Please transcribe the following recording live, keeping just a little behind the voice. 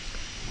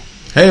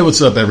Hey,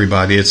 what's up,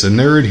 everybody? It's a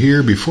nerd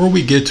here. Before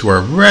we get to our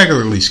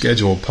regularly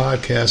scheduled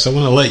podcast, I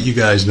want to let you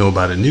guys know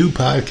about a new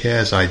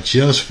podcast I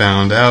just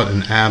found out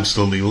and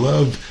absolutely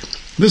love.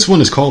 This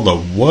one is called the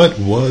What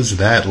Was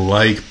That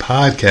Like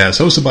podcast,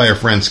 hosted by our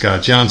friend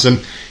Scott Johnson.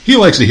 He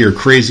likes to hear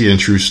crazy and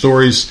true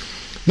stories.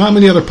 Not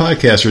many other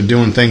podcasts are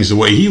doing things the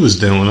way he was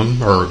doing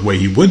them, or the way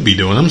he would be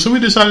doing them, so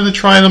he decided to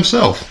try it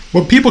himself.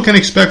 What people can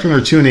expect when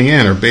they're tuning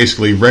in are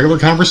basically regular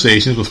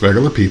conversations with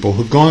regular people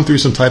who've gone through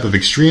some type of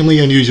extremely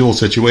unusual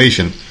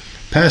situation.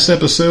 Past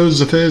episodes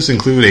of his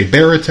include a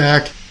bear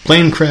attack,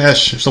 plane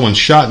crash, someone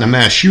shot in a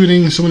mass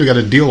shooting, someone who got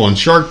a deal on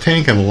Shark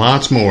Tank, and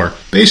lots more.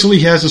 Basically,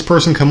 he has this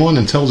person come on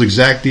and tells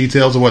exact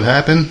details of what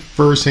happened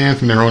firsthand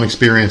from their own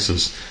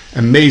experiences.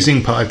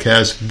 Amazing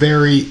podcast,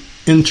 very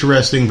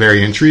interesting,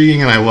 very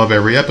intriguing, and I love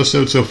every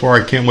episode so far.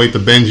 I can't wait to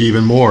binge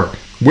even more.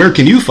 Where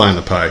can you find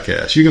the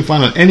podcast? You can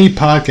find it on any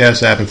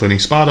podcast app, including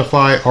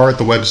Spotify, or at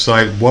the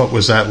website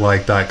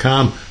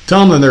whatwasthatlike.com.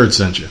 Tell them the nerd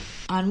sent you.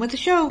 On with the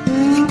show.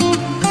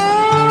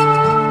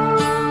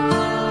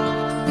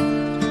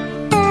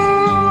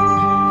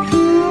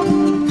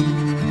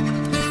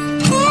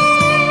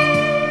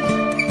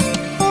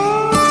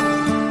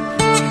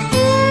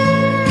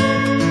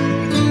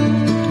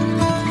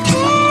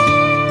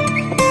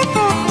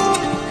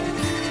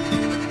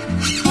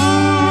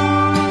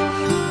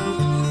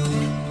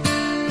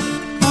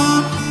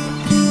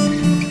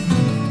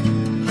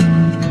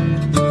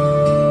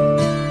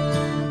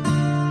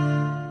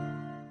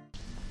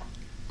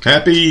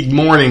 Happy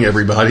morning,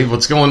 everybody.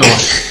 What's going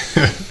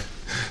on?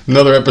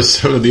 Another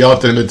episode of the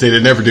often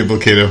imitated, never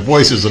duplicated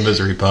Voices of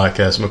Misery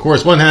podcast. And of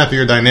course, one half of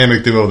your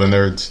dynamic duo, the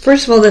nerds.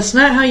 First of all, that's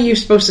not how you're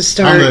supposed to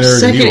start. I'm the nerd.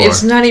 Second, You are.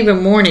 it's not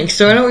even morning,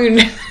 so I don't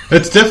even...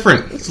 It's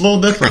different. It's a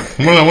little different.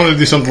 I wanted to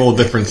do something a little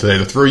different today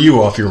to throw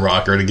you off your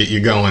rocker to get you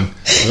going.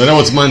 'Cause I know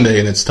it's Monday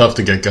and it's tough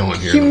to get going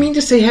here. You mean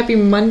to say happy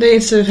Monday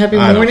instead of happy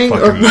morning?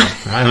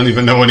 I don't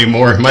even know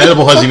anymore. My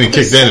edible hasn't even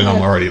kicked in and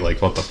I'm already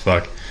like, what the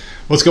fuck?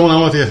 What's going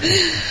on with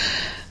you?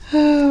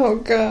 Oh,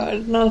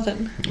 God,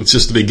 nothing. It's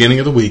just the beginning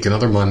of the week,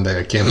 another Monday.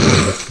 I can't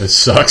believe it. It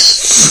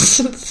sucks.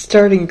 It's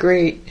starting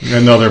great.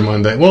 Another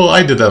Monday. Well,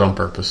 I did that on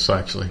purpose,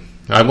 actually.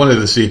 I wanted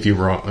to see if you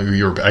were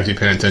actually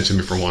paying attention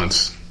to me for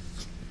once.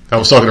 I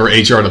was talking to our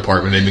HR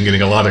department. They've been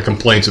getting a lot of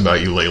complaints about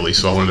you lately,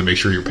 so I wanted to make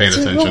sure you're paying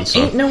attention. Well,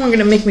 So. ain't no one going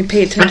to make me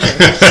pay attention,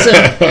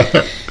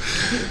 so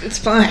it's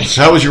fine.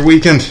 How was your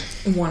weekend?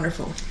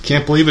 Wonderful.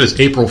 Can't believe it. It's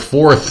April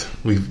 4th.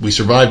 We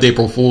survived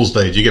April Fool's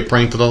Day. Did you get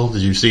pranked at all?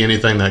 Did you see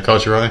anything that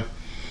caught your eye?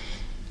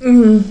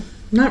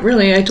 Not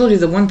really. I told you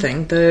the one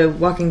thing, the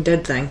Walking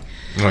Dead thing.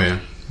 Oh, yeah.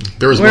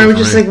 There was where one I was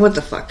for just me. like, what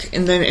the fuck?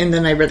 And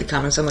then I read the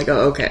comments. I'm like,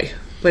 oh, okay.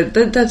 But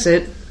that's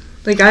it.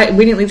 Like,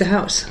 we didn't leave the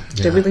house.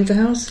 Yeah. Did we leave the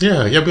house?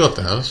 Yeah, we left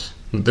the house.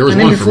 There was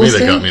On one April for me Fool's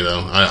that Day? got me,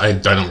 though. I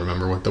don't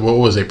remember what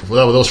was April Fool's.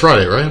 That was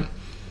Friday, right?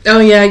 Oh,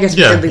 yeah, I guess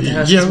we Yeah, did leave the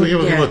house. yeah, we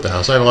left the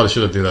house. I had a lot of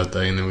shit to do that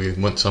day, and then we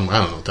went somewhere. I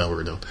don't know what the hell we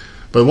were doing.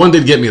 But one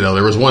did get me, though.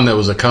 There was one that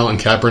was a Colin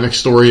Kaepernick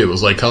story. It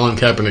was like Colin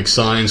Kaepernick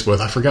signs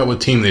with, I forgot what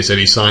team they said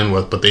he signed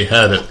with, but they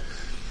had it.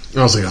 And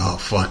I was like, oh,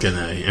 fucking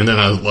A. And then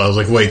I was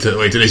like, wait,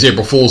 today's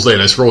April Fool's Day.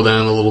 And I scrolled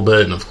down a little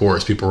bit, and of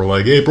course, people were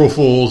like, April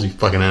Fools, you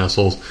fucking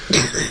assholes.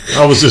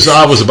 I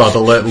was about to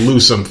let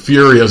loose some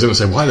fury. I was going to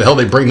say, why the hell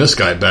they bring this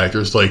guy back?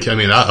 There's like, I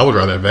mean, I would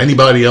rather have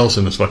anybody else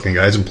in this fucking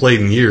guy. He hasn't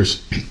played in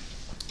years.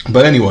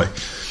 But anyway,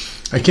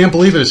 I can't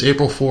believe it. It's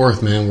April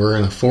 4th, man. We're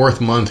in the 4th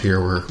month here.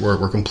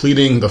 We're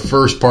completing the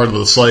first part of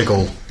the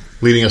cycle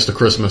leading us to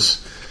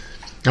Christmas.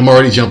 I'm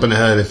already jumping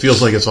ahead. It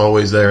feels like it's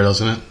always there,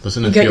 doesn't it?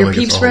 Doesn't it You got feel your like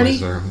peeps it's always ready?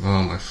 there?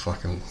 Oh, my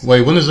fucking...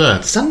 Wait, when is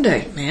that?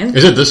 Sunday, man.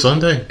 Is it this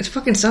Sunday? It's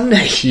fucking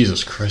Sunday.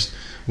 Jesus Christ.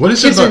 What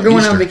is Kids it about are going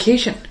Easter? on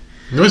vacation.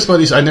 What's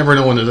about Easter? I never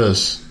know when it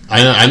is.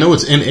 I know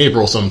it's in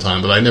April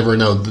sometime, but I never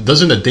know.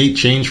 Doesn't the date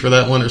change for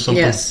that one or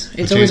something? Yes.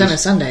 It's It always on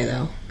changes? a Sunday,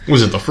 though.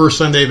 Was it the first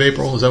Sunday of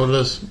April? Is that what it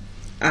is?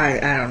 I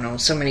don't know.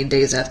 So many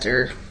days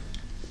after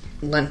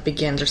Lent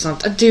begins or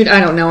something. Dude,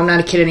 I don't know. I'm not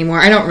a kid anymore.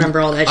 I don't remember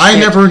all that shit. I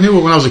never knew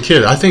it when I was a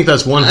kid. I think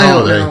that's one I don't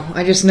holiday. know.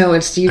 I just know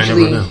it's never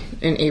usually know.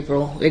 in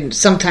April. And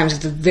sometimes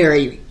at the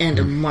very end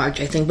of March,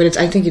 I think. But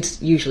I think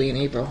it's usually in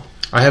April.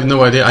 I have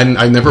no idea.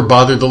 I never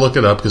bothered to look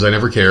it up because I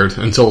never cared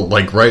until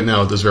like right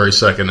now at this very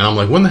second. And I'm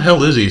like, when the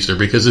hell is Easter?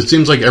 Because it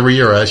seems like every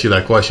year I ask you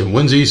that question.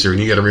 When's Easter? And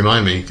you got to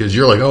remind me because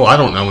you're like, oh, I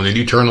don't know. And then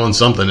you turn on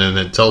something and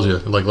it tells you,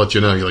 like, let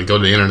you know. You like go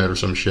to the internet or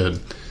some shit.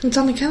 It's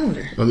on the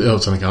calendar. Oh,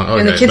 it's on the calendar.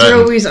 Okay, And the kids are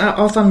always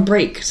off on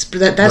break. That's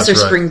their right.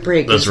 spring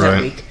break. That's is right.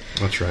 That week.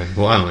 That's right.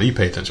 Well, I don't know. You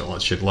pay attention to all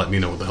that shit. Let me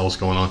know what the hell's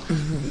going on.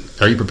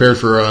 Are you prepared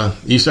for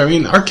Easter? I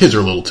mean, our kids are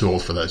a little too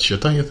old for that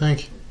shit, don't you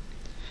think?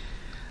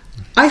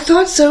 I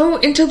thought so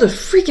until the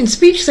freaking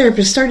speech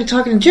therapist started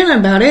talking to Jenna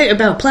about it,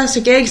 about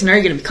plastic eggs, and are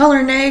you going to be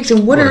coloring eggs,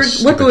 and what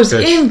goes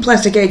bitch. in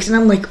plastic eggs, and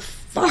I'm like,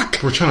 fuck.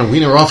 We're trying to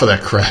wean her off of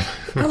that crap.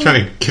 We're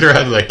trying to get her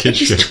out of that kid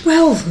She's shit.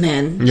 12,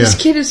 man. Yeah. This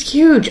kid is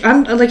huge.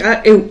 I'm like,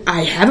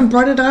 I haven't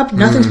brought it up.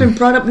 Nothing's been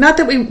brought up. Not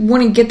that we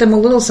want to get them a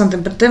little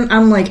something, but then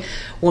I'm like,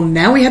 well,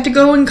 now we have to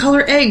go and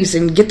color eggs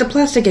and get the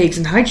plastic eggs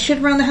and hide shit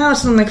around the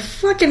house. And I'm like,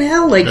 fucking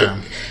hell, like,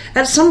 Yeah.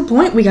 at some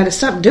point we got to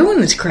stop doing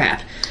this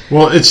crap.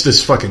 Well, it's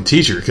this fucking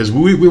teacher, because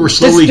we were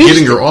slowly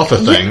getting her off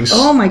of things.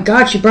 Oh my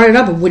God, she brought it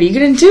up. What are you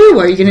going to do?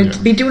 Are you going to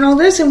be doing all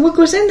this? And what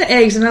goes in the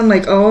eggs? And I'm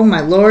like, oh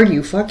my Lord,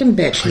 you fucking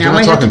bitch. Now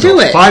I have to do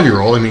it.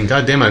 5-year-old. I mean,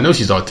 goddamn, I know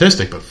she's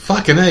autistic, but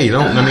fucking A, you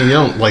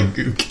don't like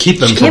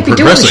keep them from progressing. She can't be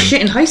doing this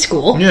shit in high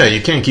school. Yeah,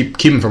 you can't keep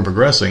them from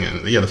progressing.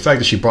 And yeah, the fact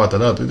that she brought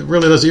that up, it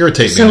really does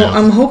irritate me. So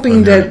I'm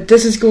hoping that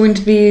this is going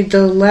to be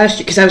the last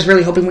year, because I was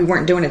really hoping we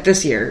weren't doing it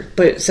this year.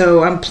 But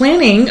so I'm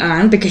planning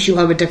on, because she'll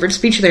have a different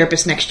speech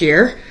therapist next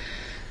year.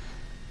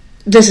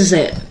 This is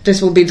it. This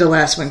will be the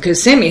last one.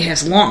 Because Sammy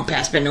has long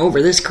past been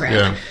over this crap.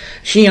 Yeah.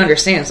 She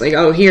understands. Like,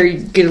 oh, here, you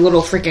get a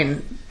little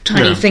freaking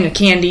tiny thing of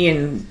candy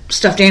and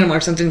stuffed animal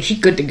or something. She's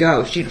good to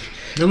go. It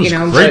was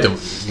great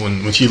that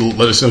when she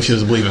let us know she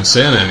doesn't believe in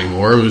Santa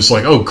anymore. It was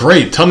like, oh,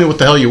 great. Tell me what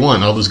the hell you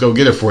want. I'll just go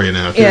get it for you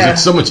now. Because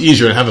it's so much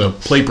easier than having to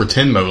play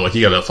pretend mode. Like,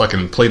 you got to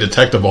fucking play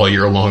detective all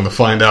year long to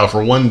find out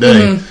for one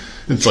day.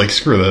 Mm-hmm. It's like,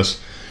 screw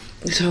this.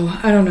 So,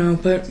 I don't know.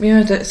 But,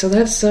 yeah,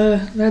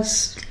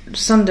 that's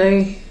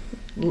Sunday.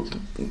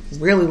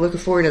 Really looking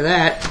forward to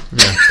that.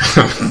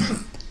 Yeah.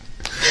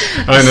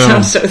 I know.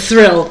 I'm so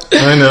thrilled.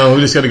 I know.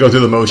 We just got to go through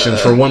the motions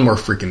for one more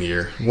freaking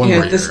year. One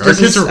more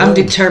year. I'm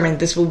determined.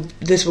 This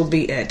will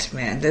be it,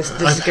 man. This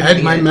I've is gonna had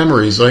be my it.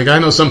 memories. Like, I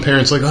know some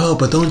parents like, oh,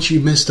 but don't you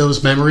miss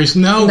those memories?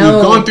 No, we've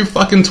gone through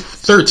fucking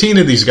 13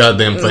 of these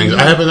goddamn things.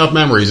 I have enough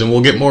memories, and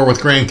we'll get more with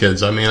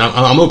grandkids. I mean,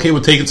 I'm okay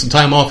with taking some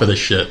time off of this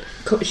shit.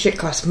 Shit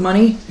costs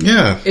money.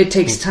 Yeah. It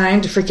takes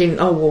time to freaking,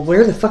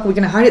 where the fuck are we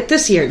going to hide it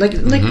this year?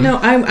 No,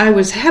 I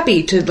was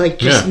happy to,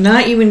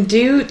 not even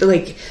do,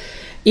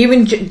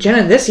 even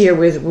Jenna this year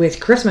with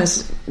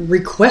Christmas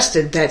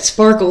requested that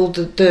Sparkle,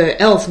 the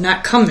elf,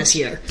 not come this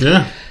year.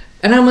 Yeah.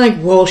 And I'm like,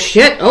 well,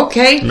 shit,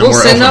 okay. We'll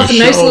send off a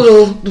nice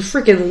little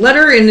freaking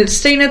letter, and it's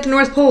staying at the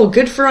North Pole.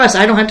 Good for us.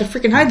 I don't have to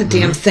freaking hide the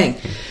damn thing.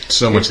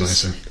 So much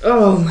nicer.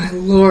 Oh, my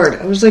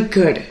Lord. I was like,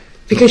 good.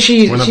 Because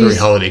we're not very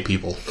holiday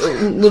people.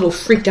 A little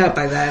freaked out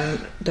by that,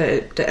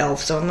 the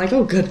elf. So I'm like,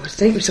 oh, good.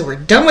 Thank you. So we're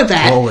done with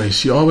that. Always.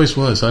 She always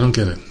was. I don't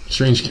get it.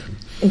 Strange kid.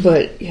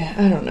 But, yeah,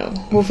 I don't know.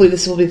 Hopefully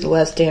this will be the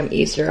last damn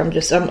Easter.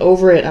 I'm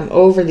over it. I'm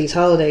over these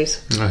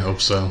holidays. I hope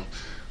so.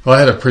 Well, I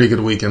had a pretty good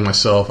weekend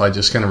myself. I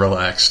just kind of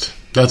relaxed.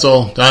 That's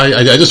all.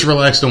 I just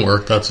relaxed and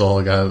worked. That's all.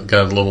 I got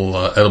a little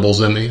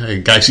edibles in me.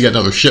 I actually got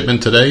another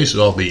shipment today,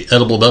 so I'll be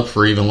edibled up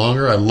for even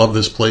longer. I love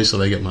this place that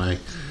I get my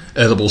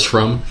edibles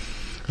from.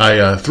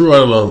 I threw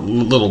out a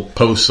little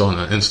post on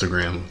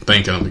Instagram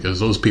thanking them because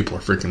those people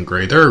are freaking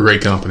great. They're a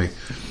great company.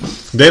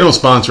 They don't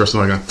sponsor us.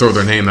 I'm not going to throw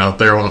their name out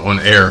there on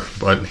air,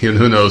 but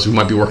who knows? We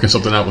might be working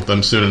something out with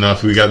them soon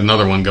enough. We got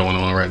another one going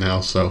on right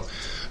now, so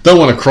don't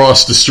want to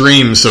cross the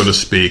stream, so to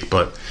speak,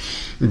 but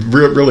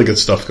really good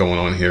stuff going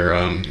on here.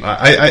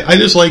 I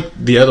just like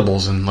the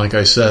edibles, and like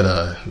I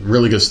said,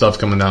 really good stuff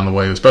coming down the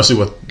way, especially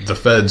with the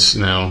feds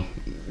now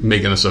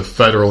making us a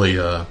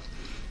federally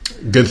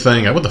good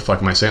thing. What the fuck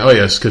am I saying? Oh,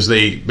 yes, because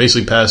they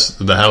basically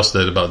passed the House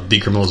that about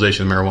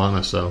decriminalization of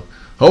marijuana, so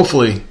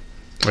hopefully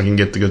I can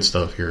get the good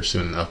stuff here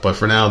soon enough. But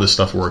for now, this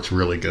stuff works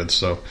really good.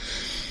 So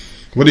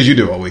what did you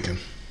do all weekend?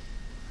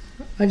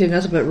 I did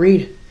nothing but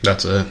read.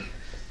 That's it?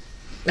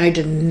 I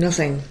did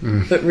nothing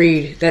but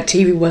read. That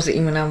TV wasn't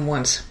even on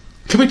once.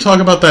 Can we talk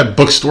about that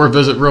bookstore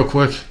visit real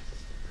quick?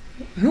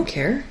 I don't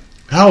care.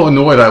 How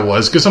annoyed I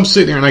was, because I'm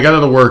sitting here and I got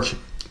out of work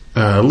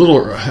I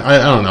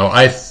don't know.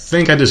 I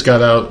think I just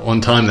got out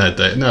on time that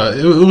day. No,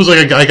 it was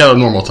like I got out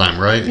normal time,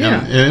 right?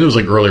 Yeah. And it was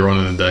like earlier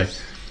on in the day.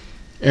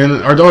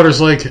 And our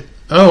daughter's like,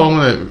 oh, I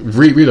want to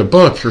read a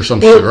book or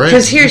some shit, right?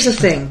 Because here's the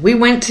thing. We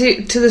went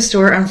to the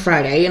store on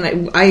Friday,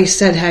 and I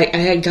said I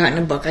had gotten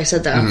a book. I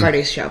said that on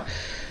Friday's show.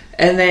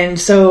 And then,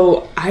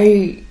 so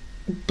I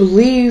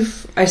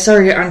believe I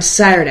started it on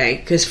Saturday,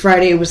 because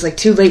Friday was like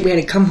too late. We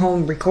had to come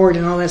home, record,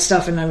 and all that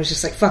stuff, and I was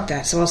just like, fuck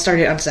that. So I'll start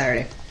it on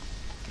Saturday.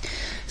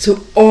 So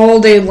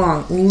all day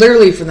long,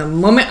 literally from the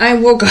moment I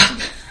woke up,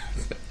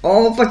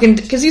 all fucking,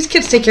 because these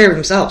kids take care of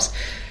themselves.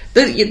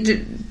 I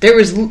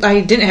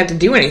didn't have to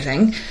do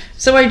anything,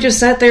 so I just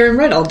sat there and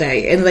read all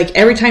day. And like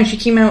every time she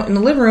came out in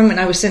the living room, and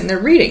I was sitting there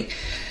reading,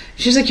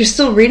 she's like, "You're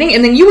still reading?"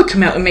 And then you would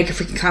come out and make a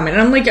freaking comment,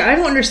 and I'm like, I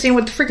don't understand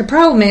what the freaking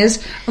problem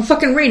is. I'm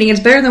fucking reading. It's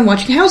better than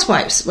watching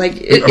Housewives. Like,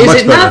 is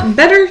it not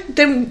better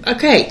than?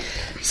 Okay,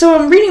 so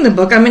I'm reading the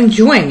book. I'm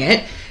enjoying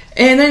it,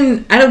 and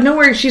then out of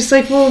nowhere, she's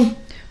like, "Well,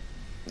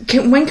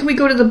 when can we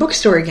go to the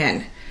bookstore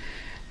again?"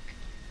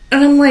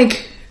 And I'm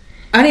like,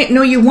 I didn't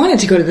know you wanted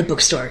to go to the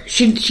bookstore.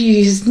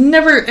 She's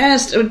never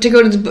asked to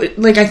go to the,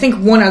 like, I think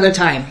one other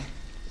time.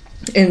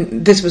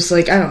 And this was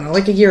like, I don't know,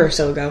 like a year or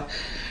so ago.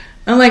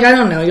 I'm like, I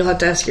don't know, you'll have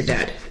to ask your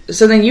dad.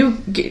 So then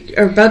you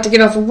are about to get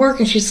off of work,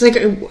 and she's like,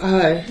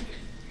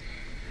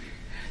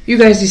 you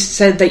guys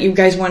said that you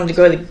guys wanted to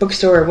go to the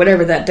bookstore or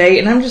whatever that day,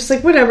 and I'm just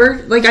like,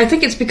 whatever. Like, I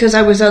think it's because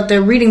I was out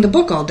there reading the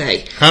book all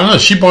day. I don't know,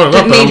 she brought it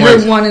up. That made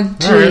her wanted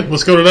to, all right,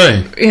 let's go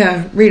today.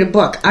 Yeah, read a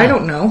book. I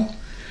don't know.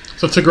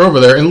 So I took her over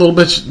there, and the little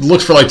bitch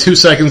looks for like 2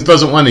 seconds,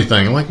 doesn't want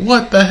anything. I'm like,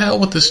 what the hell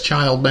with this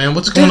child, man?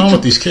 What's going on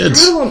with these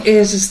kids? The problem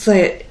is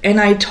that,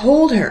 and I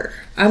told her,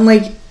 I'm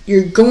like,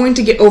 you're going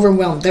to get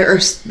overwhelmed. There are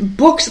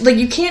books, like,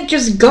 you can't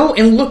just go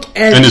and look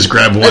at and just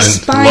grab one a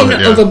spine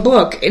of a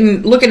book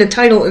and look at a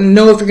title and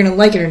know if you're going to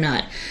like it or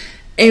not.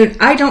 And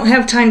I don't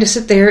have time to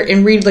sit there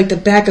and read, like, the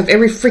back of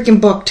every freaking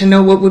book to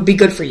know what would be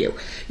good for you.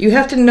 You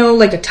have to know,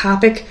 like, a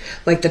topic,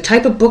 like, the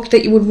type of book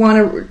that you would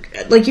want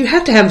to... Like, you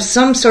have to have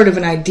some sort of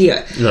an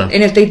idea. Yeah.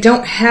 And if they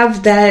don't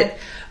have that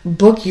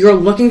book you're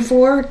looking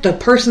for, the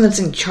person that's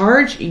in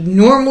charge,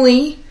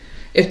 normally,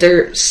 if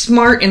they're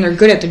smart and they're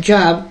good at the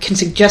job, can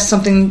suggest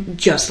something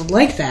just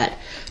like that.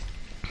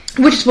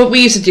 Which is what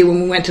we used to do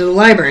when we went to the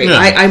library. Yeah.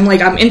 I'm like,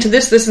 I'm into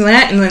this, and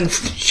that, and then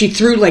she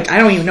threw, like, I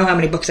don't even know how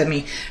many books at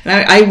me. And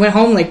I went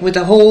home, like, with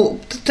a whole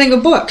thing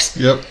of books.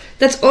 Yep.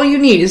 That's all you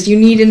need, is you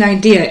need an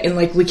idea. And,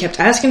 like, we kept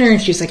asking her, and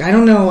she's like, I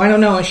don't know.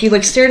 And she,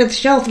 like, stared at the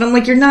shelf, and I'm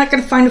like, you're not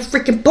going to find a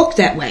freaking book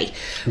that way.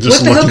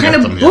 Just what the hell kind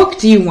of book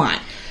do you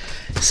want?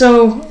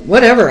 So,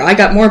 whatever. I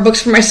got more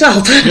books for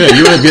myself. Yeah,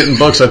 you were getting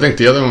books. I think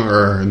the other one,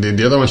 or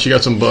the other one, she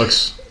got some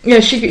books. Yeah,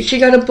 she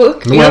got a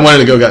book. The one I wanted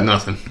to go got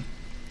nothing.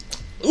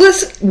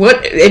 Listen,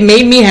 it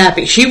made me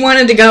happy. She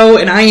wanted to go,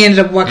 and I ended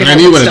up walking out with stuff.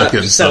 And you ended up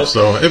getting stuff,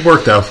 so it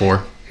worked out for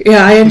her.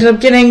 Yeah, I ended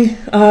up getting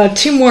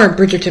 2 more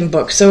Bridgerton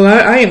books, so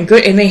I am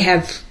good. And they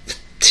have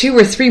 2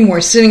 or 3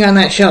 more sitting on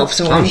that shelf,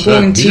 so I'm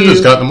going to... You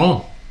just got them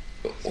all.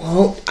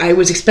 Well, I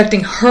was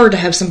expecting her to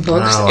have some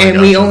books, and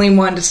we didn't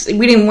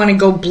want to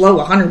go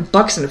blow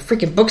 $100 in a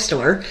freaking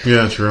bookstore.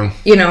 Yeah, true.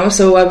 You know,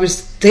 so I was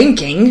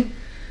thinking...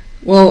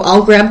 Well,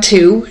 I'll grab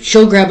 2,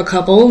 she'll grab a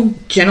couple,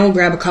 Jenna will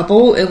grab a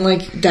couple, and,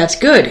 like, that's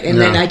good. And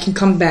then I can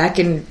come back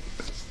and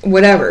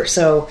whatever.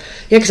 So,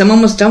 yeah, because I'm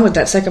almost done with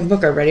that second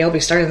book already. I'll be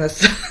starting the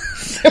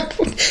third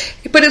one.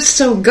 But it's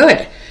so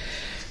good.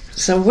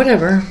 So,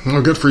 whatever.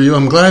 Well, good for you.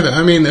 I'm glad.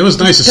 I mean, it was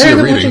nice to see you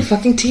reading. Watching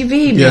fucking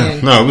TV, man.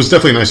 Yeah, no, it was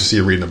definitely nice to see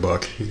you reading a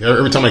book.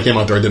 Every time I came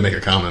out there, I did make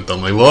a comment.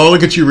 I'm like, well,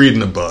 look at you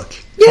reading a book.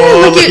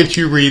 Yeah, look at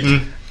you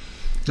reading...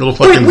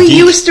 We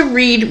used to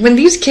read when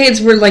these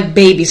kids were like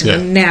babies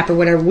and would nap or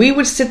whatever. We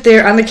would sit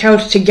there on the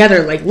couch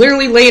together, like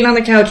literally laying on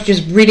the couch,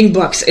 just reading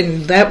books,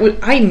 and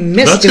I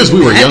missed. That's because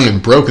we were young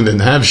and broke and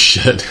didn't have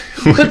shit.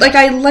 But like,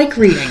 I like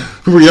reading.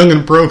 We were young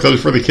and broke. That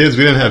was for the kids.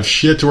 We didn't have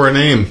shit to our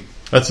name.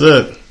 That's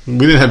it. We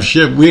didn't have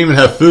shit. We didn't even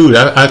have food.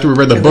 After we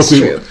read the book,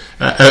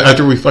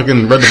 after we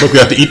fucking read the book, we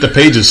had to eat the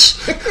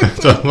pages.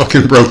 That's how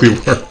fucking broke we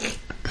were.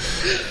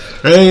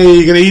 Hey,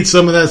 you gonna eat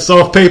some of that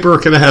soft paper, or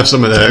can I have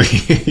some of that?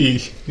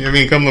 I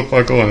mean, come the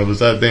fuck on. It was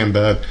that damn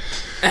bad.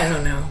 I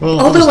don't know. Well,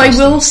 although I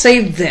will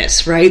say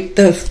this, right?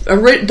 The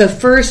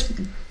first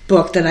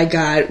book that I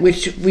got,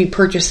 which we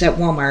purchased at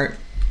Walmart,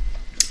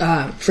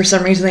 for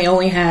some reason they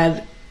only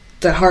had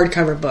the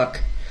hardcover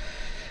book.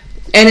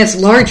 And it's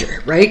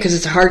larger, right? Because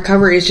it's a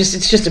hardcover. It's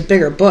just a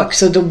bigger book.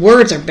 So the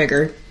words are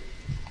bigger.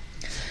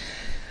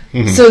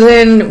 Mm-hmm. So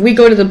then we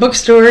go to the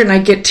bookstore and I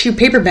get 2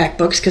 paperback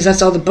books because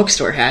that's all the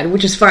bookstore had,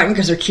 which is fine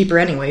because they're cheaper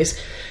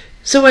anyways.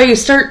 So I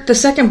start the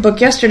second book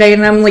yesterday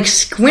and I'm like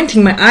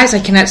squinting my eyes. I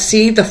cannot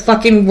see the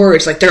fucking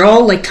words. Like they're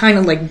all like kind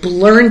of like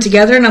blurring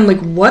together and I'm like,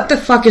 what the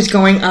fuck is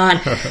going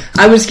on?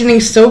 I was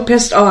getting so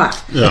pissed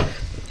off. Yeah.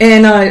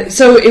 And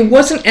so it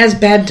wasn't as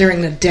bad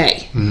during the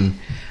day. Mm-hmm.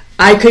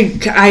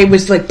 I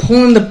was like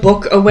pulling the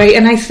book away,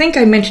 and I think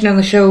I mentioned on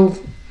the show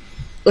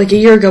like a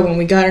year ago when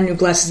we got our new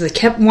glasses, they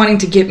kept wanting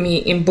to get me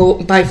in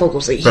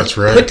bifocals. Like, that's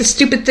right. Put the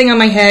stupid thing on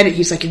my head.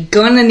 He's like, you're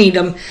gonna need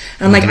them. And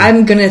I'm like,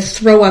 I'm gonna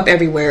throw up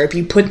everywhere if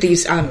you put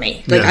these on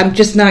me. Like, I'm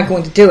just not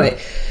going to do it.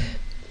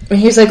 And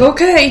he's like,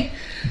 okay.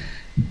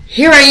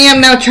 Here I am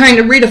now trying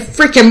to read a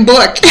freaking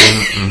book.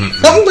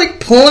 I'm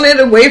like pulling it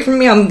away from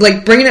me. I'm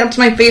like bringing it up to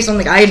my face. I'm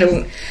like, I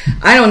don't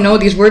know.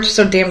 These words are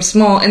so damn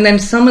small. And then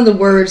some of the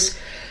words,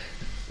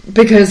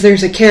 because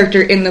there's a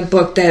character in the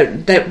book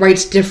that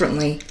writes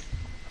differently.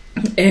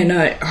 And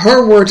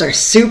her words are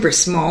super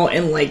small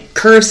and like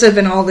cursive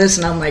and all this,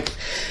 and I'm like,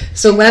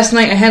 so last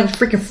night I had a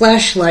freaking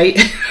flashlight.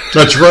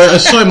 That's right. I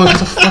saw him. What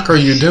the fuck are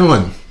you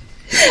doing?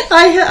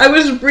 I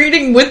was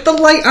reading with the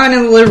light on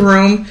in the living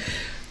room,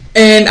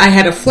 and I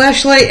had a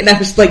flashlight, and I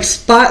was like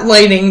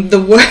spotlighting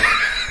the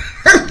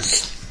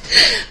words.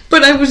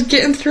 But I was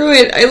getting through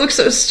it. I look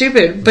so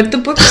stupid, but the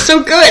book is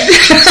so good.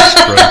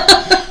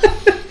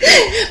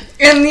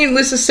 And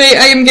needless to say,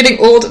 I am getting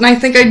old, and I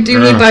think I do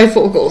need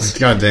bifocals.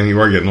 God damn, you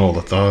are getting old.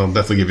 I'll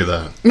definitely give you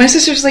that. My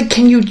sister's like,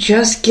 can you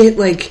just get,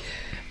 like,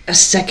 a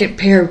second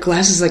pair of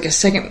glasses, like a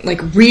second, like,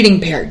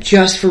 reading pair,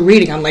 just for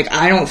reading? I'm like,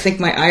 I don't think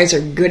my eyes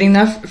are good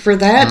enough for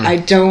that.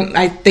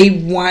 They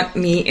want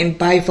me in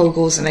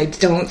bifocals, and I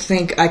don't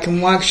think I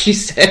can walk, she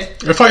said.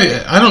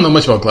 I don't know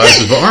much about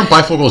glasses, but aren't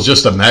bifocals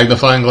just a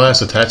magnifying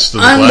glass attached to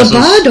the glasses?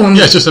 On the bottom.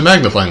 Yeah, it's just a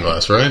magnifying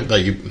glass, right?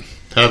 That you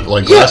have,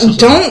 like,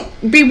 glasses? Yeah,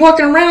 don't be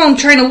walking around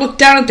trying to look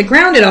down at the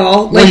ground at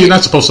all. Well, you're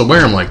not supposed to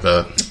wear them like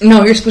that.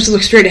 No, you're supposed to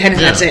look straight ahead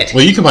and that's it.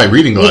 Well, you can buy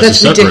reading glasses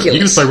separate. Ridiculous. You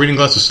can just buy reading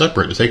glasses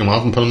separate to take them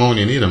off and put them on when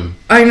you need them.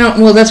 I know.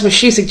 Well, that's what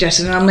she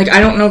suggested. And I'm like, I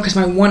don't know because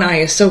my one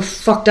eye is so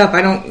fucked up.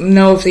 I don't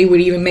know if they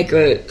would even make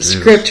a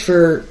script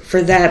for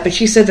that. But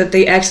she said that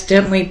they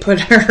accidentally put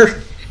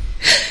her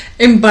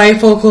in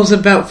bifocals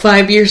about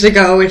 5 years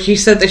ago. And she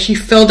said that she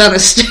fell down a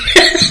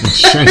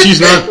stairs. And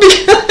she's not...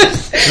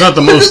 She's not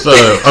the most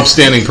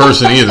upstanding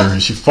person either.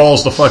 She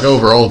falls the fuck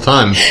over all the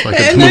time, like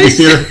at the movie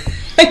theater.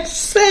 I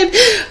said,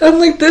 I'm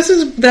like,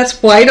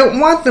 that's why I don't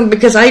want them,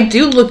 because I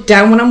do look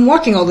down when I'm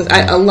walking a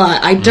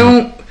lot. I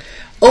don't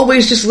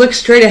always just look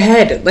straight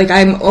ahead. Like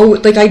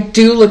I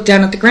do look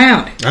down at the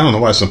ground. I don't know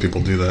why some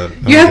people do that.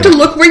 You have to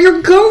look where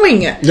you're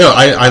going. No,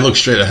 I look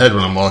straight ahead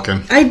when I'm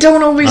walking. I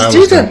don't always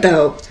do that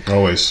though.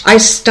 Always. I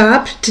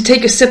stop to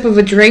take a sip of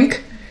a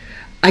drink.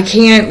 I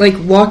can't like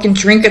walk and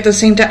drink at the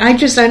same time. I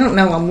don't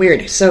know. I'm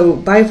weird. So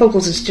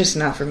bifocals is just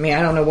not for me.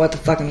 I don't know what the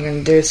fuck I'm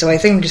going to do. So I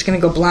think I'm just going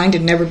to go blind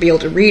and never be able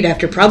to read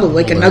after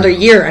probably another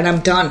year, and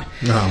I'm done.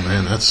 Oh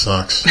man, that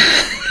sucks.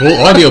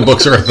 Well,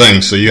 audiobooks are a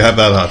thing, so you have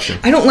that option.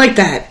 I don't like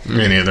that.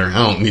 Me neither.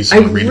 I don't need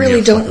someone reading me. I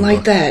really don't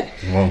like that.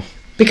 Well,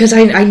 because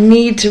I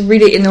need to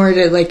read it in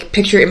order to like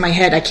picture it in my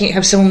head. I can't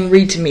have someone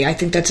read to me. I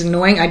think that's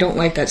annoying. I don't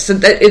like that. So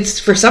that it's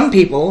for some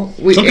people.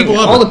 Some people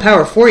love all the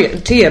power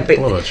to you. But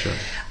I love that shit.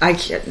 I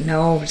can't.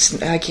 No,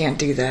 I can't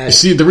do that. You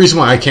see, the reason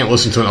why I can't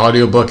listen to an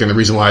audiobook and the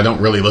reason why I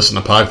don't really listen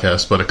to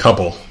podcasts, but a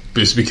couple,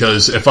 is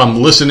because if I'm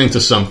listening to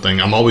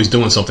something, I'm always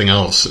doing something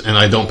else, and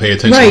I don't pay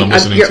attention to what I'm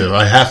listening to.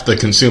 I have to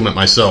consume it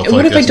myself.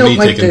 What if I don't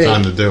like taking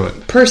time to do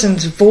it?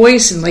 Person's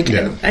voice and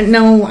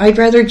no, I'd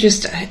rather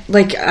just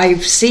like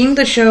I've seen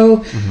the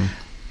show,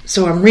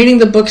 so I'm reading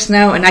the books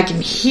now, and I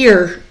can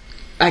hear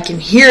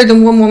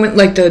the one woman,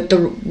 like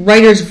the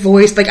writer's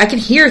voice, like I can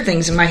hear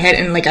things in my head,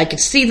 and like I can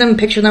see them,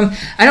 picture them.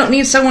 I don't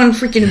need someone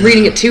freaking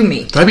reading it to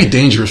me. That'd be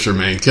dangerous for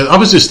me, because I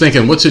was just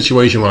thinking, what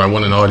situation would I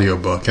want an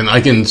audiobook? And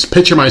I can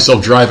picture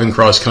myself driving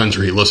cross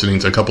country listening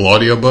to a couple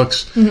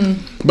audiobooks.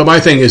 But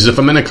my thing is, if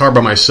I'm in a car by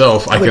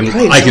myself, I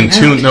can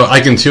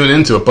tune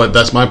into it, but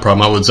that's my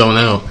problem. I would zone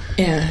out.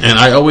 Yeah. And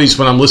I always,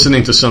 when I'm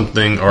listening to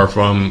something or if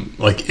I'm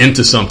like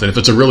into something, if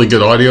it's a really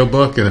good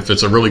audiobook and if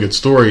it's a really good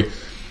story,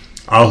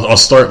 I'll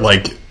start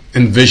like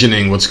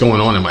envisioning what's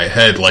going on in my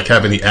head, like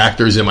having the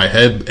actors in my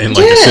head and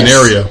like a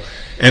scenario,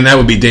 and that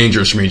would be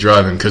dangerous for me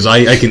driving, because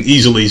I can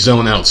easily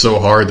zone out so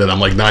hard that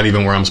I'm like not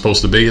even where I'm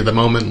supposed to be at the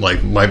moment.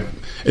 Like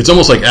it's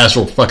almost like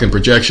astral fucking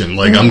projection.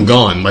 Like I'm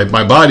gone.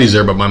 My body's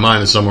there, but my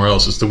mind is somewhere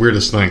else. It's the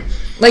weirdest thing.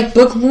 Like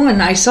book one,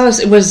 I saw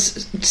it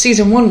was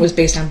season 1 was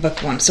based on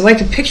book 1, so I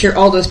could picture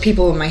all those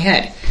people in my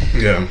head.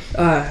 Yeah.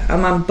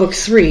 I'm on book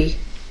 3.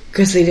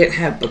 Because they didn't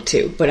have book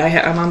 2. But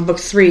I'm on book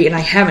 3, and I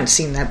haven't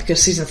seen that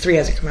because season 3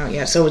 hasn't come out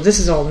yet. So this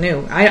is all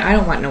new. I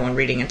don't want no one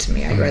reading it to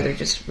me. I'd rather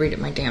just read it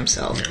my damn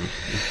self. Yeah.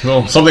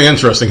 Well, something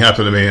interesting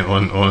happened to me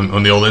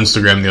on the old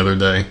Instagram the other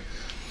day.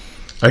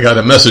 I got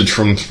a message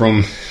from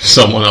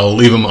someone. I'll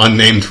leave him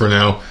unnamed for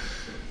now.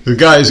 The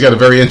guy's got a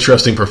very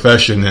interesting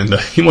profession, and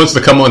he wants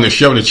to come on the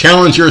show to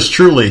challenge yours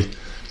truly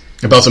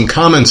about some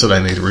comments that I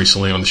made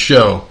recently on the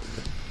show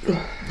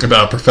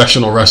about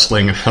professional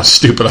wrestling and how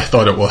stupid I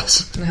thought it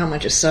was. And how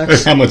much it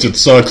sucks. How much it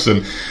sucks,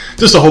 and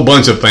just a whole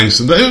bunch of things.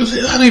 I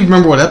don't even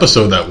remember what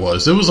episode that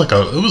was. It was like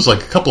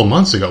a couple of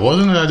months ago,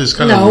 wasn't it? I just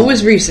kind of... No, it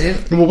was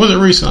recent. Well, was it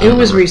recent? It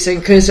was recent,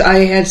 because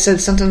I had said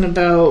something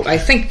about... I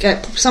think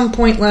at some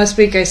point last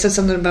week I said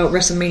something about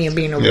WrestleMania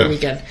being over the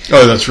weekend.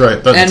 Oh, that's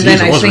right. That and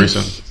then was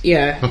recent.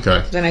 Yeah.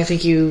 Okay. Then I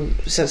think you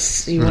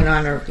went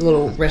on a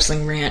little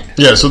wrestling rant.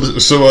 Yeah, so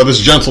this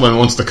gentleman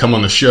wants to come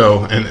on the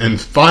show and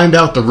find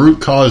out the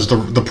root cause,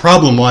 the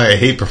problem why I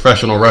hate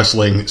professional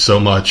wrestling so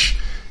much.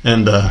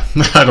 And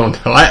I don't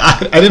know.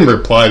 I didn't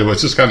reply to it.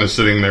 It's just kind of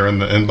sitting there in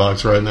the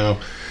inbox right now.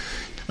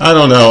 I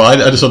don't know. I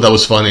just thought that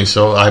was funny.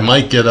 So I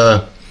might get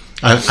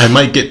I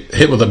might get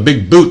hit with a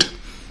big boot.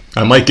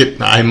 I might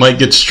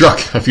get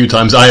struck a few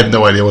times. I have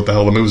no idea what the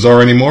hell the moves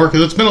are anymore,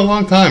 because it's been a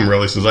long time,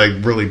 really, since I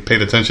really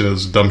paid attention to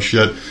this dumb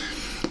shit.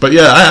 But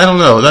yeah, I don't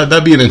know.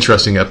 That'd be an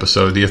interesting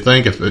episode. Do you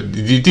think?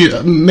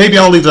 Maybe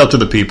I'll leave it up to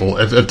the people.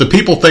 If the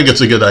people think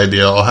it's a good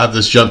idea, I'll have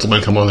this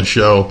gentleman come on the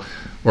show,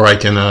 where I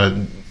can,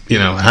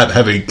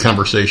 have a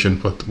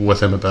conversation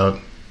with him about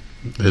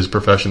his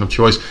profession of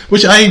choice.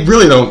 Which I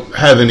really don't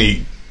have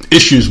any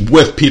issues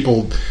with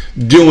people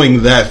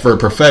doing that for a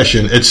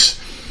profession.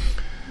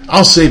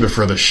 I'll save it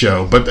for the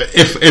show, but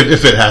if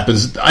it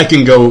happens, I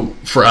can go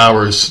for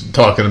hours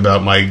talking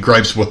about my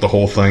gripes with the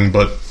whole thing,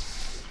 but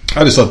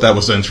I just thought that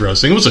was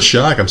interesting. It was a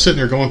shock. I'm sitting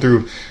there going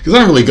through, because I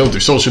don't really go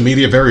through social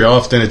media very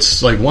often.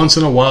 It's like once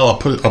in a while I'll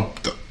put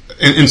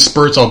in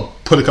spurts, I'll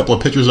put a couple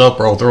of pictures up,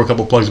 or I'll throw a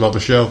couple of plugs about the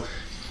show,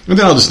 and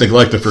then I'll just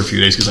neglect it for a few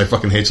days because I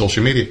fucking hate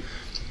social media.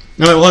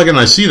 And I log in and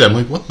I see that,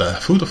 I'm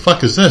like, who the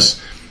fuck is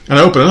this? And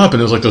I open it up,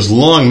 and it was like this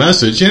long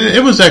message, and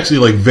it was actually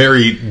like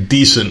very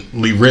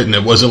decently written.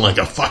 It wasn't like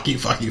a fuck you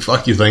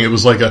thing. It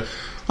was like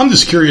I'm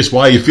just curious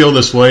why you feel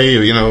this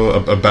way,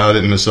 about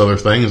it and this other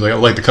thing. It's like, I'd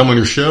like to come on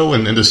your show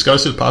and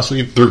discuss it.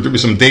 Possibly there'll be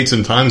some dates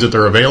and times that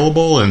they're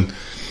available, and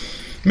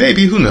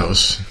maybe, who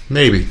knows?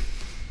 Maybe.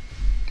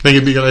 Think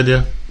it'd be a good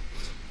idea?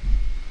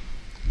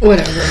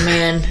 Whatever,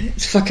 man.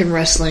 It's fucking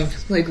wrestling.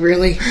 Like,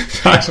 really?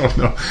 I don't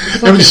know.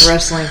 Fucking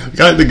wrestling.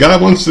 The guy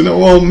wants to know,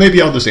 well,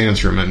 maybe I'll just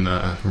answer him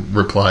and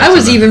reply. I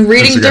was even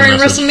reading Instagram during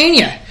message.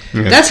 WrestleMania.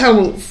 Yeah. That's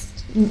how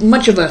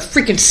much of a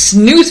freaking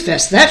snooze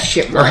fest that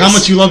shit was. Or how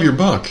much you love your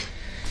book.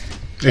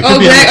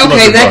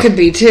 That could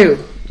be too.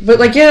 But,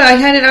 like, yeah, I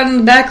had it on in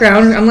the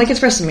background. I'm like,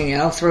 it's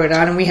WrestleMania. I'll throw it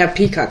on, and we have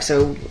Peacock,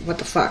 so what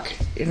the fuck?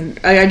 And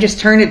I just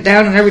turned it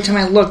down, and every time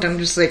I looked, I'm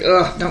just like,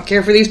 ugh, don't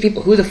care for these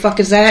people. Who the fuck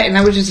is that? And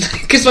I was just,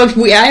 because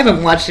I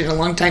haven't watched it in a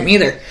long time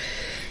either.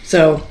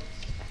 So,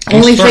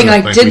 only thing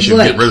I did we should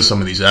get rid of some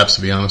of these apps,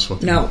 to be honest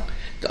with you. No.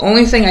 The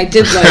only thing I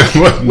did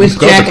like was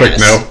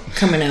Jackass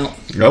coming out.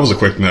 That was a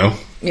quick no.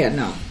 Yeah,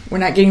 no. We're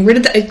not getting rid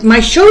of that. My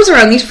shows are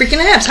on these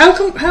freaking apps.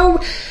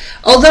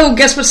 Although,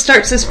 guess what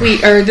starts this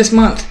week, or this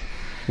month?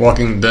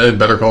 Walking Dead,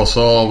 Better Call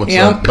Saul. What's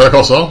that? Better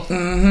Call Saul?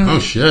 Mm-hmm. Oh,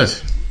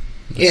 shit.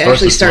 It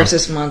actually starts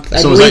this month.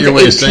 So is that your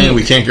way of saying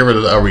we can't get rid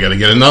of that? Oh, we got to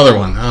get another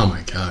one. Oh,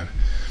 my God.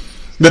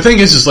 The thing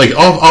is like,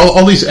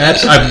 all these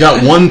apps, I've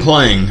got one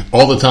playing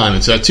all the time.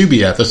 It's that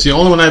Tubi app. That's the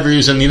only one I ever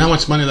use. And you know how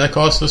much money that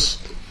cost us?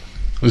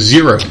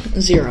 Zero.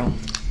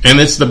 And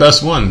it's the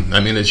best one.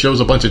 I mean, it shows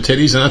a bunch of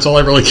titties, and that's all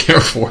I really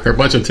care for. A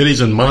bunch of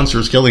titties and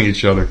monsters killing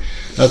each other.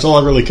 That's all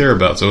I really care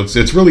about. So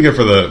it's really good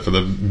for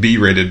the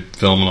B-rated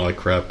film and all that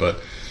crap,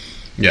 but...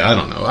 Yeah, I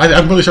don't know.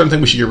 I'm really starting to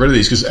think we should get rid of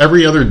these because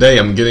every other day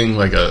I'm getting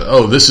like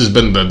this has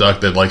been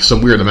deducted, like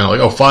some weird amount,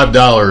 like $5,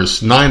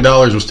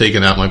 $9 was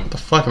taken out. I'm like, what the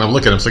fuck? And I'm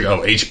looking, it's like,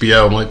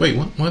 HBO. I'm like, wait,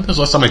 when was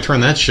the last time I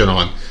turned that shit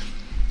on?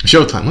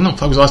 Showtime. When the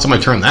fuck was the last time I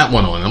turned that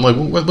one on? I'm like,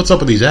 what's up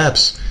with these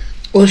apps?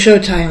 Well,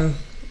 Showtime,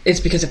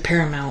 it's because of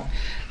Paramount.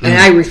 And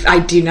I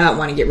do not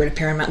want to get rid of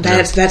Paramount.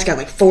 That's got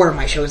like 4 of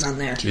my shows on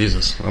there.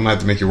 Jesus, I'm going to have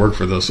to make you work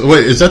for this.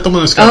 Wait, is that the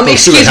one that's got those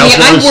Excuse me,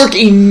 I work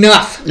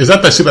enough. Is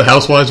that Stupid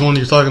Housewives one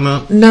you're talking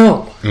about?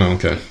 No. Oh,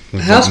 okay.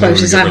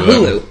 Housewives is on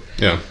Hulu.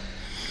 Yeah.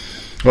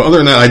 Well, other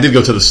than that, I did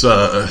go to this,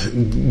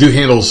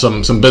 handle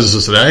some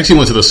businesses today. I actually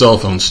went to the cell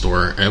phone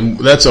store, and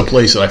that's a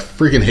place that I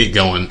freaking hate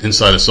going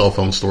inside of cell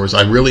phone stores.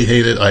 I really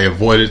hate it. I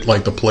avoid it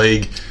like the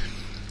plague.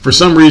 For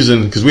some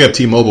reason, because we have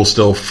T-Mobile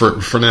still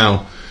for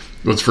now,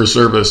 it's for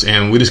service,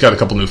 and we just got a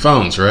couple new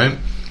phones, right?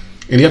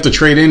 And you have to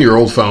trade in your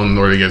old phone in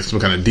order to get some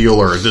kind of deal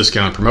or a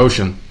discount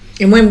promotion.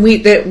 And when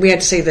we had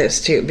to say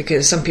this too,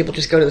 because some people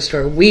just go to the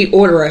store. We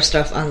order our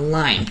stuff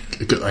online.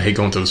 I hate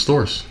going to the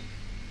stores.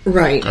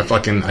 Right. I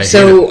hate it.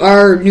 So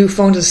our new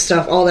phones and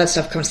stuff, all that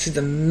stuff comes through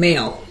the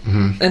mail,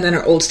 and then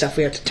our old stuff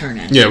we have to turn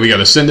in. Yeah, we got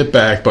to send it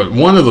back. But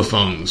one of the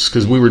phones,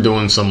 because we were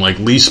doing some like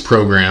lease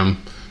program.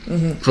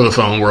 For the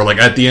phone, where like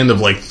at the end of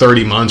like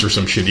 30 months or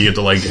some shit, you get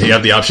to you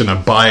have the option to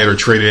buy it or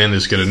trade it in,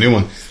 just get a new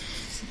one.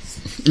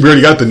 We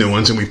already got the new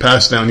ones, and we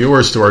passed down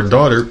yours to our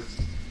daughter,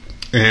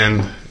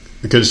 and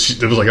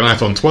because it was like an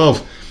iPhone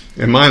 12,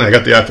 and mine I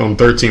got the iPhone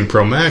 13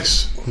 Pro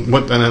Max. And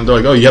they're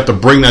like, oh, you have to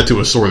bring that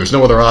to a store. There's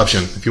no other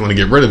option if you want to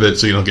get rid of it,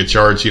 so you don't get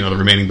charged, the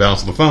remaining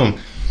balance of the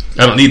phone.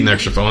 I don't need an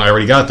extra phone. I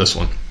already got this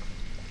one.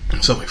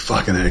 So I'm like,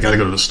 fucking it, I got to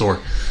go to the store.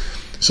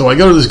 So I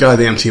go to this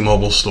goddamn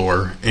T-Mobile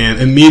store,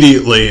 and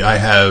immediately I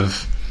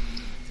have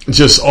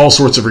just all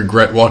sorts of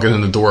regret walking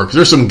in the door. Because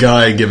there's some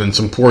guy giving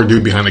some poor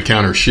dude behind the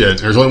counter shit.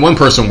 There's only one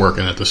person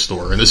working at the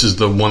store, and this is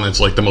the one that's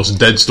like the most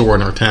dead store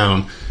in our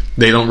town.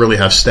 They don't really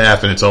have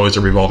staff, and it's always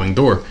a revolving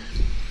door.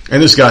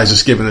 And this guy's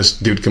just giving this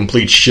dude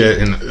complete shit,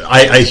 and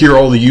I hear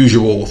all the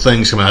usual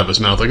things coming out of his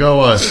mouth. Like,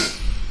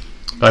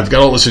 I've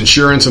got all this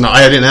insurance, and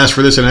I didn't ask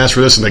for this and asked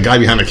for this, and the guy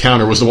behind the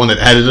counter was the one that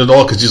added it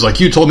all, because he's like,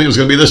 you told me it was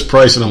going to be this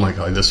price, and I'm like,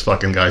 oh, this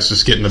fucking guy's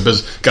just getting the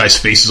business. Guy's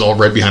face is all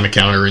red behind the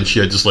counter and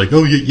shit, just like,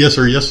 oh, yes,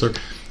 sir, yes, sir. And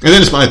then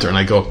it's my turn.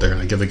 I go up there,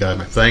 and I give the guy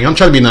my thing. I'm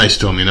trying to be nice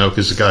to him,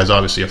 because the guy's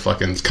obviously a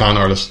fucking con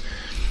artist,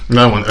 and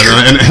I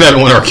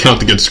don't want our account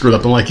to get screwed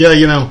up. I'm like,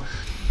 yeah,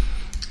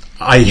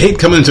 I hate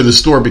coming into the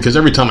store, because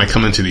every time I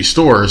come into these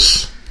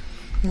stores,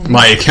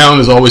 my account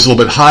is always a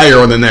little bit higher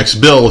on the next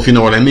bill, if you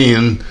know what I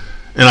mean.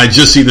 And I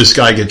just see this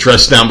guy get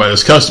dressed down by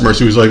this customer,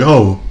 so he's like,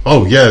 oh,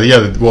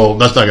 yeah, well,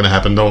 that's not going to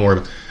happen, don't worry.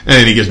 And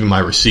then he gives me my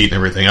receipt and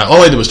everything.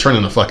 All I did was turn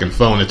on the fucking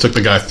phone. It took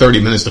the guy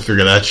 30 minutes to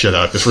figure that shit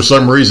out, because for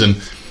some reason,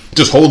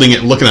 just holding it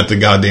and looking at the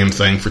goddamn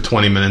thing for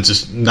 20 minutes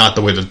is not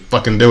the way to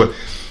fucking do it.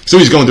 So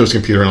he's going to his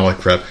computer and all that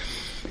crap.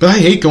 But I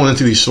hate going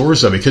into these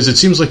stores, though, because it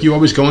seems like you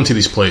always go into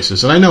these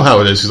places. And I know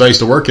how it is, because I used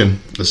to work in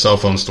the cell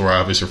phone store,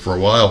 obviously, for a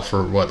while,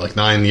 for,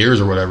 9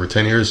 years or whatever,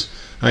 10 years?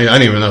 I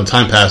don't even know.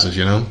 Time passes,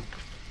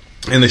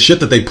 And the shit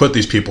that they put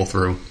these people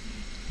through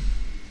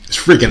is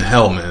freaking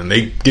hell, man.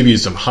 They give you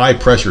some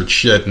high-pressured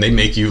shit, and they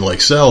make you,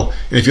 sell.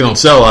 And if you don't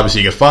sell,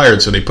 obviously you get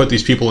fired. So they put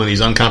these people in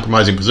these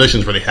uncompromising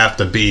positions where they have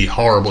to be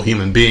horrible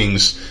human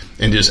beings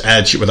and just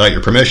add shit without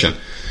your permission.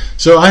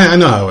 So I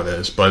know how it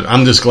is, but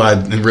I'm just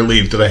glad and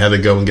relieved that I had to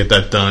go and get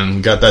that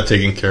done, got that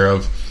taken care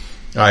of.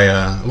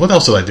 What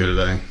else did I do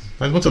today?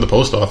 I went to the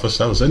post office.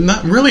 That was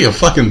not really a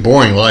fucking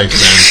boring life,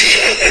 man.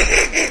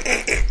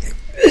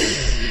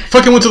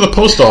 Fucking went to the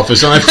post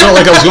office, and I felt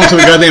like I was going to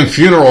the goddamn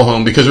funeral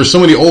home, because there's so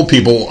many old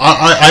people.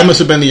 I must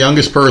have been the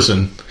youngest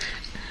person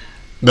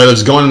that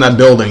has gone in that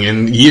building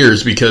in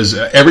years, because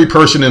every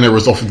person in there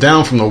was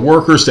down from the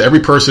workers to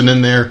every person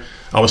in there.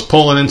 I was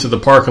pulling into the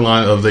parking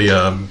lot of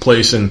the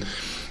place, and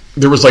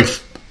there was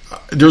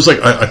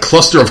a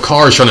cluster of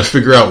cars trying to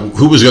figure out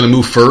who was going to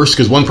move first,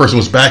 because one person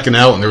was backing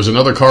out, and there was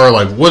another car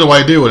like, what do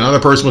I do? And another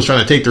person was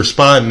trying to take their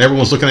spot, and everyone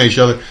was looking at each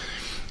other.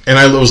 And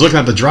I was looking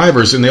at the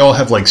drivers, and they all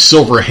have like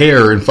silver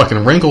hair and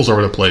fucking wrinkles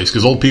over the place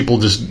because old people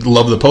just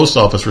love the post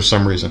office for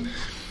some reason.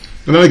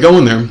 And then I go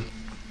in there,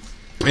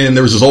 and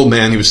there was this old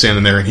man. He was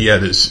standing there, and he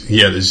had his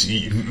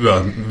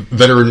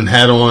veteran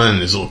hat on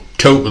and his little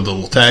coat with the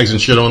little tags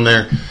and shit on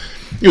there.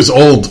 He was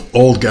an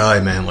old guy,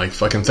 man. Like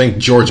fucking think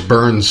George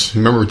Burns.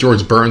 Remember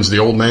George Burns, the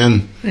old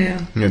man?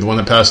 Yeah. You know, the one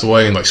that passed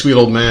away, and like sweet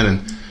old man.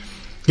 And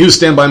he was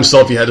standing by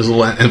himself. He had his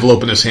little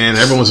envelope in his hand.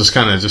 Everyone was just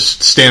kind of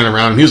just standing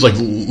around him. He was like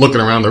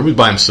looking around there. He was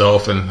by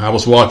himself. And I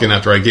was walking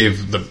after I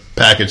gave the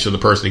package to the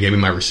person who gave me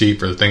my receipt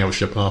for the thing I was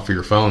shipping off for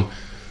your phone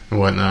and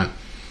whatnot.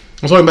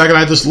 I was walking back, and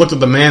I just looked at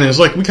the man, and it was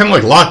like we kind of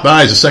like locked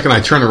eyes the second I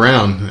turned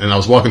around, and I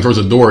was walking towards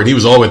the door, and he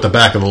was all the way at the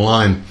back of the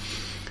line.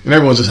 And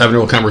everyone's just having a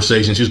little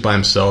conversation. She was by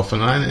himself,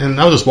 and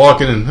I was just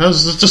walking, and I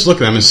was just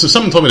looking at him. And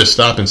someone told me to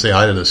stop and say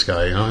hi to this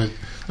guy. You know,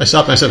 I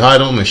stopped and I said hi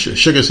to him. I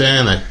shook his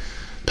hand. I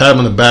patted him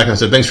on the back, and I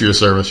said, "Thanks for your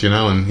service." You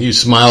know, and he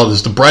smiled.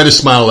 It's the brightest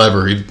smile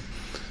ever. He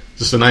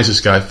just the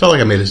nicest guy. I felt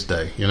like I made his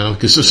day. You know,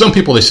 because some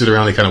people they sit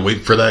around, they kind of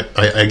wait for that.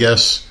 I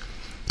guess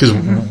because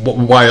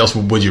why else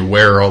would you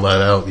wear all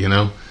that out? You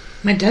know,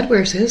 my dad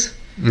wears his.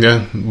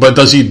 Yeah, but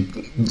does he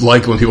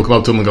like when people come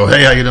up to him and go,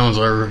 "Hey, how you doing,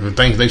 sir?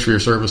 Thanks for your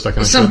service"? That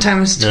kind of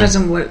Sometimes stuff. depends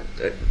on what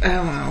I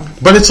don't know.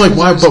 But it's like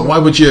why? But why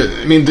would you?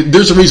 I mean,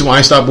 there's a reason why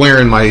I stopped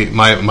wearing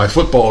my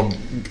football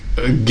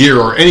gear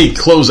or any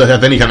clothes that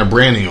have any kind of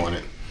branding on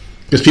it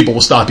because people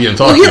will stop you and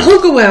talk. Well,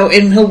 he'll go out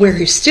and he'll wear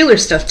his Steelers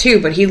stuff too,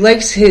 but he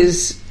likes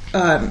his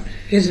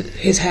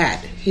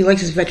hat. He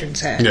likes his veteran's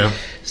hat. Yeah.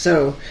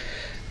 So,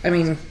 I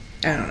mean,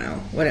 I don't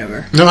know,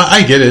 whatever. No,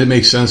 I get it. It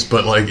makes sense.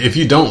 But, like, if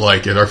you don't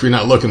like it or if you're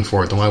not looking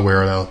for it, then why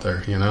wear it out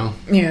there, you know?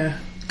 Yeah.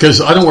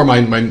 Because I don't wear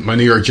my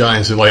New York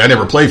Giants. Like, I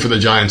never played for the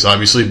Giants,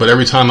 obviously, but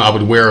every time I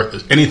would wear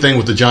anything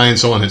with the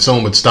Giants on it,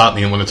 someone would stop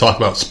me and want to talk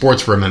about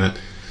sports for a minute.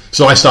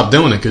 So I stopped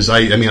doing it because,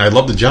 I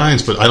love the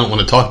Giants, but I don't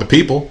want to talk to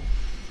people.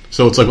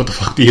 So it's like, what the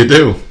fuck do you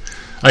do?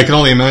 I can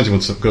only imagine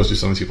what goes through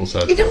some people's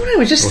heads. You know what I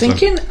was just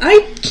thinking?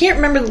 I can't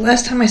remember the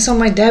last time I saw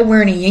my dad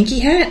wearing a Yankee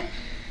hat.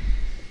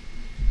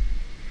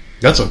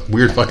 That's a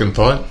weird fucking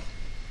thought.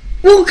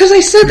 Well, because I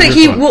said that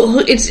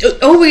it's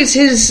always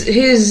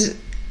his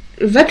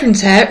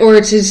veteran's hat or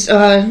it's his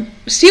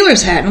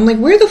Steelers hat. And I'm like,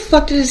 where the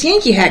fuck did his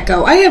Yankee hat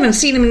go? I haven't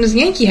seen him in his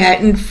Yankee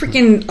hat in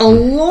freaking a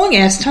long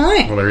ass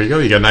time. Well, there you go.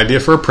 You got an idea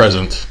for a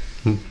present.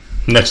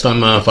 Next time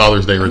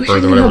Father's Day or I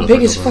whatever. I know how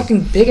big his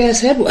fucking big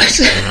ass head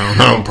was. I don't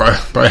know,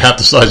 probably half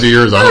the size of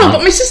yours. I don't know.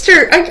 But my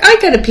sister, I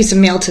got a piece of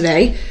mail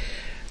today.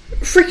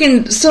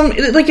 Freaking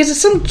is it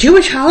some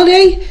Jewish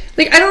holiday?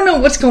 Like, I don't know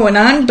what's going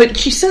on, but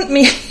she sent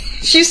me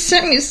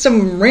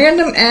some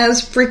random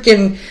ass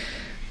freaking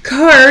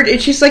card,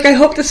 and she's like, I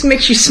hope this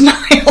makes you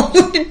smile.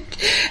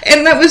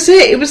 And that was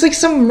it. It was like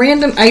some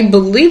random, I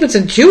believe it's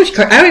a Jewish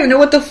card. I don't even know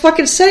what the fuck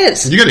it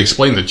says. You gotta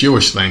explain the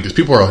Jewish thing, because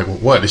people are like, well,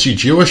 what, is she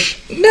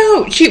Jewish?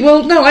 No,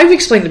 I've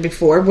explained it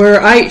before,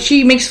 where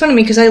she makes fun of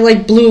me because I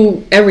like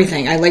blue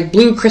everything. I like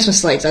blue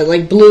Christmas lights. I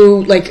like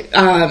blue,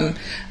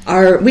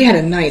 we had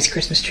a nice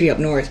Christmas tree up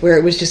north where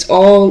it was just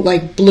all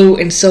like blue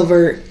and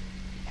silver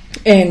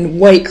and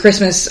white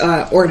Christmas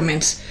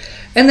ornaments.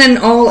 And then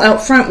all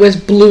out front was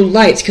blue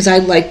lights because I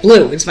like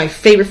blue. It's my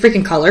favorite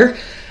freaking color.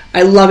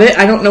 I love it.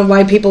 I don't know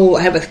why people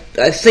have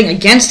a thing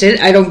against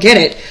it. I don't get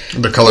it.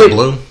 The color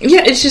blue?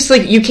 Yeah, it's just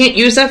like, you can't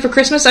use that for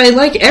Christmas.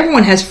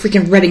 Everyone has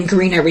freaking red and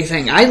green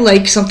everything. I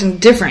like something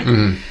different.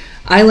 Mm-hmm.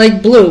 I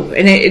like blue.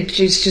 And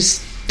it's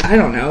just, I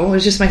don't know.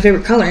 It's just my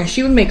favorite color. And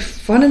she would make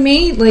fun of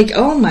me, like,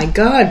 oh my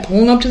God,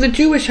 pulling up to the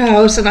Jewish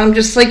house. And I'm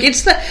just like,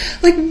 it's not,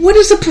 like, what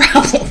is the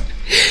problem?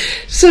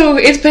 So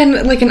it's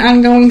been like an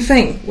ongoing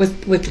thing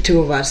with the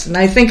two of us. And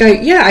I think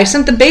I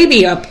sent the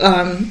baby up.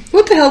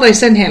 What the hell did I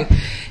send him?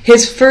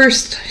 His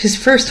first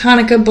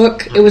Hanukkah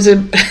book. It was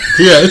a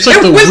it's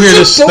like the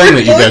weirdest thing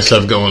that you guys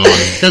have going on.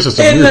 You guys have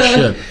some weird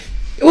shit.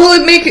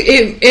 Well,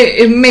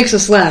 it makes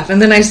us laugh.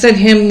 And then I sent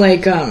him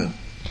like I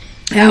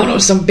don't know,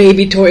 some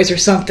baby toys or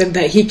something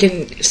that he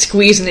can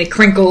squeeze and it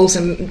crinkles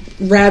and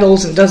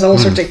rattles and does all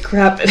sorts of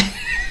crap.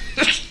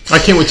 I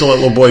can't wait till that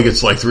little boy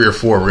gets like 3 or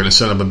 4. We're going to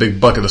send him a big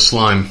bucket of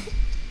slime.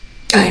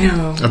 I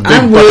know. A big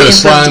I'm bucket of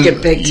slime. To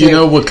get big too. You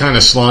know what kind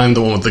of slime?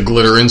 The one with the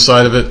glitter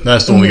inside of it?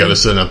 That's the one we got to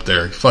send up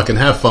there. Fucking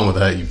have fun with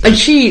that, you bitch. And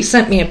she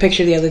sent me a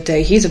picture the other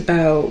day. He's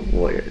about,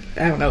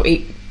 I don't know,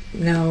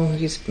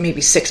 he's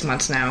maybe 6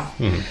 months now.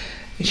 Mm-hmm.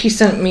 And she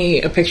sent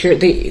me a picture.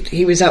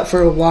 He was out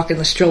for a walk in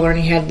the stroller and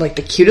he had like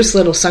the cutest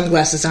little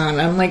sunglasses on.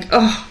 I'm like,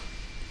 oh,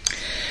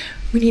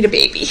 we need a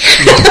baby.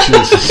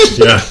 Oh, Jesus.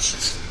 Yeah.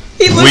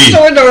 He looks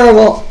so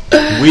adorable.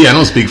 I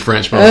don't speak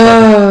French,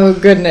 motherfucker. Oh,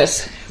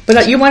 goodness.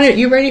 But you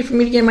ready for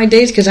me to get my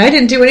days? Because I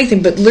didn't do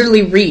anything but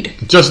literally read.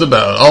 Just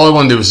about. All I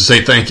want to do is to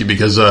say thank you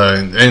because,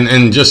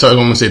 and just I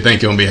want to say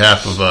thank you on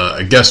behalf of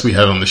a guest we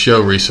had on the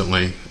show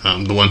recently,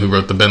 the one who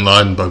wrote the Bin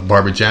Laden book,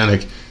 Barbara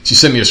Janik. She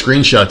sent me a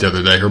screenshot the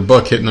other day. Her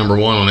book hit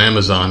 #1 on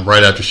Amazon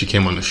right after she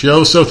came on the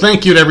show. So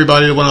thank you to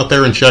everybody that went out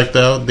there and checked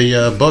out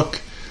the book.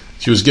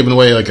 She was giving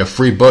away like a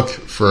free book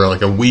for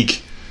like a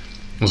week.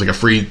 It was like a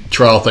free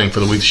trial thing for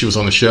the week she was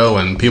on the show,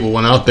 and people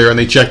went out there and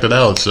they checked it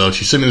out. So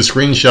she sent me the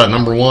screenshot,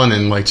 number 1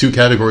 in like 2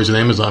 categories in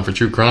Amazon for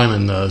true crime,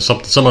 and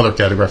some other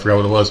category, I forgot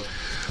what it was.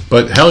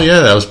 But hell yeah,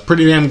 that was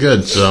pretty damn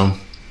good. So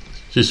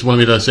she just wanted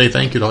me to say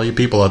thank you to all you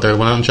people out there that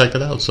went out and checked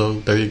it out. So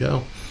there you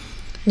go.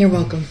 You're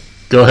welcome.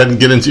 Go ahead and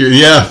get into your...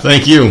 Yeah,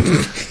 thank you.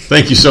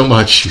 Thank you so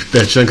much, you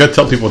bitch. I've got to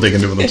tell people what they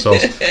can do with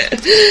themselves.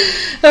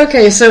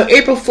 Okay, so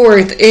April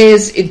 4th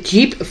is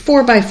Jeep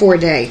 4x4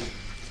 Day.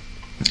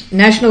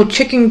 National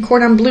Chicken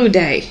Cordon Bleu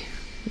Day.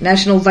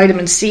 National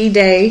Vitamin C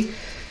Day.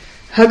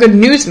 Hug a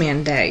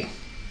Newsman Day.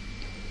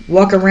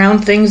 Walk Around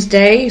Things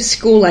Day.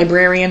 School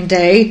Librarian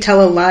Day.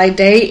 Tell a Lie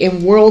Day.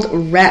 And World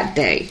Rat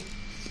Day.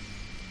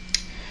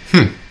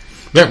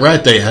 That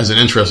Rat Day has an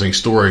interesting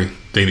story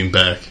dating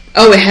back.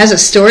 Oh, it has a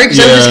story?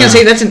 Because I was just going to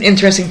say that's an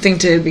interesting thing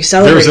to be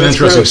celebrating. There was an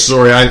interesting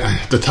story.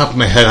 At the top of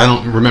my head, I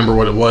don't remember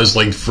what it was,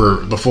 like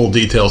for the full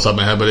details of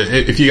my head, but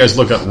if you guys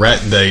look up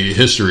Rat Day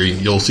history,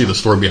 you'll see the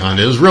story behind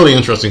it. It was really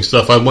interesting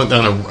stuff. I went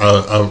down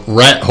a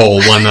rat hole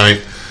one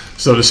night,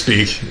 so to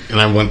speak, and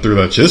I went through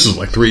that. This was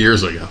like 3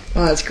 years ago.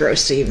 Oh, that's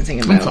gross to even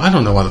think about. I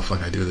don't know why the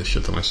fuck I do this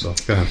shit to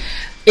myself. Go ahead.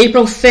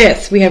 April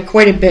 5th, we have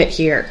quite a bit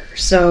here.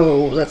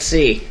 So, let's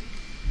see.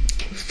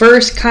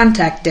 First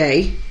Contact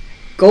Day.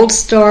 Gold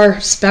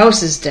Star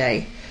Spouses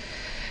Day,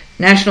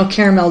 National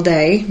Caramel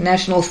Day,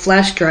 National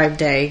Flash Drive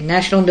Day,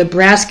 National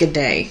Nebraska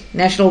Day,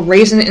 National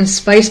Raisin and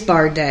Spice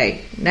Bar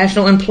Day,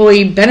 National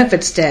Employee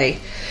Benefits Day,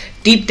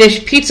 Deep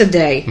Dish Pizza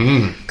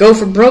Day, Go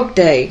for Broke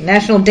Day,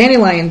 National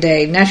Dandelion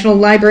Day, National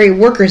Library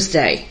Workers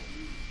Day.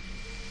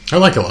 I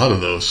like a lot of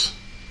those.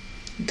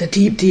 The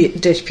deep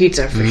dish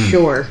pizza, for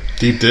sure.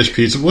 Deep dish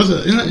pizza. Was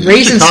it?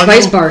 Raisin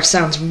Spice Bar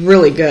sounds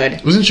really good.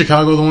 Wasn't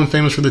Chicago the one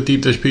famous for the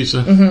deep dish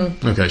pizza?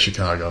 Mm-hmm. Okay,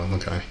 Chicago.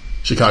 Okay.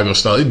 Chicago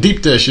style.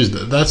 Deep dish,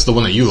 that's the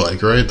one that you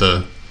like, right?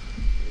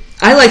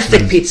 I like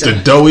thick pizza.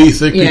 The doughy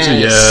thick pizza?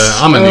 Yeah,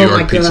 I'm a New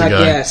York pizza guy.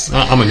 Yes.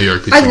 I'm a New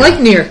York pizza guy. I like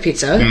New York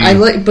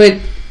pizza. But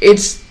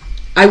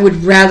I would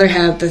rather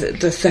have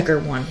the thicker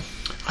one.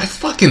 I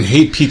fucking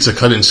hate pizza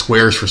cut in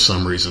squares for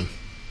some reason.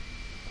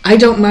 I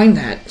don't mind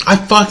that. I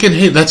fucking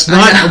hate. That's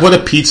not what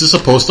a pizza's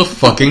supposed to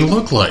fucking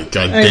look like.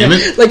 God damn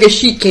it! Like a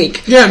sheet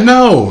cake. Yeah,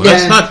 no,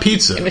 that's not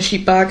pizza. In a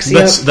sheet box.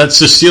 That's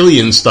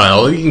Sicilian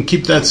style. You can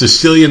keep that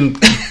Sicilian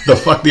the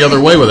fuck the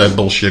other way with that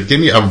bullshit. Give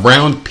me a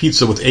round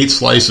pizza with 8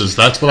 slices.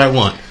 That's what I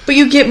want. But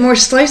you get more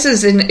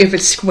slices if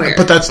it's square.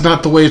 But that's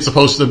not the way it's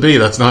supposed to be.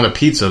 That's not a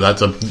pizza.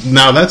 That's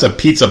a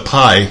pizza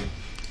pie.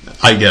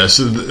 I guess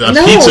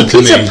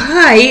pizza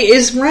pie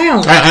is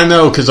round. I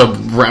know, because a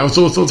round.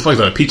 So what the fuck is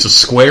that? A pizza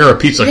square? A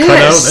pizza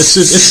cutout?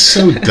 It's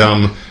so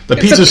dumb.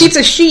 It's a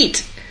pizza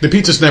sheet. The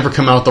pizzas never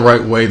come out the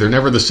right way. They're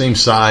never the same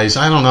size.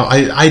 I don't know.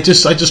 I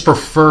just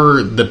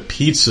prefer the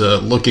pizza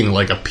looking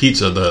like a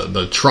pizza.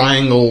 The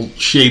triangle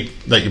shape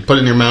that you put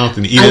in your mouth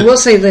and eat it. I will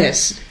say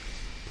this: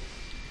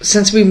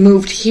 since we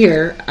moved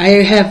here, I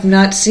have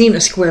not seen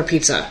a square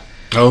pizza.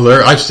 Oh,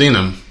 I've seen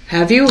them.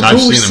 Have you? I've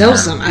Who seen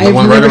sells them. I've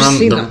never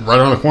seen them. Right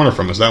around the corner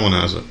from us. That one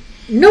has it.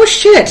 No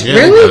shit. Yeah,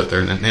 really?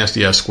 They're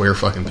nasty ass square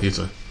fucking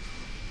pizza.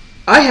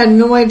 I had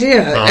no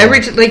idea.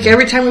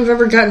 Every time we've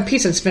ever gotten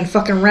pizza, it's been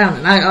fucking round,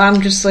 and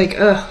I'm just like,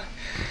 ugh.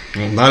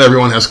 Well, not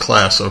everyone has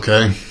class,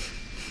 okay?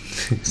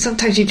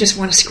 Sometimes you just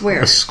want a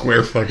square. A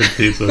square fucking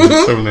pizza.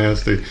 It's so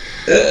nasty.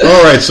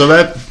 All right, so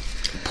that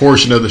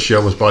portion of the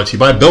show was brought to you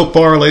by Built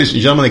Bar, ladies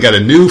and gentlemen. They got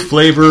a new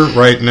flavor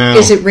right now.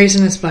 Is it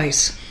raisin and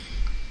spice?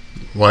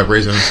 Why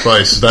raisin and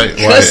spice? Is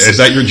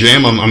that your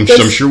jam? I'm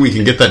sure we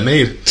can get that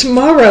made.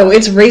 Tomorrow,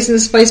 it's Raisin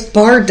and Spice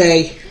Bar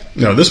Day.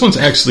 No, this one's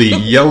actually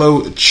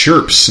Yellow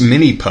Chirps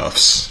Mini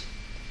Puffs.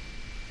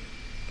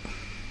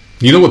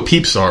 You know what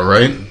Peeps are,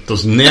 right?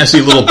 Those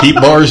nasty little Peep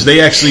bars. They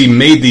actually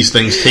made these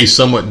things taste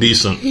somewhat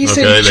decent. They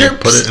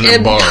put it in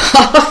a bar.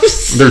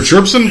 Puffs. They're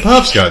Chirps and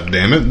Puffs. God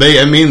damn it!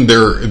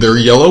 They're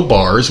yellow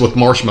bars with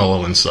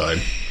marshmallow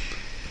inside.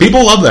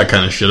 People love that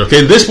kind of shit,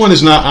 okay? This one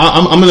is not...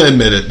 I'm going to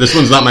admit it. This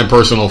one's not my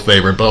personal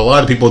favorite, but a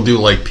lot of people do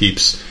like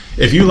Peeps.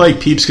 If you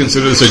like Peeps,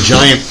 consider this a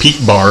giant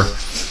Peep bar,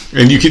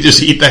 and you could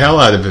just eat the hell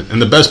out of it.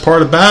 And the best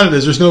part about it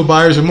is there's no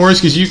buyer's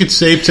remorse, because you could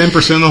save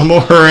 10% or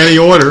more on any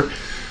order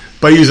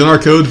by using our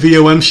code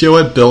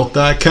VOMShow at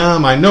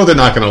Built.com. I know they're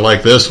not going to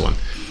like this one.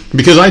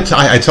 Because I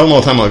tell them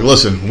all the time, I'm like,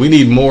 listen, we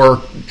need more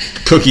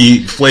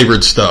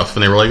cookie-flavored stuff.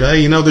 And they were like,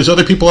 hey, there's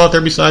other people out there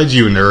besides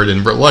you, nerd.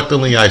 And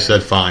reluctantly, I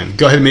said, fine.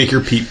 Go ahead and make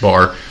your Peep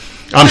bar.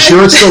 I'm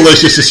sure it's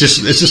delicious.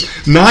 It's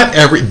just not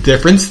every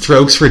different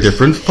strokes for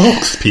different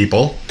folks,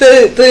 people.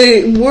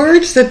 The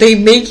words that they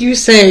make you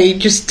say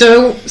just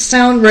don't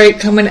sound right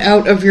coming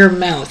out of your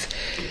mouth.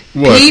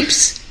 What?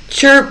 Peeps,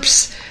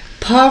 chirps,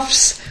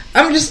 puffs.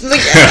 I'm just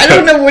like, I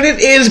don't know what it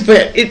is,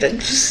 but it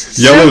just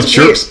Yellow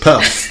Chirps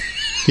Puffs.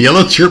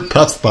 Yellow Chirp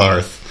Puffs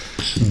bars.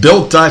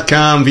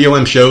 Built.com,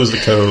 VOM shows the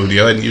code.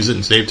 Go ahead and use it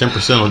and save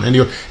 10% on any.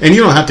 And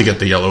you don't have to get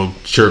the Yellow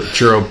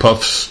Churro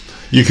Puffs.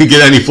 You can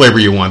get any flavor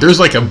you want. There's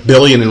like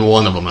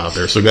 1,000,000,001 of them out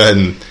there. So go ahead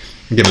and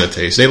Give it a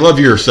taste. They love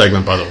your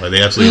segment, by the way.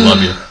 They absolutely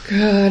love you.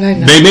 God, I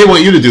know. They may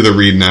want you to do the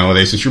read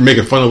nowadays, since you're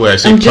making fun of the way I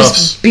say I'm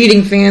puffs. just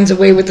beating fans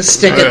away with a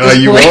stick at this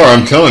you point. are,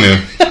 I'm telling you.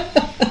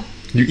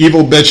 You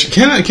evil bitch.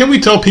 Can we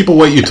tell people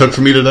what you took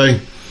from me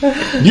today?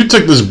 You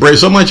took this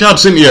bracelet. On my job,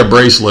 sent me a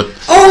bracelet.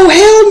 Oh,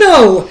 hell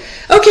no.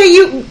 Okay,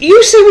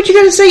 you say what you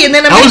got to say, and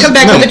then I'm going to come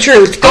back with the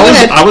truth. Go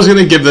ahead. I was going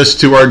to give this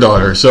to our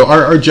daughter. So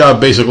our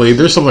job, basically,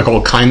 there's something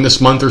called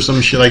Kindness Month or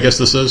some shit, I guess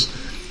this is.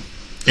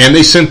 And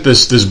they sent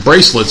this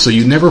bracelet so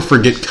you never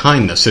forget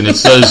kindness. And it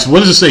says,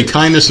 what does it say?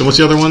 Kindness, and what's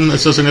the other one that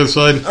says on the other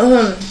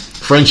side?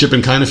 Friendship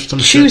and kindness or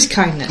something. Choose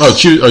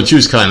kindness.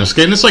 Choose kindness.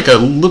 Okay, and it's like a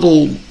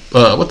little,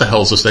 what the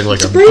hell is this thing?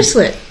 Like it's a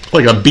bracelet.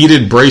 Like a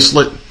beaded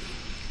bracelet.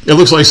 It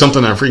looks like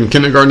something a freaking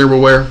kindergartner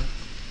will wear.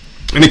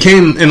 And it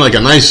came in like a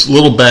nice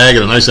little bag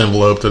and a nice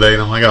envelope today.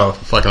 And I'm like, oh,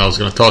 fuck, I was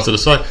going to toss it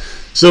aside.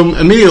 So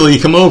immediately you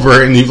come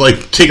over and you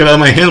like take it out of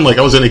my hand like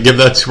I was going to give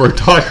that to our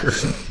daughter.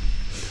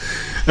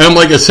 And I'm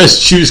like, it says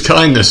choose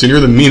kindness, and you're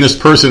the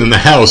meanest person in the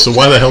house, so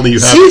why the hell do you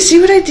have...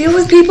 See what I deal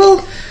with,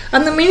 people?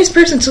 I'm the meanest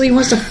person until he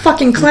wants to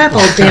fucking clap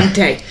all damn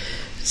day.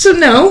 So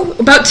no,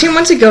 about 2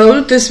 months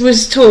ago, this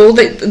was told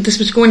that this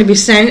was going to be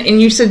sent,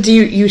 and you said,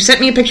 you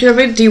sent me a picture of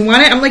it, do you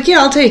want it? I'm like, yeah,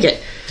 I'll take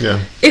it.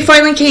 Yeah. It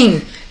finally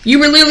came. You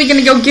were literally going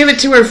to go give it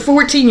to her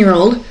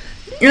 14-year-old,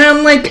 and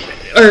I'm like,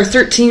 or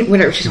 13,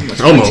 whatever, she's almost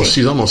 14.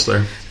 She's almost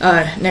there.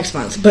 Next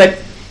month, but...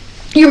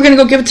 You were going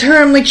to go give it to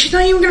her. I'm like, she's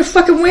not even going to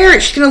fucking wear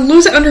it. She's going to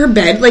lose it under her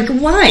bed. Like,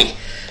 why?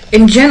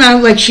 And Jenna,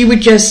 like, she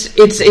would just,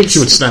 she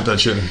would snap that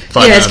shit in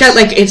 5 minutes. It's got,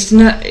 like,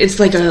 it's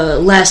like a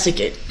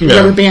elastic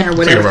rubber band or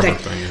whatever thing.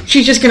 Yeah.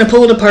 She's just going to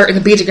pull it apart and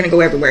the beads are going to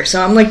go everywhere.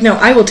 So I'm like, no,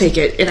 I will take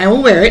it and I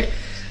will wear it.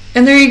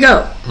 And there you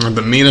go.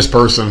 The meanest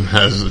person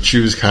has the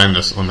choose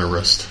kindness on their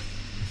wrist.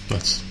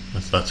 That's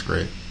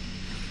great.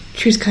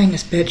 Choose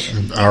kindness,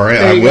 bitch. All right,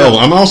 I will.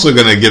 I'm also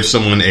going to give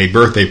someone a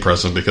birthday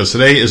present because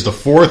today is the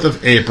 4th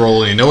of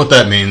April, and you know what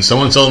that means.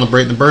 Someone's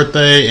celebrating the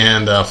birthday,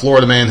 and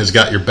Florida Man has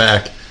got your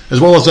back, as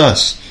well as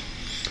us.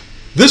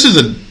 This is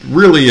a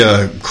really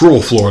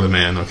cruel Florida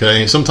Man,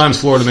 okay?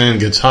 Sometimes Florida Man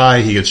gets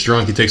high, he gets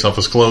drunk, he takes off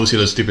his clothes, he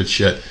does stupid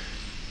shit.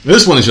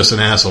 This one is just an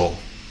asshole.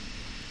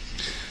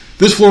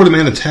 This Florida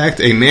Man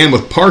attacked a man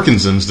with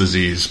Parkinson's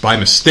disease by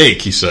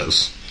mistake, he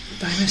says.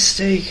 By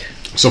mistake.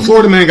 So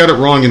Florida Man got it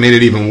wrong and made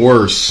it even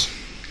worse.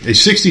 A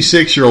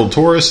 66-year-old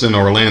tourist in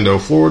Orlando,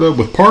 Florida,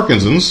 with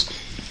Parkinson's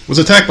was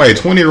attacked by a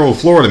 20-year-old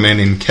Florida man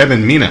named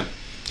Kevin Mina.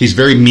 He's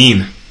very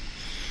mean.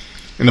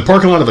 In the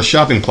parking lot of a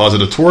shopping plaza,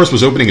 the tourist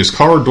was opening his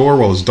car door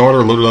while his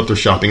daughter loaded up their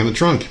shopping in the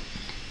trunk.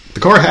 The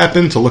car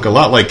happened to look a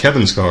lot like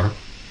Kevin's car.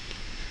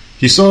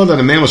 He saw that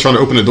a man was trying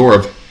to open the door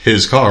of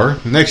his car.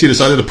 Next, he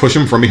decided to push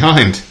him from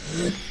behind.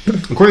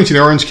 According to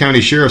the Orange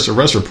County Sheriff's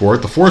arrest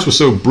report, the force was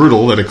so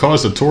brutal that it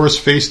caused the tourist's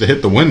face to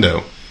hit the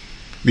window.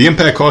 The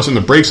impact caused him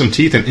to break some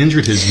teeth and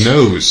injured his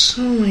nose.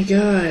 Oh my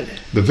God.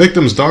 The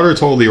victim's daughter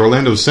told the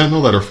Orlando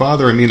Sentinel that her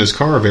father and Mina's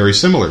car are very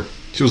similar.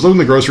 She was loading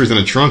the groceries in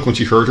a trunk when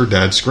she heard her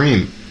dad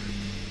scream.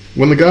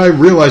 When the guy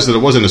realized that it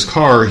wasn't his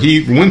car,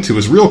 he went to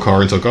his real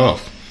car and took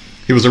off.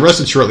 He was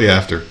arrested shortly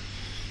after.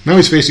 Now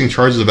he's facing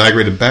charges of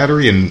aggravated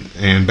battery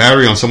and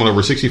battery on someone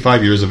over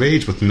 65 years of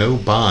age with no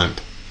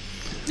bond.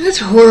 That's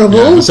horrible.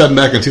 Yeah, this happened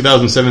back in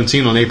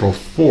 2017 on April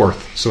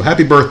 4th. So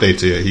happy birthday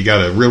to you. You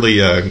got a really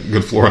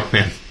good Florida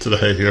man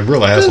today. A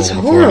real asshole. That's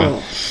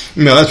horrible.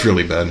 No, that's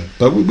really bad.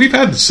 But we've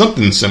had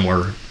something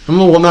similar. I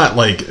mean, well, not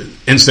like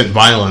instant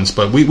violence,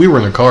 but we were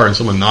in a car and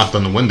someone knocked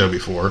on the window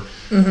before.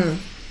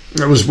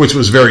 Mm-hmm. Which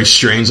was very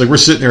strange. Like, we're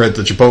sitting there at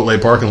the Chipotle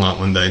parking lot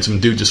one day and some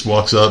dude just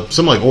walks up,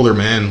 some like older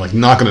man, like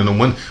knocking on the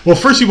window. Well,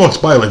 first he walks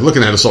by like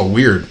looking at us all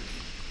weird.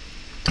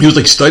 He was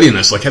like studying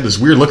us, like had this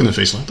weird look in his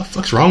face. Like, what the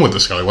fuck's wrong with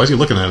this guy? Why is he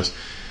looking at us?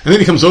 And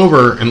then he comes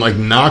over and like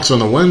knocks on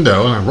the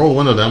window, and I roll the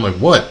window down. I'm like,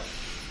 what?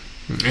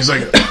 And he's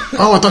like,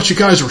 oh, I thought you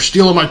guys were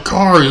stealing my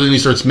car. And then he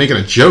starts making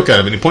a joke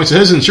out of it. And he points at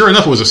his, and sure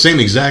enough, it was the same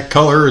exact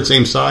color,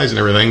 same size, and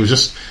everything. It was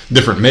just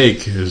different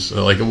make.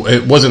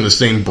 It wasn't the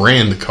same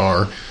brand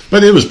car,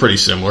 but it was pretty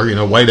similar. You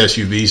know, white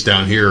SUVs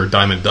down here are a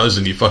dime a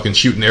dozen. You fucking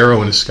shoot an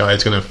arrow in the sky,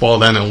 it's going to fall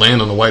down and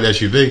land on the white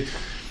SUV.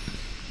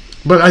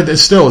 But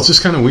it's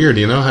just kind of weird,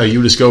 you know, how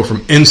you just go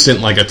from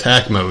instant, like,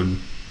 attack mode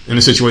in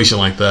a situation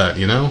like that,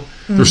 you know?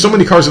 Mm-hmm. There's so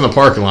many cars in the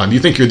parking lot. Do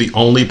you think you're the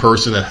only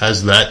person that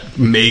has that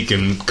make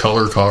and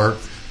color car?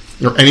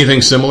 Or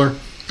anything similar?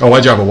 Oh,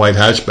 I drive a white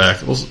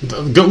hatchback.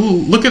 Well, go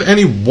look at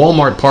any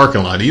Walmart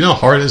parking lot. Do you know how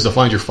hard it is to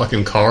find your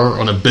fucking car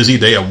on a busy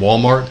day at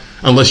Walmart?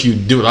 Unless you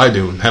do what I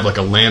do and have, like,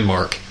 a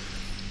landmark.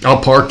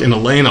 I'll park in the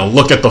lane, I'll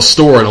look at the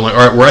store, and I'm like,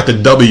 all right, we're at the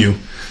W.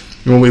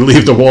 When we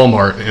leave the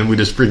Walmart and we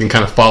just freaking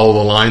kind of follow the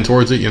line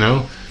towards it, you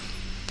know?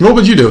 What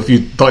would you do if you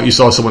thought you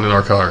saw someone in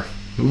our car?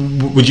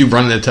 Would you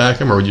run and attack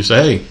them, or would you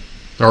say, hey?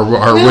 Or no,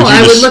 would you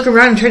I would look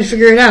around and try to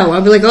figure it out.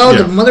 I'd be like, oh,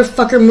 yeah. The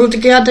motherfucker moved the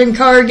goddamn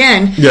car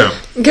again. Yeah.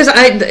 Because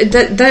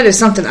that is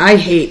something I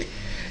hate.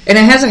 And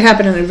it hasn't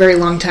happened in a very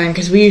long time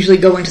because we usually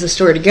go into the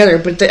store together.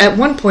 But at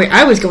one point,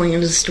 I was going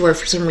into the store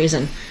for some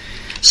reason.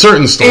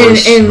 Certain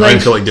stores, and I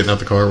didn't feel like getting out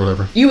the car or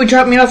whatever. You would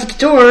drop me off at the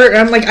door, and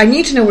I'm like, I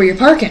need to know where you're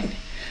parking.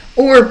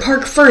 or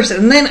park first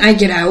and then I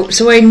get out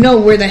so I know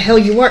where the hell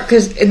you are.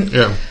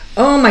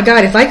 Oh my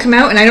god, if I come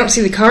out and I don't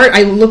see the car,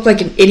 I look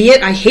like an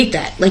idiot. I hate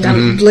that. Like,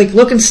 I'm like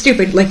looking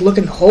stupid, like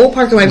looking the whole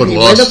parking lot.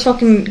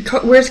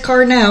 Where's the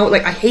car now?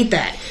 Like, I hate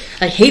that.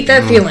 I hate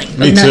that feeling of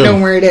not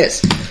knowing where it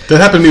is. That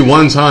happened to me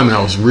one time, and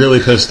I was really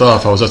pissed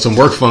off. I was at some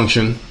work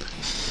function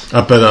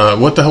up at,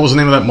 what the hell was the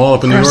name of that mall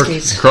up in New York?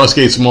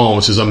 Crossgates Mall,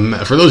 which is,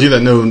 for those of you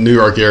that know New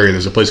York area,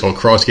 there's a place called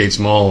Crossgates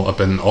Mall up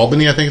in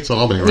Albany, I think it's in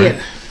Albany, right?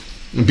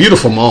 Yeah.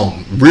 Beautiful mall.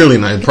 Really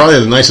nice. Probably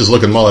the nicest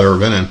looking mall I've ever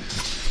been in.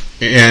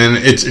 And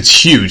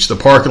it's huge. The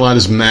parking lot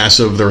is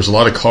massive. There was a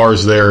lot of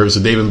cars there. It was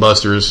a Dave &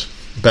 Buster's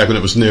back when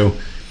it was new.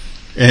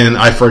 And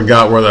I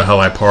forgot where the hell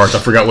I parked. I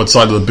forgot what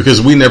side of the...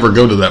 Because we never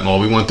go to that mall.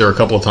 We went there a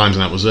couple of times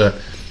and that was it.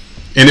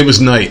 And it was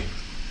night.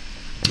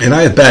 And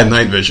I had bad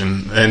night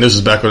vision. And this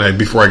is back when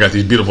before I got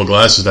these beautiful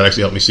glasses that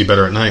actually helped me see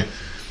better at night.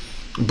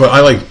 But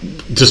I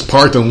just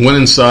parked and went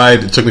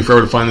inside. It took me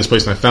forever to find this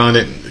place and I found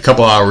it. A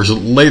couple hours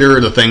later,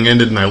 the thing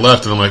ended and I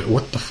left. And I'm like,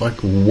 what the fuck?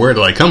 Where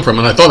did I come from?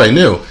 And I thought I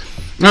knew.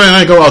 And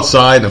I go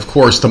outside, and of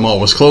course the mall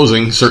was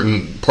closing.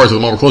 Certain parts of the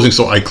mall were closing,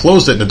 so I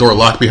closed it and the door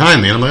locked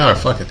behind me. And I'm like,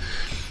 fuck it.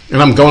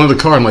 And I'm going to the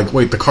car. I'm like,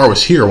 wait, the car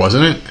was here,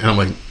 wasn't it? And I'm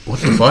like, what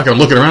the fuck? And I'm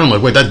looking around. I'm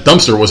like, wait, that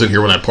dumpster wasn't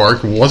here when I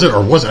parked. Was it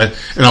or was it?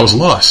 And I was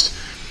lost.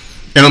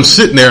 And I'm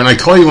sitting there, and I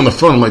call you on the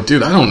phone. I'm like,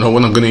 dude, I don't know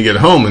when I'm going to get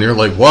home. And you're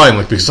like, why? I'm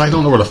like, because I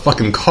don't know where the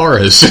fucking car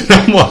is. And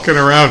I'm walking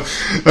around.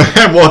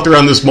 I walked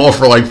around this mall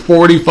for like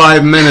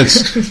 45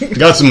 minutes.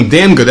 Got some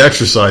damn good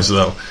exercise,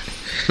 though.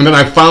 And then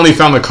I finally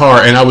found the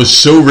car, and I was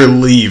so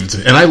relieved.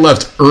 And I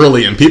left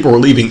early, and people were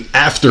leaving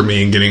after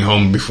me and getting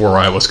home before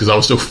I was because I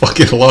was so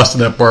fucking lost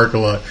in that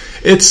parking lot.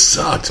 It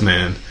sucked,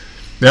 man.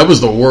 That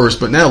was the worst.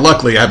 But now,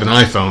 luckily, I have an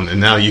iPhone,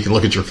 and now you can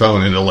look at your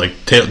phone, and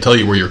it'll tell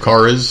you where your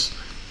car is.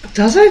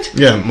 Does it?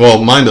 Yeah,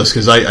 well, mine does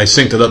because I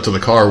synced it up to the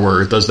car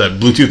where it does that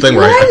Bluetooth thing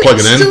where I plug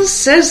it in. It still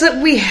says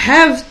that we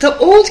have the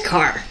old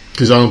car.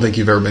 Because I don't think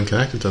you've ever been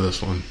connected to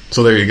this one.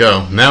 So there you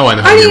go. Now I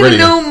know how to get rid of it. I didn't even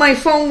know my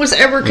phone was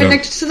ever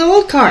connected to the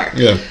old car.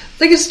 Yeah.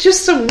 Like, it's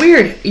just so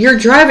weird. You're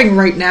driving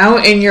right now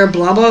and you're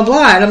blah, blah,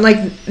 blah. And I'm like,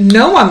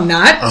 no, I'm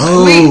not.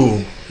 Oh.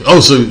 Wait.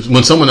 Oh, so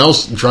when someone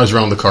else drives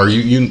around the car,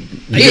 you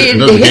get a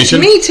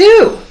notification? It hits me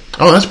too.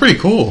 Oh, that's pretty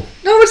cool.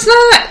 No, it's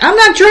not. I'm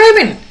not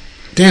driving.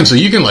 Damn, so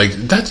you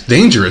can that's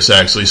dangerous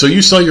actually. So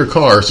you sell your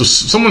car. So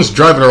someone's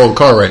driving our old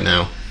car right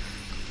now.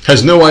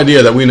 Has no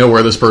idea that we know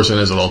where this person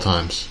is at all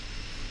times.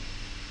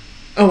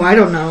 Oh, I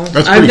don't know.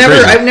 That's pretty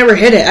crazy. I've never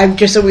hit it. I've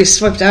just always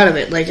swiped out of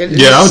it. Like, I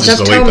was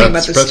just telling me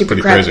about this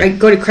stupid crap. Crazy. I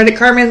go to Credit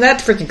Karma and that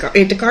freaking car.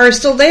 The car is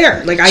still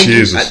there. Like,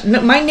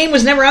 my name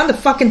was never on the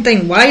fucking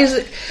thing. Why is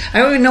it? I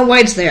don't even know why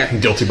it's there.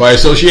 Guilty by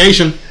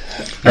association.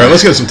 All right,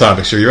 let's get some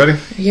topics here. You ready?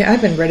 Yeah,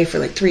 I've been ready for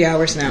like 3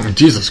 hours now.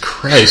 Jesus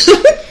Christ.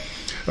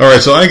 All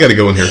right, so I got to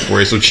go in here for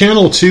you. So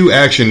Channel 2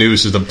 Action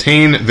News has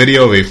obtained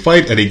video of a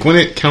fight at a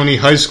Gwinnett County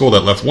high school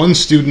that left one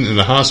student in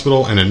the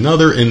hospital and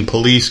another in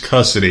police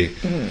custody.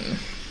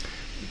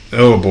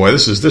 Oh boy,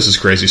 this is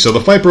crazy. So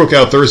the fight broke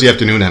out Thursday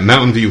afternoon at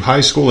Mountain View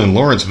High School in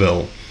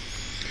Lawrenceville.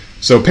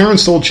 So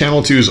parents told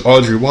Channel 2's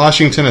Audrey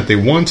Washington that they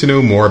want to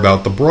know more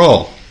about the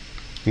brawl.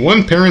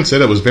 One parent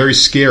said it was very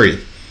scary.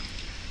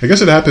 I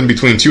guess it happened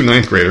between two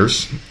ninth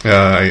graders.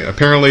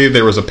 Apparently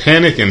there was a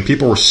panic and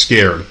people were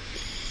scared.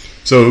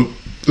 So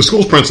the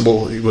school's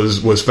principal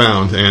was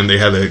found and they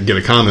had to get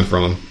a comment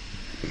from him.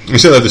 He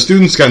said that the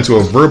students got into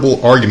a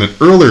verbal argument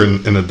earlier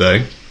in the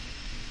day.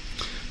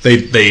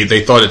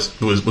 They thought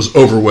it was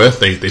over with.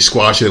 They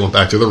squashed it, went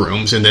back to their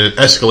rooms, and then it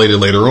escalated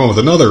later on with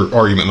another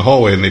argument in the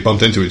hallway, and they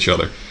bumped into each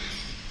other.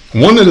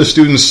 One of the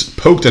students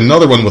poked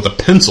another one with a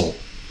pencil,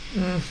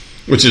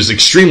 which is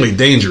extremely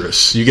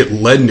dangerous. You get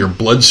lead in your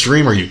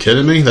bloodstream. Are you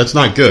kidding me? That's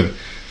not good.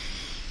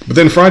 But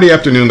then Friday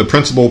afternoon, the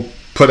principal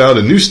put out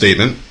a new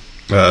statement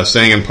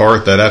saying in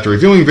part that after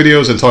reviewing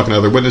videos and talking to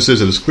other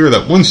witnesses, it is clear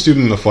that one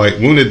student in the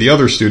fight wounded the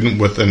other student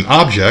with an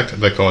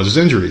object that causes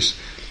injuries.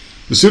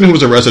 The student who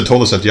was arrested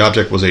told us that the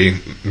object was a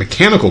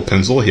mechanical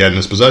pencil he had in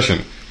his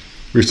possession.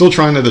 We're still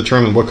trying to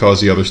determine what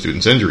caused the other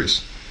student's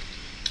injuries.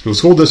 The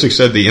school district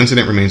said the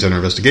incident remains under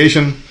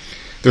investigation.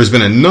 There's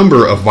been a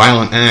number of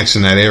violent acts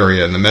in that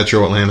area in the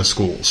metro Atlanta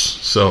schools.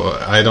 So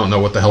I don't know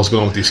what the hell's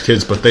going on with these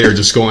kids, but they are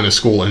just going to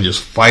school and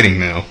just fighting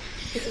now.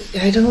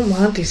 I don't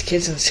want these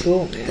kids in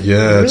school, man. Yeah,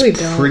 I really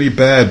it's pretty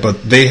bad. But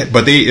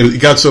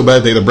it got so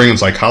bad they had to bring in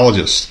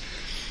psychologists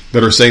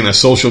that are saying that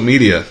social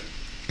media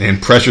and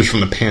pressures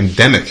from the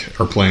pandemic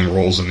are playing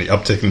roles in the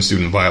uptick in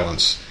student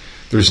violence.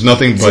 There's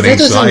nothing but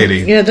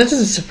anxiety. Yeah, that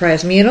doesn't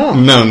surprise me at all.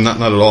 No, not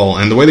at all.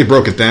 And the way they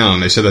broke it down,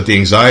 they said that the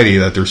anxiety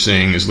that they're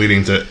seeing is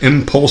leading to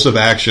impulsive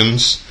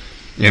actions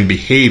and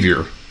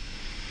behavior.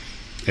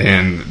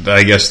 And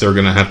I guess they're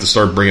going to have to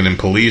start bringing in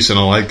police and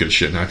all that good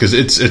shit now. Because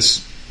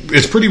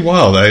it's pretty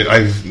wild.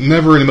 I've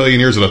never in a million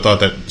years would have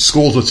thought that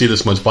schools would see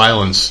this much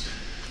violence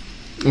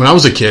when I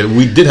was a kid,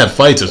 we did have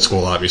fights at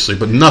school, obviously,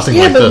 but nothing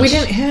like this. Yeah, but we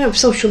didn't have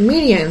social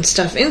media and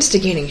stuff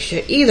instigating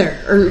shit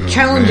either. Or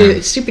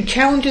challenges, stupid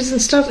challenges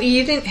and stuff.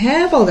 You didn't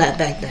have all that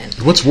back then.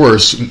 What's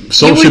worse,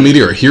 social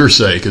media or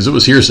hearsay? Because it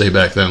was hearsay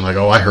back then. Like,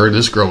 oh, I heard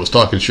this girl was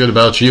talking shit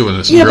about you. And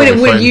this yeah,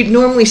 but you'd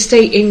normally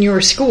stay in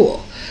your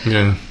school.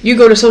 Yeah. You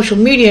go to social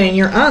media and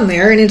you're on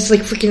there, and it's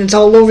like it's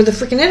all over the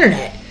freaking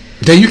internet.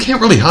 Yeah, you can't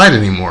really hide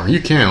anymore.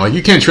 You can't. Like,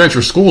 you can't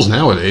transfer schools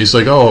nowadays.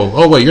 Like,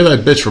 oh, wait, you're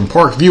that bitch from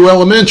Parkview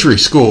Elementary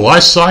School. I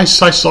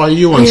saw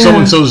you on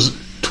so-and-so's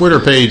Twitter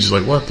page.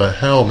 Like, what the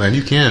hell, man?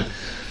 You can't.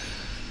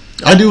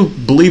 I do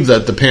believe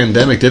that the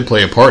pandemic did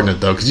play a part in it,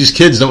 though, because these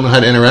kids don't know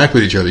how to interact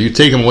with each other. You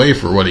take them away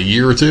for, a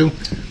year or two?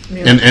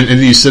 Yeah. And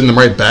you send them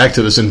right back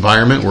to this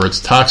environment where it's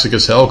toxic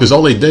as hell, because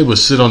all they did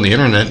was sit on the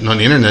internet, and on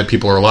the internet,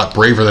 people are a lot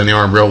braver than they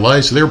are in real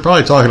life, so they were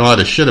probably talking a lot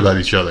of shit about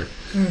each other.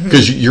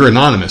 Because you're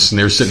anonymous, and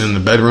they're sitting in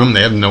the bedroom,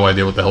 they have no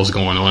idea what the hell's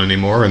going on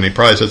anymore, and they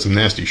probably said some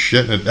nasty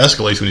shit, and it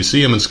escalates when you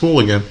see them in school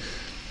again.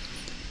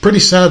 Pretty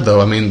sad, though.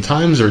 I mean,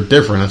 times are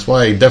different. That's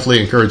why I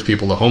definitely encourage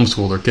people to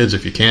homeschool their kids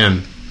if you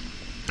can.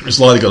 There's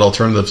a lot of good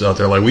alternatives out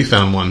there. Like, we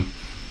found one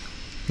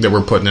that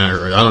we're putting out.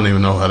 I don't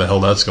even know how the hell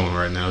that's going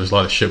right now. There's a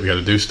lot of shit we got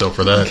to do still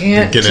for that.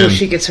 Can't until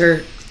she gets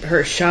her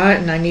shot,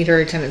 and I need her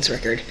attendance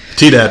record.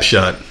 Tdap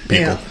shot, people.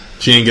 Yeah.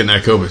 She ain't getting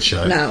that COVID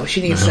shot. No,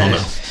 she needs that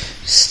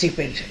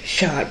stupid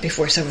shot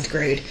before 7th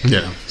grade.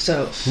 Yeah.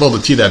 So. Well, the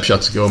Tdap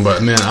shot's going,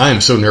 but man, I am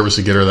so nervous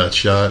to get her that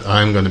shot.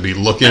 I'm going to be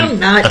looking. I'm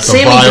not. At the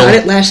Sammy vial. got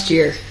it last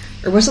year.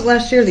 Or was it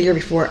last year or the year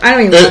before? I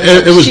don't even know.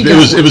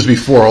 It was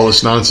before all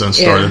this nonsense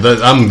started. Yeah.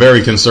 I'm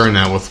very concerned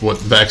now with what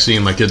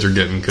vaccine my kids are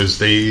getting because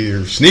they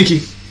are sneaky.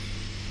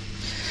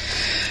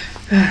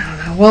 I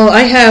don't know. Well,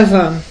 I have...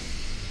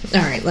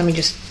 all right, let me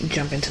just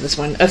jump into this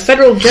one. A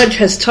federal judge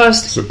has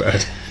tossed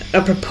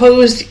a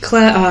proposed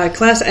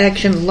class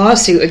action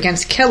lawsuit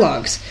against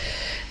Kellogg's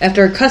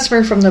after a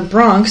customer from the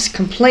Bronx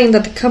complained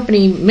that the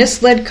company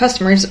misled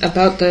customers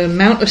about the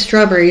amount of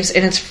strawberries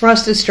in its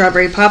frosted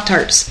strawberry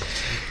Pop-Tarts.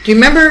 Do you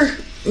remember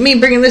me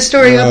bringing this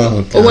story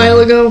up a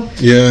while ago?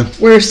 Yeah.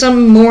 Where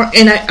some more...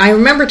 And I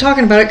remember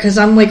talking about it because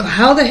I'm like,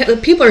 how the hell...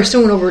 People are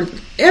suing over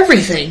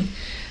everything.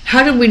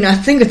 How did we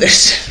not think of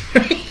this?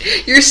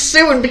 You're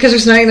suing because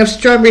there's not enough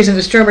strawberries in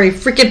a strawberry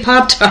freaking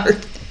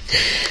Pop-Tart.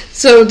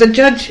 So the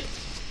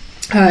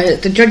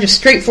judge's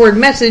straightforward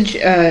message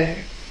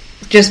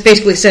just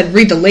basically said,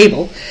 read the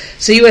label.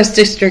 So U.S.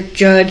 District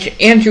Judge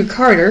Andrew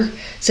Carter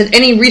said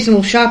any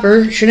reasonable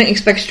shopper shouldn't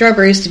expect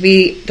strawberries to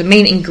be the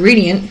main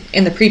ingredient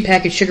in the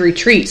prepackaged sugary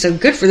treat. So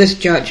good for this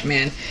judge,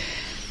 man.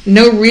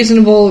 No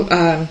reasonable...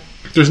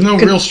 There's no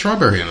real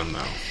strawberry in them,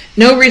 though.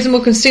 No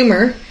reasonable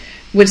consumer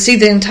would see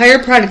the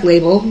entire product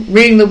label,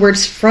 reading the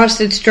words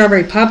frosted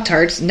strawberry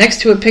Pop-Tarts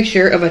next to a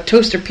picture of a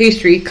toaster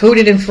pastry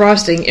coated in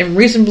frosting and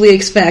reasonably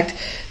expect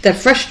that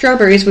fresh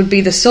strawberries would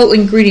be the sole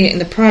ingredient in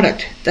the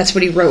product. That's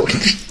what he wrote.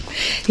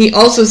 He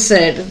also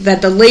said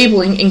that the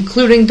labeling,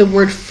 including the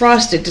word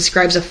frosted,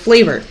 describes a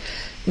flavor,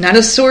 not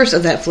a source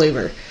of that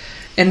flavor,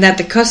 and that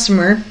the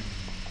customer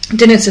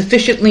didn't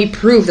sufficiently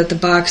prove that the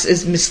box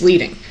is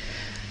misleading.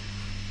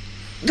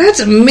 That's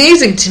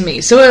amazing to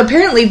me. So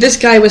apparently this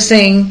guy was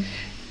saying,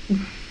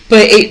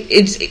 but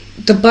it's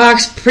the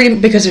box,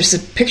 because there's a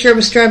picture of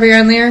a strawberry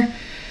on there,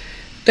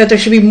 that there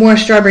should be more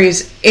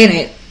strawberries in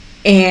it.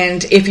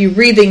 And if you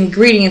read the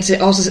ingredients, it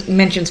also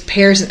mentions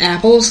pears and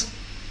apples.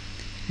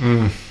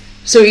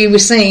 So he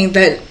was saying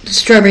that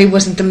strawberry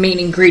wasn't the main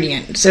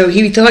ingredient. So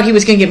he thought he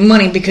was going to get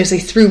money because they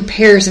threw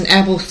pears and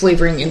apple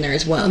flavoring in there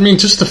as well. I mean,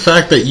 just the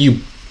fact that you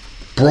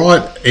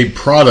brought a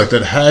product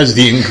that has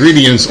the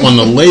ingredients on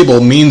the label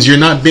means you're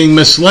not being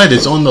misled.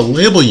 It's on the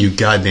label, you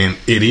goddamn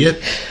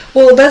idiot.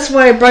 Well, that's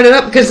why I brought it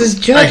up, because this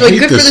judge, I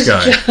hate this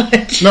guy.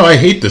 Judge. No, I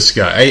hate this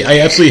guy.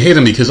 I absolutely hate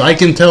him because I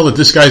can tell that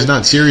this guy's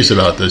not serious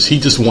about this. He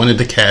just wanted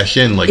to cash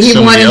in like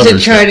so many others. He wanted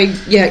to try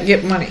to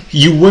get money.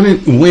 You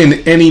wouldn't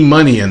win any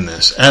money in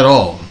this at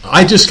all.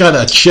 I just got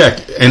a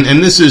check, and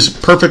this is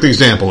a perfect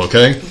example,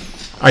 okay?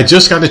 I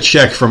just got a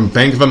check from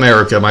Bank of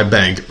America, my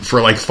bank,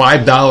 for like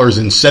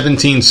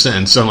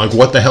 $5.17. I'm like,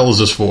 what the hell is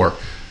this for?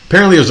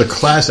 Apparently it was a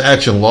class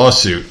action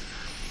lawsuit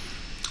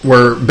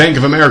where Bank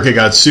of America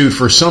got sued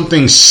for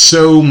something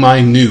so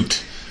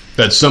minute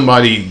that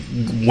somebody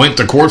went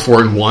to court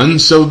for and won.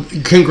 So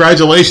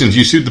congratulations,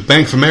 you sued the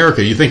Bank of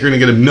America. You think you're going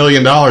to get $1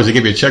 million. They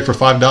give you a check for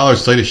 $5,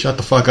 tell you to shut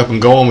the fuck up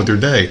and go on with your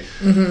day.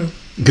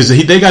 Because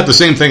they got the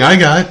same thing I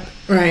got.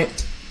 Right.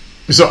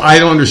 So I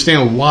don't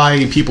understand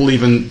why people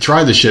even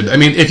try this shit. I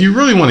mean, if you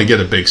really want to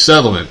get a big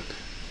settlement,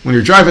 when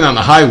you're driving down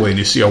the highway and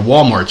you see a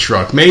Walmart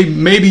truck,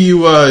 maybe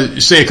you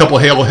say a couple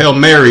Hail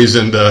Marys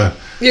and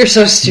you're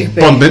so stupid.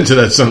 Bump into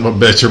that son of a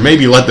bitch, or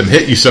maybe let them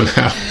hit you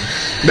somehow.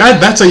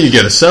 That's how you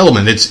get a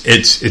settlement.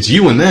 It's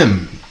you and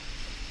them.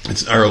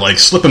 Or like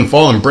slip and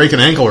fall and break an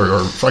ankle,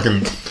 or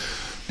fucking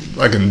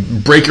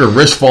break your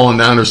wrist falling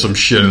down or some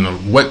shit in a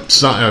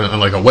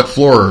like a wet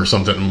floor or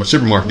something in a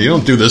supermarket. You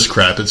don't do this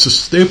crap. It's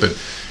just stupid.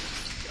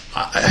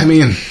 I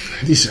mean,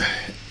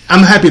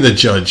 I'm happy the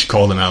judge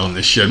called him out on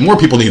this shit. More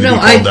people need to be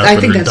called out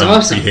for their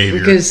dumb behavior.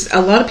 Because a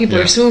lot of people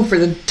are suing for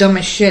the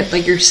dumbest shit.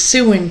 Like, you're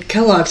suing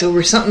Kellogg's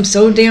over something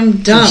so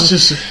damn dumb.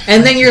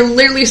 And then you're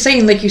literally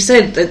saying, like you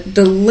said, that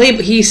the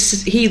label, he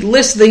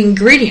lists the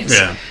ingredients.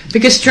 Yeah.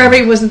 Because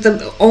strawberry wasn't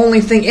the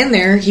only thing in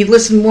there. He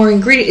listed more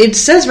ingredients. It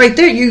says right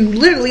there, you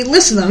literally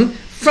list them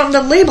from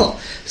the label.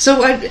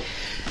 So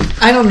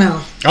I don't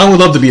know. I would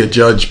love to be a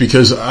judge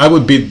because I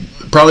would be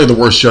probably the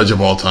worst judge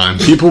of all time.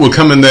 People would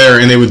come in there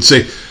and they would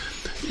say,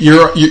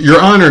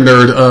 Your Honor,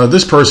 nerd,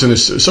 this person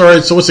is...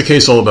 Sorry, so what's the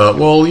case all about?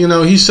 Well,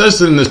 he says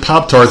that in this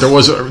Pop-Tart there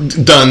was...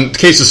 Done.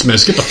 Case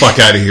dismissed. Get the fuck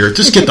out of here.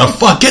 Just get the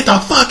fuck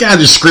out.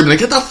 Just screaming,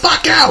 get the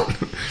fuck out.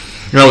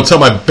 I would tell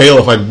my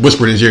bailiff, I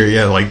whispered in his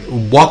ear,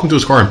 walk him to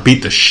his car and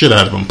beat the shit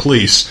out of him,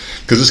 please.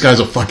 Because this guy's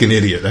a fucking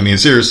idiot. I mean,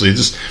 seriously,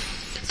 just...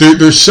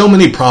 There's so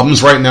many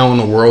problems right now in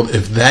the world.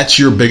 If that's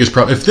your biggest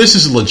problem... If this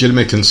is a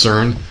legitimate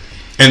concern...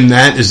 And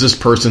that is this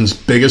person's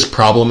biggest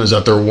problem, is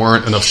that there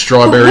weren't enough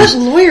strawberries.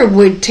 But what lawyer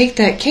would take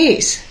that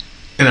case?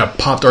 And a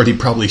Pop-Tart he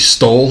probably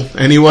stole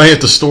anyway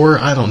at the store?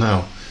 I don't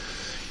know.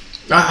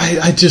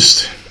 I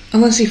just...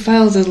 Unless he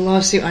files a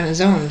lawsuit on his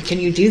own. Can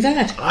you do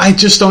that? I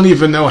just don't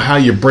even know how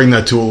you bring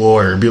that to a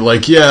lawyer. Be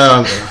like,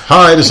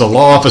 hi, this is a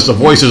law office of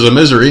Voices of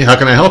Misery. How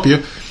can I help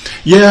you?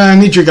 Yeah, I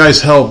need your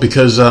guys' help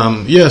because,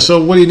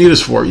 so what do you need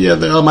us for?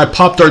 My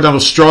Pop-Tart down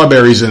with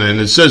strawberries in it, and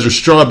it says there's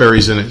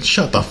strawberries in it.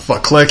 Shut the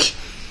fuck, click.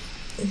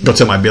 Go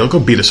tell my bailiff, go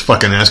beat his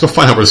fucking ass. Go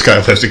find out where this guy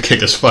lives and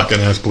kick his fucking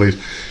ass, please.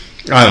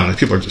 I don't know.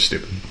 People are just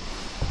stupid.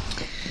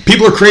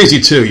 People are crazy,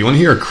 too. You want to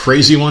hear a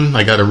crazy one?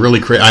 I got a really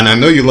crazy... And I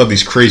know you love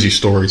these crazy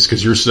stories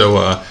because you're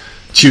so...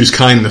 choose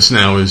kindness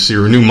now is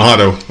your new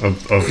motto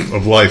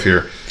of life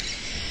here.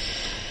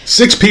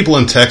 6 people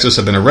in Texas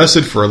have been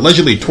arrested for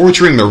allegedly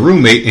torturing their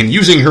roommate and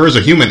using her as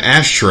a human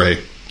ashtray.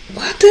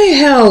 What the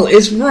hell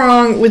is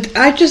wrong with...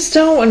 I just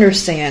don't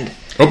understand.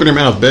 Open your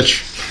mouth,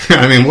 bitch.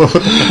 I mean, what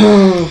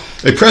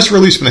A press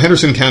release from the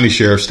Henderson County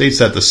Sheriff states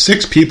that the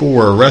 6 people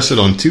were arrested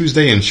on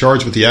Tuesday and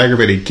charged with the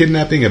aggravated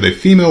kidnapping of a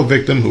female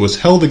victim who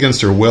was held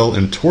against her will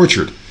and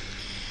tortured.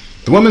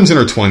 The woman's in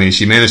her 20s.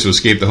 She managed to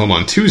escape the home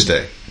on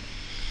Tuesday.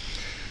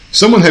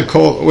 Someone had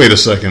called... Wait a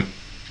second.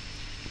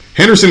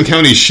 Henderson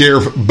County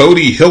Sheriff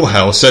Bodie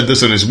Hillhouse said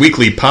this in his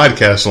weekly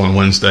podcast on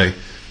Wednesday.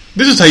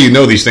 This is how you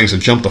know these things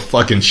have jumped the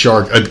fucking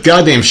shark. A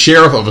goddamn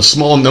sheriff of a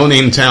small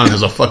no-name town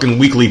has a fucking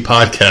weekly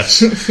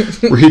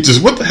podcast where he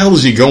just, what the hell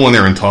does he go in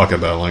there and talk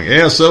about?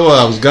 Like, so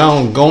I was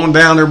going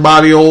down there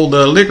by the old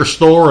liquor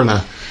store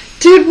and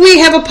Dude, we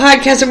have a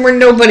podcast and we're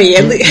nobody.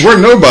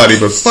 We're nobody,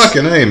 but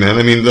fucking A, man.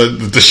 I mean,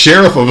 the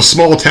sheriff of a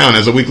small town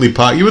has a weekly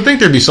podcast. You would think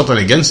there'd be something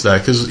against that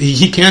because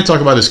he can't talk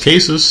about his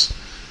cases.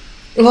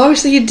 Well,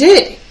 obviously you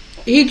did.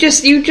 You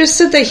just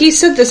said that he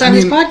said this on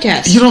his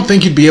podcast. You don't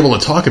think you'd be able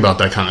to talk about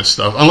that kind of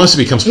stuff unless it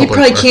becomes public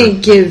record. He probably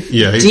can't give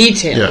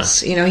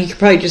details. Yeah. He could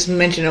probably just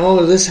mention,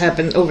 this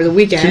happened over the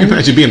weekend. Can you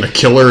imagine being the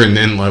killer and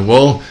then like,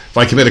 if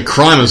I commit a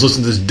crime, I was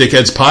listening to this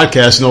dickhead's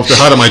podcast and know if they're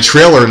hot on my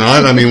trailer or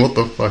not. I mean, what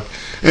the fuck?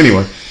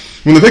 Anyway,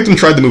 when the victim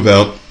tried to move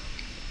out,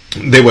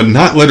 they would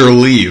not let her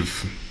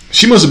leave.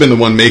 She must have been the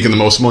one making the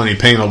most money,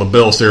 paying all the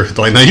bills. They're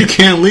like, now you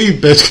can't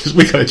leave, bitch, because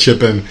we got to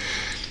chip in.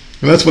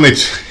 And that's when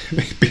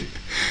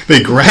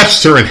they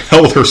grasped her and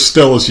held her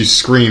still as she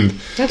screamed.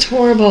 That's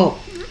horrible.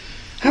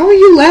 How are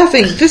you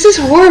laughing? This is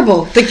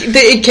horrible.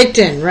 It kicked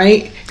in,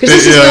 right?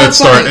 It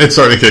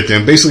started to kick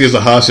in. Basically as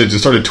a hostage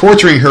and started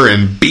torturing her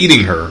and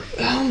beating her.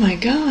 Oh my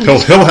God.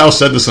 Hillhouse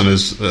said this on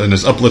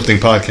his uplifting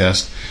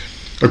podcast.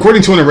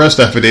 According to an arrest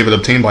affidavit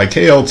obtained by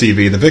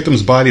KLTV, the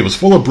victim's body was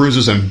full of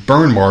bruises and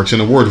burn marks,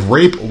 and the word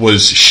rape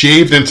was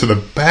shaved into the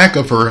back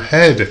of her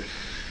head.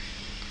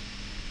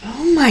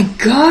 Oh my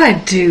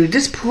God, dude.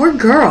 This poor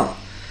girl.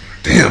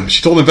 Damn,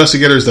 she told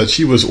investigators that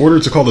she was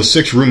ordered to call the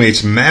 6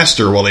 roommates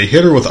master while they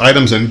hit her with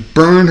items and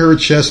burned her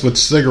chest with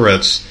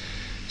cigarettes.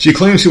 She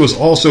claims she was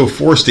also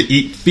forced to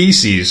eat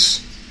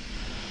feces.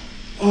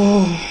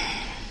 Oh.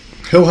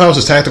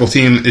 Hillhouse's tactical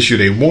team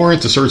issued a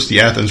warrant to search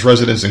the Athens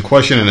residence in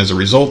question, and as a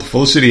result,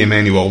 Felicity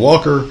Emmanuel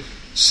Walker,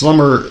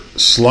 Slummer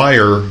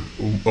Slyer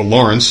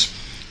Lawrence,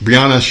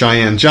 Brianna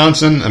Cheyenne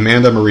Johnson,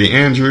 Amanda Marie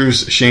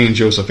Andrews, Shane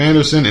Joseph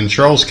Anderson, and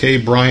Charles K.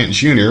 Bryant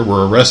Jr.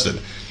 were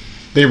arrested.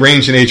 They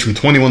range in age from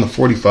 21 to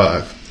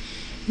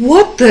 45.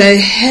 What the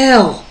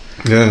hell?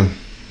 Yeah.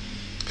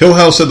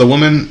 Hillhouse said the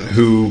woman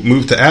who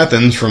moved to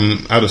Athens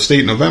from out of state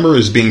in November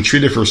is being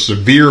treated for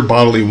severe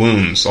bodily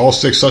wounds. All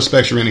 6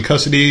 suspects remain in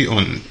custody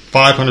on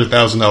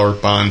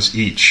 $500,000 bonds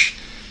each.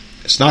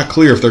 It's not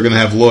clear if they're going to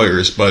have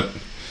lawyers, but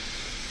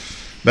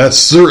that's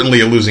certainly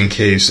a losing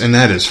case, and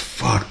that is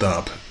fucked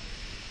up.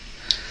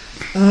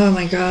 Oh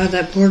my God,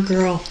 that poor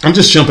girl. I'm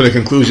just jumping to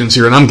conclusions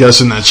here, and I'm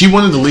guessing that she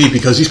wanted to leave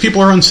because these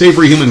people are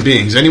unsavory human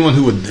beings. Anyone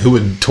who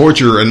would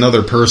torture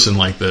another person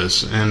like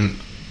this and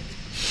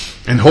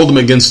hold them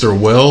against their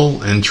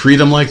will and treat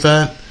them like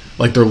that,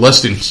 like they're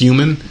less than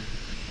human,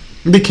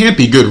 they can't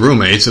be good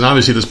roommates. And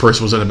obviously this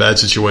person was in a bad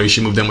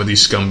situation, moved in with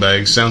these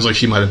scumbags. Sounds like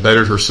she might have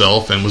bettered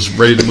herself and was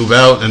ready to move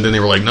out, and then they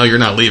were like, no, you're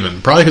not leaving.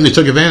 Probably because they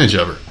took advantage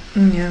of her.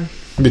 Yeah.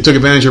 They took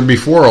advantage of her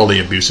before all the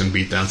abuse and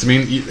beatdowns. I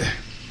mean,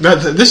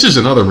 this is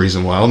another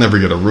reason why I'll never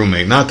get a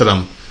roommate. Not that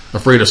I'm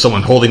afraid of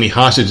someone holding me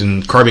hostage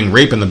and carving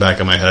rape in the back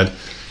of my head,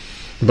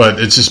 but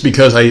it's just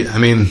because I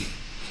mean,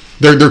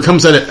 there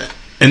comes that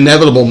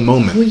inevitable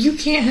moment. Well, you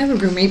can't have a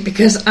roommate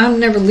because I'm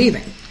never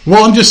leaving.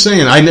 Well, I'm just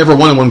saying, I never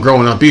wanted one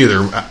growing up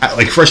either.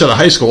 Like, fresh out of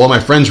high school, all my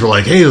friends were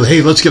like, hey,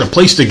 let's get a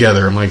place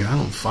together. I'm like,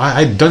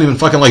 I don't even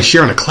fucking like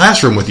sharing a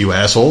classroom with you,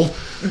 asshole.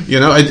 You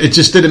know, it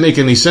just didn't make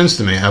any sense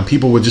to me how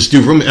people would just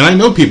do room. And I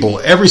know people,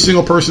 every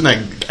single person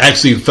that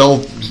actually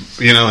fell,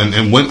 you know,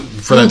 and went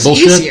for that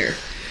bullshit. It's easier.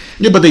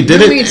 Yeah, but they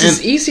did roommates it.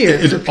 It's easier.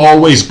 It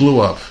always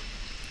blew up.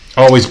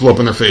 Always blew up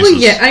in their faces.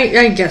 Well, yeah,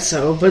 I guess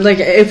so. But, like,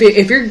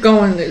 if you're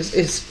going,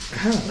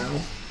 it's I don't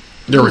know.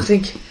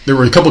 There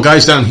were a couple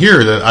guys down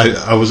here that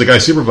I was a guy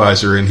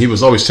supervisor, and he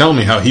was always telling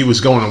me how he was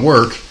going to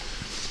work,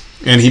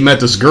 and he met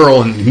this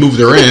girl and he moved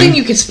her in. Then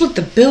you could split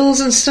the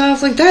bills and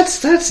stuff. Like,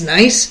 that's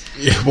nice.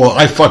 Yeah, well,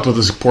 I fucked with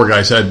this poor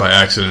guy's head by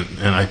accident,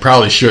 and I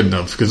probably shouldn't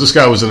have, because this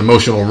guy was an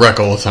emotional wreck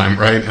all the time,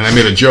 right? And I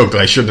made a joke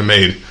that I shouldn't have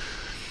made.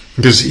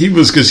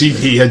 Because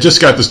he had just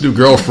got this new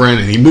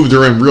girlfriend, and he moved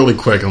her in really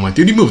quick. I'm like,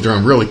 dude, he moved her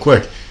in really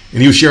quick.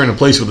 And he was sharing a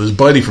place with his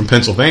buddy from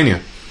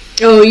Pennsylvania.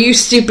 Oh, you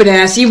stupid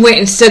ass. You went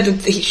and said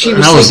that she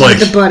was sleeping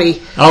with the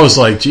buddy. I was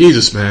like,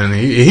 Jesus, man.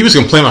 He was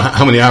complaining about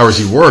how many hours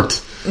he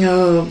worked.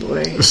 Oh,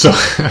 boy. So,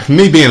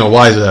 me being a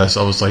wise ass,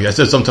 I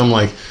said something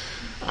like,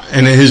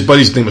 and his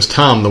buddy's name was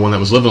Tom, the one that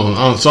was living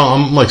on. So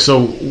I'm like,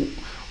 so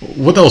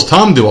what the hell's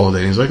Tom do all day?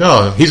 And he's like,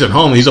 oh, he's at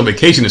home. He's on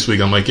vacation this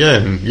week. I'm like, yeah,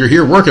 and you're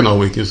here working all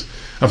week.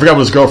 I forgot what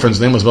his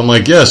girlfriend's name was, but I'm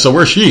like, yeah, so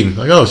where's she?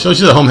 Like, oh, so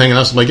she's at home hanging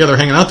out. So I'm like, yeah, they're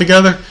hanging out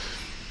together?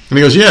 And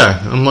he goes, yeah.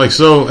 I'm like,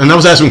 so, and I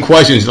was asking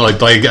questions, like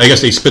I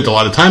guess they spent a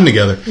lot of time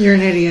together. You're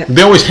an idiot.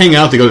 They always hang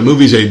out, they go to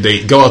movies,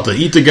 they go out to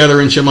eat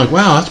together and shit. I'm like,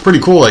 wow, that's pretty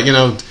cool. Like, you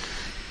know,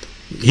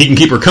 he can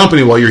keep her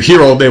company while you're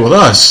here all day with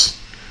us.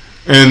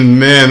 And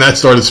man, that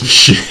started some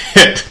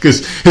shit.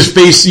 Because his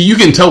face, you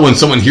can tell when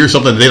someone hears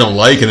something they don't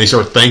like and they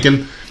start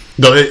thinking.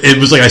 It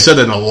was like I said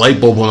that, and a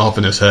light bulb went off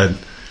in his head.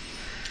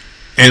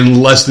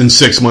 And less than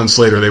 6 months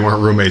later, they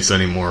weren't roommates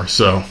anymore.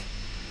 So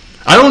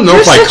I don't know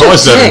if I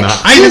caused that or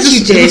not.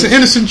 It was an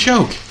innocent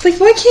joke. Like,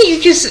 why can't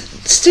you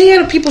just stay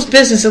out of people's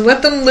business and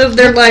let them live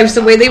their lives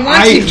the way they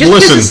want to? Just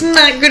because it's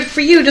not good for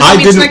you doesn't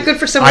mean it's not good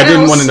for someone else. I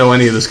didn't want to know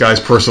any of this guy's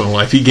personal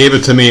life. He gave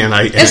it to me, and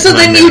so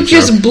then you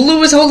just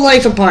blew his whole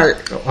life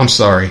apart. I'm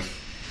sorry.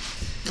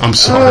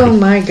 Oh,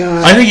 my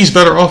God. I think he's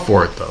better off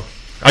for it, though.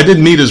 I did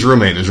meet his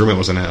roommate, and his roommate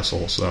was an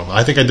asshole, so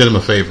I think I did him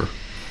a favor.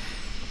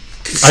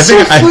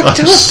 Fucked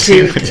up,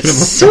 dude.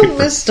 It's so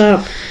messed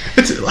up.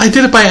 I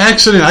did it by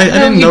accident. I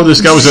didn't know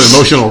this guy was an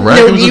emotional wreck.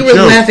 No, it was you were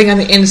laughing on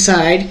the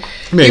inside.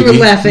 Maybe. You were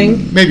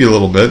laughing. Maybe a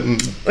little bit.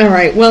 All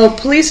right. Well,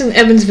 police in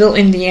Evansville,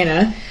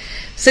 Indiana,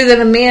 say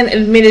that a man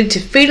admitted to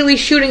fatally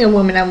shooting a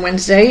woman on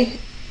Wednesday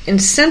and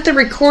sent the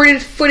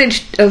recorded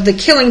footage of the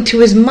killing to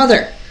his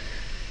mother.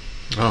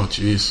 Oh,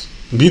 jeez.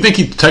 Do you think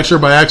he texted her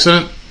by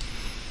accident?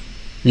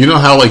 You know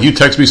how, like, you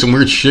text me some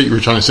weird shit you were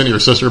trying to send to your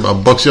sister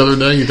about books the other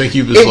day? You think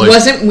he was It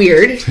wasn't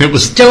weird. It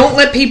was. Don't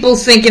let people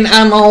thinking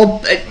I'm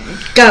all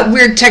got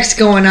weird text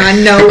going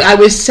on. No, I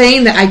was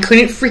saying that I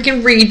couldn't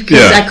freaking read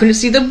because I couldn't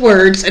see the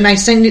words, and I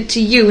sent it to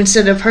you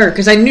instead of her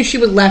because I knew she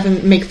would laugh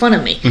and make fun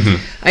of me.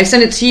 Mm-hmm. I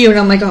sent it to you, and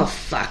I'm like, oh,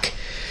 fuck.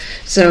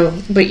 So,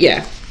 but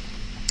yeah.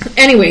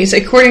 Anyways,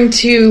 according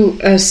to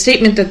a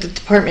statement that the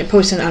department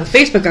posted on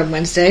Facebook on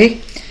Wednesday,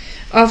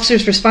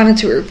 officers responded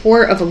to a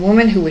report of a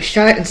woman who was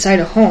shot inside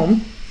a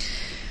home.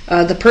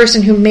 The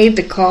person who made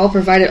the call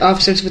provided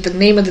officers with the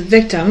name of the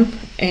victim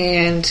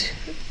and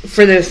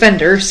for the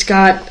offender,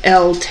 Scott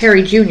L.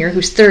 Terry Jr.,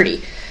 who's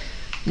 30.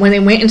 When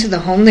they went into the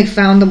home, they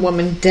found the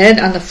woman dead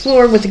on the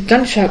floor with a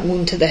gunshot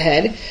wound to the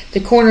head. The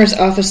coroner's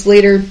office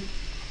later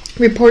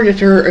reported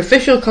her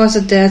official cause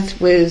of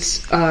death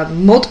was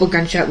multiple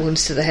gunshot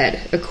wounds to the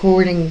head,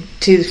 according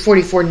to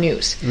 44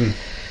 News.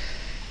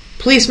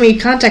 Police made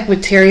contact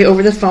with Terry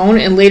over the phone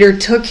and later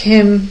took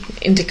him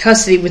into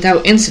custody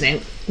without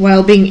incident.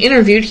 While being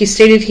interviewed, he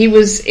stated he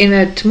was in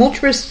a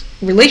tumultuous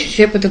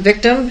relationship with the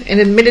victim and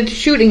admitted to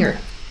shooting her.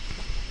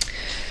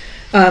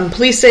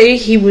 Police say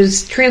he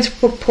was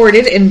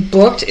transported and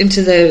booked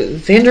into the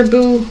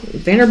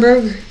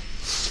Vanderburg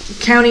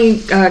County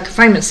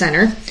Confinement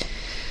Center.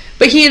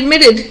 But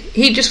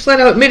he just flat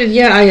out admitted,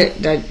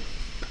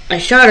 I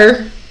shot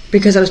her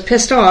because I was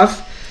pissed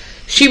off.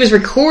 She was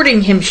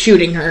recording him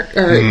shooting her,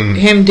 or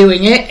him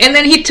doing it, and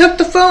then he took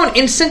the phone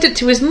and sent it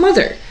to his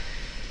mother.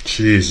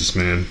 Jesus,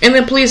 man. And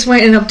the police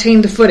went and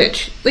obtained the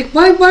footage. Like,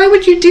 why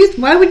would you do...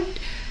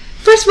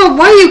 First of all,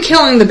 why are you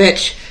killing the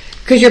bitch?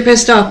 Because you're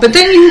pissed off. But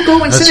then you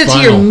go and send it to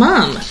your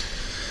mom.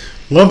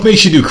 Love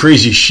makes you do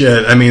crazy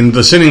shit. I mean,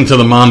 the sending to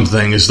the mom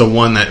thing is the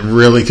one that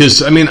really...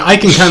 Because, I mean, I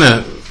can kind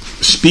of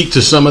speak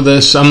to some of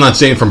this. I'm not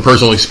saying from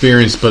personal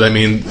experience, but I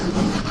mean...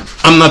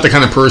 I'm not the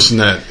kind of person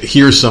that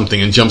hears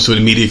something and jumps to an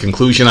immediate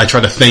conclusion. I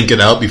try to think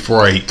it out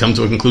before I come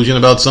to a conclusion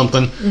about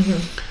something.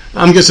 Mm-hmm.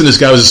 I'm guessing this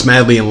guy was just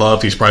madly in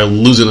love. He's probably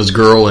losing his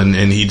girl, and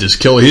he just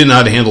killed her. He didn't know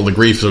how to handle the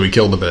grief, so he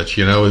killed the bitch,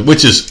 you know,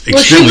 which is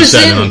extremely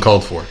sad and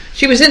uncalled for.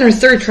 She was in her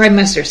 3rd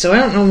trimester, so I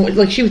don't know.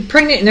 Like, she was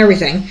pregnant and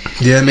everything.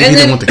 Yeah, maybe he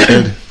didn't want the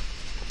kid.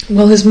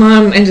 Well, his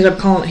mom ended up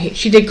calling.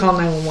 She did call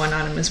 911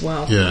 on him as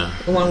well. Yeah.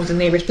 Along with the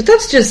neighbors. But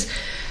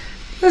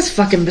that's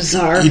fucking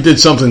bizarre. He did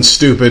something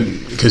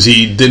stupid because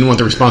he didn't want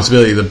the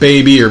responsibility of the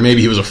baby, or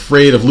maybe he was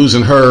afraid of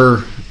losing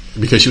her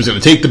because she was going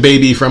to take the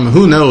baby from him.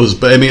 Who knows?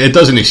 But, I mean, it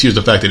doesn't excuse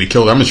the fact that he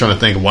killed her. I'm just trying to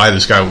think of why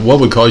this guy, what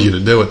would cause you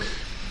to do it.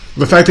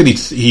 The fact that he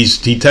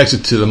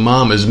texted to the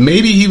mom is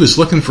maybe he was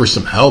looking for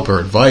some help or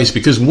advice,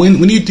 because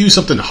when you do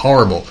something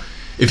horrible,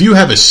 if you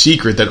have a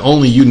secret that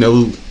only you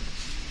know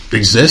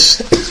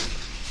exists,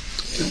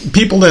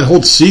 people that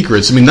hold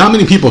secrets, I mean, not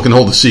many people can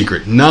hold a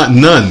secret.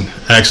 None,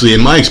 actually.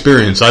 In my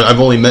experience, I've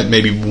only met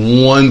maybe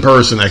one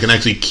person that can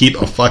actually keep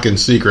a fucking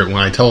secret when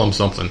I tell them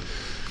something.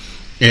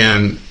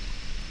 And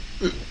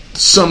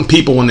some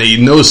people, when they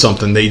know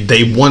something,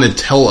 they want to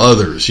tell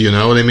others. You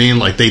know what I mean?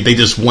 Like, they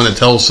just want to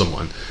tell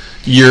someone.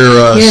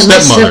 Your stepmother.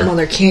 My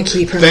stepmother can't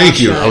keep her mouth shut. Thank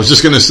you. I was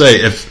just going to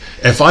say,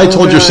 if I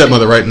told your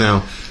stepmother right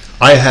now,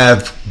 I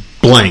have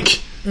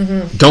blank,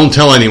 don't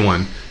tell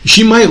anyone.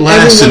 She might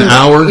last an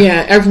hour.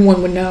 Yeah,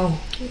 everyone would know.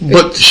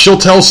 But she'll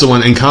tell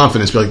someone in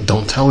confidence, be like,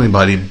 don't tell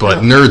anybody, but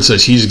Nerd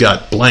says he's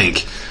got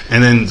blank.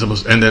 And then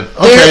okay,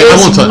 I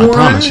won't tell, I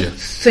promise you.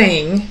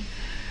 Thing,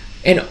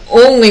 and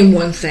only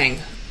one thing,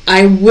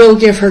 I will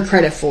give her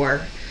credit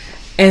for,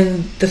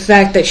 and the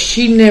fact that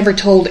she never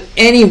told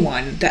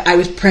anyone that I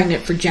was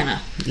pregnant for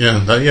Jenna.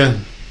 Yeah.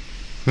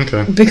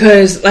 Okay.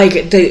 Because,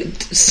 like,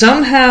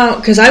 somehow,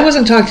 because I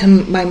wasn't talking to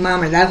my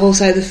mom or that whole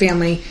side of the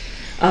family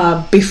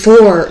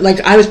before, like,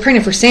 I was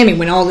pregnant for Sammy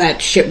when all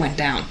that shit went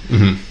down.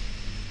 Mm-hmm.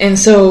 And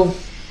so,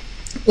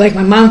 like,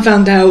 my mom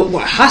found out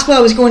what hospital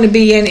I was going to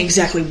be in,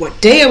 exactly what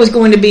day I was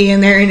going to be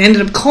in there, and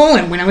ended up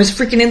calling when I was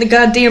freaking in the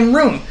goddamn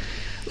room.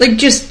 Like,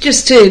 just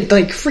to,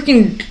 like,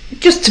 freaking,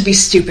 just to be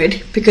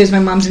stupid, because my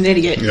mom's an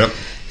idiot. Yep.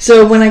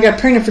 So when I got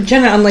pregnant for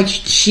Jenna, I'm like,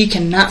 she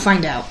cannot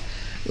find out.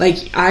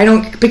 Like, I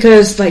don't,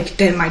 because, like,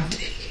 then my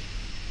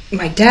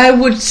dad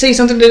would say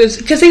something to this,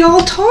 because they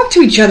all talk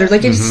to each other.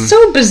 Like, it's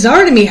so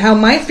bizarre to me how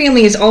my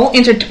family is all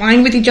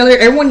intertwined with each other.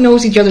 Everyone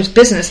knows each other's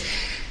business.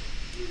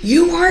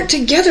 You aren't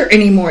together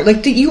anymore.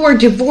 Like, you are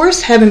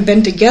divorced, haven't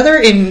been together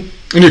in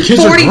and your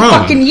kids 40 are grown.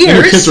 Fucking years. And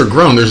your kids are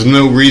grown. There's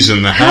no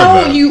reason to have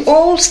that. How you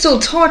all still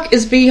talk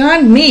is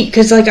beyond me,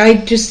 because, like, I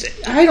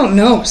don't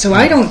know. So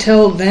I don't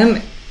tell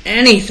them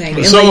anything.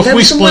 And, so like, if that's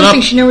we the split one up,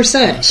 thing she never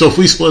said. So if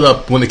we split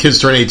up when the kids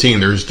turn 18,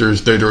 there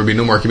would be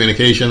no more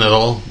communication at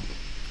all?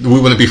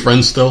 We wouldn't be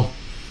friends still?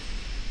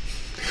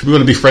 We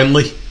wouldn't be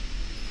friendly?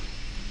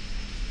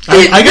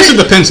 I guess it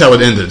depends how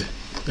it ended.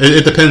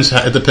 It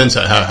depends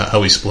how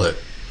we split.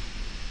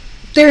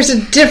 There's a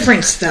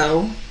difference,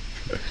 though,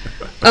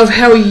 of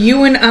how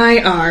you and I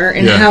are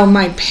and how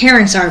my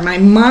parents are. My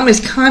mom is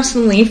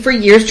constantly, for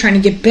years, trying to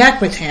get back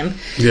with him.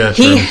 Yeah,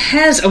 he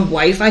has a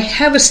wife. I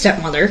have a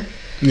stepmother.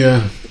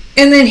 Yeah.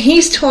 And then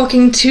he's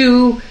talking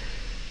to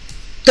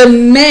the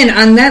men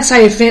on that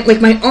side of the family,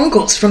 like my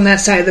uncles from that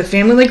side of the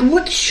family. Like,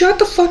 what? Shut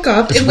the fuck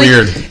up. It's like,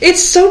 weird.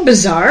 It's so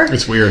bizarre.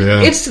 It's weird,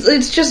 yeah.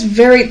 It's just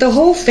very, the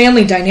whole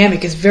family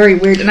dynamic is very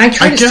weird, and I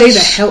try to stay the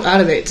hell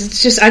out of it.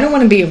 It's just, I don't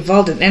want to be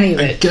involved in any of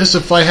it. I guess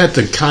if I had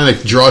to kind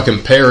of draw a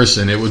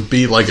comparison, it would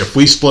be like if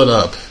we split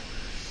up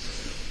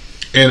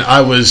and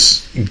I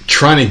was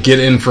trying to get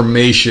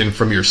information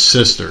from your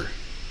sister.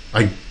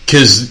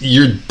 Because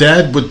your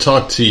dad would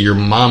talk to your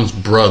mom's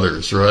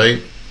brothers,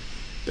 right?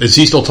 Is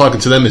he still talking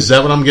to them? Is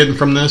that what I'm getting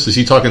from this? Is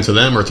he talking to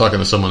them or talking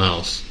to someone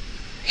else?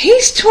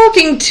 He's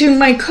talking to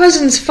my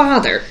cousin's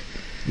father.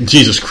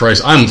 Jesus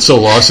Christ, I'm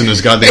so lost in this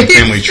goddamn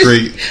family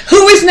tree.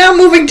 Who is now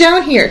moving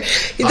down here?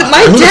 My dad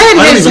I don't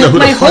has even know who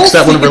my the fuck's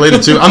that one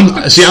related to.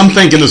 I'm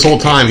thinking this whole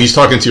time he's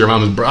talking to your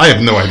mom's brother. I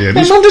have no idea.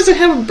 My mom doesn't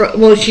have a brother.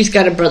 Well, she's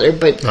got a brother,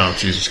 but... Oh,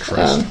 Jesus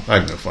Christ. I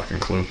have no fucking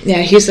clue.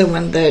 Yeah, he's the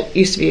one that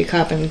used to be a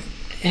cop and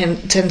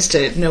tends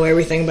to know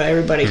everything about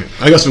everybody.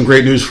 I got some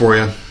great news for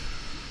you.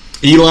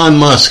 Elon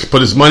Musk put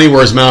his money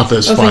where his mouth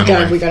is, finally. Oh, thank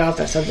God we got off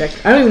that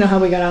subject. I don't even know how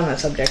we got on that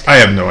subject. I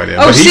have no idea.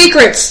 Oh,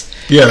 secrets!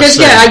 Yeah, because,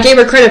 I gave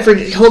her credit for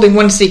holding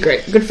one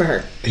secret. Good for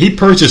her. He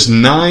purchased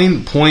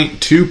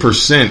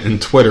 9.2% in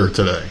Twitter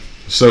today.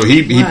 So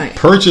he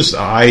purchased...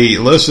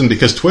 Listen,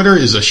 because Twitter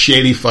is a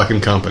shady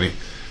fucking company.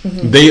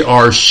 Mm-hmm. They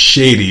are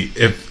shady.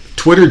 If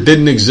Twitter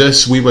didn't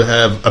exist, we would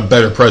have a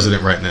better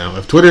president right now.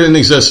 If Twitter didn't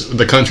exist,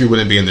 the country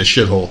wouldn't be in this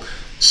shithole.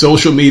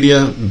 Social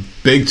media,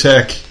 big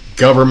tech,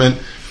 government...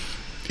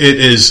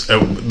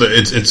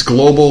 It's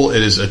global.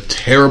 It is a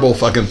terrible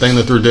fucking thing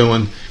that they're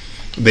doing.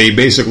 They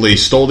basically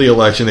stole the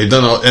election. They've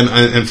done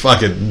and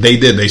fuck it, they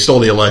did. They stole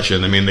the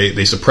election. I mean,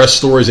 they suppressed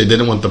stories. They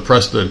didn't want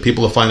the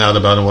people to find out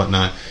about and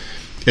whatnot.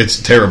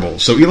 It's terrible.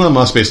 So Elon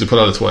Musk basically put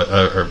out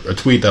a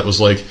tweet that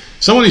was like,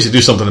 someone needs to do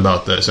something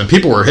about this. And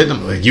people were hitting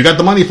him like, you got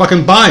the money,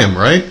 fucking buy him,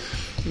 right?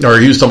 Or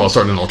he was talking about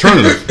starting an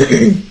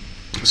alternative.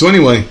 So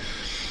anyway,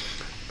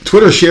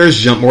 Twitter shares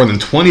jumped more than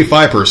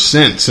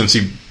 25% since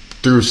he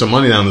threw some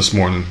money down this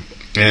morning,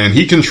 and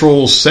he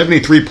controls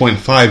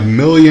 73.5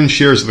 million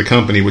shares of the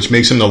company, which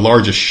makes him the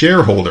largest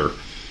shareholder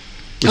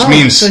which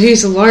means so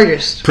he's the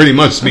largest. Pretty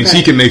much means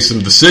he can make some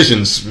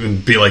decisions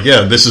and be like,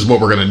 yeah, this is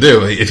what we're going to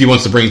do. If he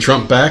wants to bring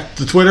Trump back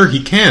to Twitter,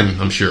 he can,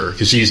 I'm sure,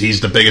 because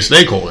he's the biggest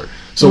stakeholder.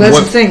 So that's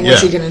the thing.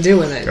 What's he going to do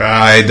with it?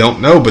 I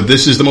don't know, but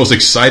this is the most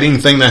exciting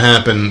thing to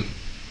happen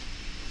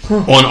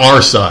on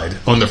our side,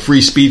 on the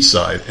free speech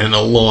side, in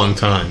a long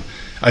time.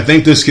 I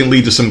think this can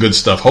lead to some good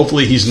stuff.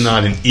 Hopefully he's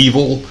not an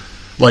evil,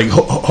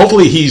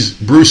 hopefully he's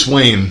Bruce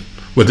Wayne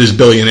with his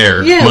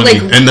billionaire money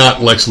and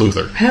not Lex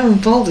Luthor. How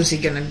involved is he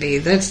going to be?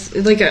 That's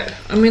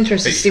I'm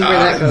interested to see where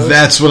that goes.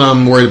 That's what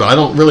I'm worried about. I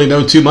don't really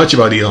know too much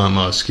about Elon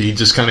Musk. He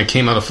just kind of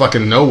came out of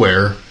fucking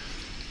nowhere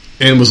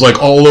and was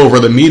all over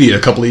the media a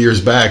couple of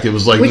years back. It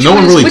was no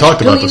one really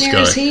talked about this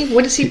guy. Is he?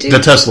 What does he do? The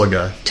Tesla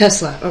guy.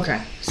 Tesla.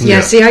 Okay. Yeah.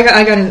 See, I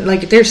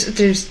got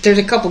there's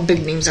a couple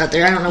big names out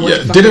there. I don't know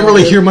what. Yeah. Didn't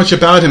really hear much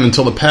about him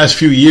until the past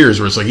few years,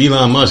 where it's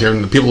Elon Musk,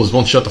 and the people just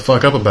won't shut the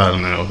fuck up about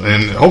him now.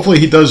 And hopefully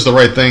he does the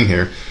right thing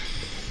here.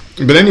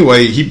 But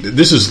anyway,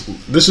 this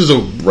is a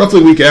roughly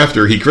a week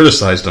after he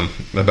criticized him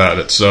about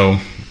it, so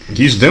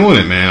he's doing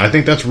it, man. I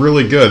think that's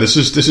really good. This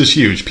is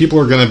huge. People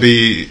are going to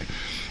be,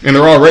 and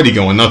they're already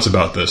going nuts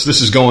about this.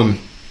 This is going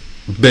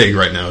big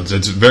right now.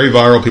 It's very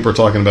viral. People are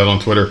talking about it on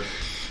Twitter,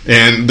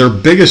 and their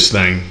biggest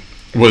thing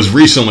was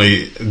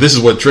recently. This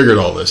is what triggered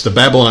all this. The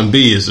Babylon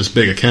Bee is this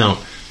big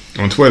account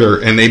on Twitter,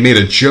 and they made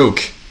a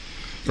joke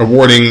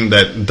awarding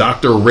that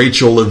Dr.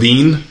 Rachel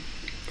Levine,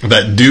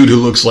 that dude who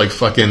looks like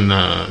fucking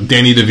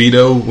Danny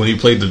DeVito when he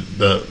played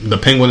the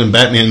Penguin in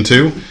Batman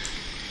 2,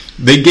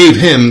 they gave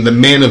him the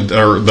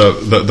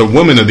the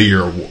Woman of the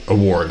Year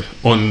award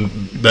on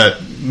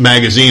that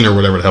magazine or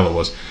whatever the hell it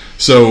was.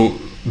 So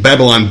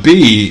Babylon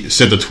Bee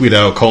sent the tweet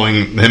out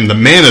calling him the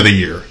Man of the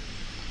Year.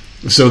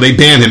 So they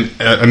banned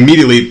him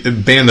immediately.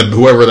 Banned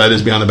whoever that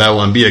is behind the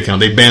Babylon Bee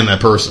account. They banned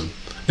that person.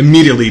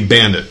 Immediately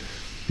banned it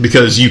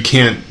because you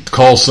can't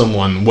call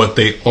someone what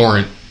they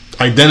aren't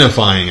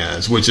identifying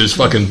as, which is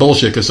fucking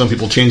bullshit, because some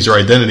people change their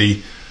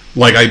identity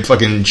like I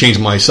fucking change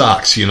my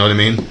socks, you know what I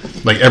mean?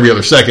 Every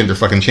other second they're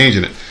fucking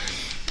changing it.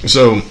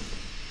 So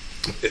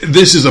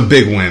this is a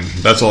big win.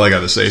 That's all I got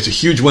to say. It's a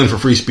huge win for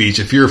free speech.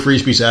 If you're a free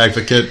speech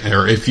advocate,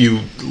 or if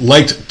you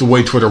liked the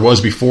way Twitter was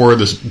before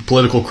this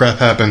political crap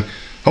happened,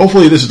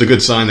 hopefully this is a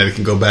good sign that it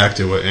can go back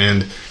to it.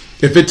 And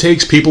if it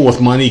takes people with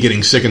money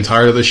getting sick and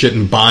tired of this shit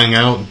and buying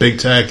out big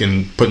tech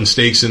and putting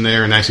stakes in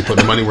there and actually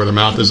putting money where their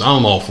mouth is,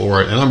 I'm all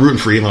for it. And I'm rooting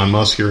for Elon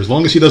Musk here, as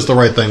long as he does the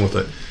right thing with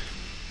it.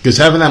 Because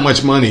having that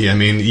much money, I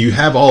mean, you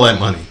have all that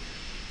money.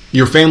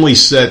 Your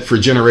family's set for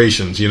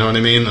generations, you know what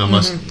I mean?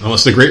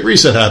 Unless the Great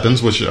Reset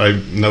happens, which I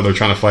know they're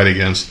trying to fight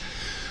against.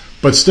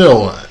 But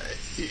still,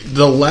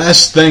 the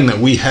last thing that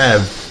we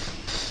have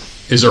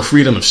is our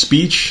freedom of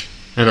speech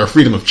and our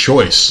freedom of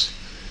choice.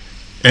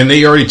 And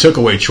they already took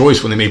away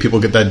choice when they made people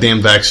get that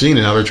damn vaccine,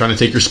 and now they're trying to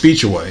take your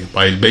speech away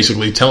by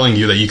basically telling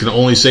you that you can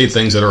only say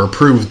things that are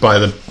approved by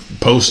the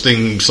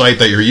posting site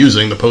that you're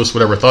using to post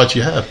whatever thoughts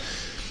you have.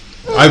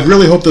 I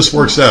really hope this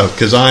works out,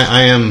 because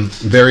I am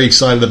very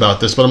excited about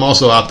this, but I'm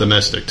also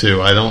optimistic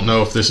too. I don't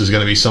know if this is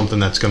going to be something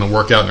that's going to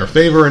work out in our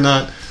favor or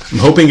not. I'm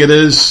hoping it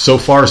is. So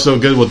far, so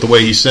good with the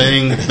way he's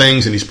saying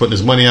things, and he's putting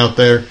his money out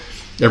there.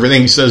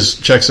 Everything he says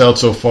checks out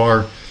so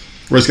far.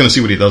 We're just going to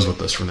see what he does with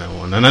this from now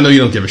on. And I know you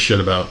don't give a shit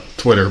about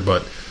Twitter,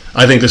 but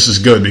I think this is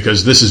good,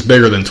 because this is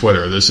bigger than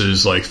Twitter. This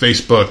is like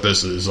Facebook.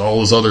 This is all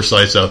those other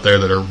sites out there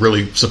that are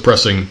really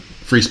suppressing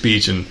free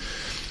speech and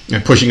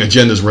pushing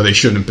agendas where they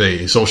shouldn't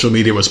be. Social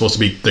media was supposed to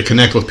be to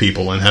connect with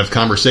people and have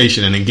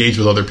conversation and engage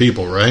with other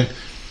people, right?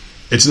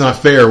 It's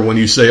not fair when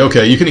you say,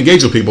 okay, you can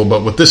engage with people,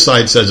 but what this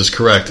side says is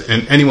correct,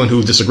 and anyone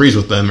who disagrees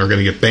with them are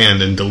going to get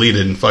banned and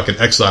deleted and fucking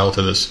exiled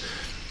to this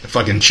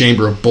fucking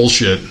chamber of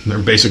bullshit. They're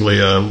basically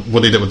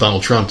what they did with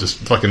Donald Trump, just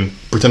fucking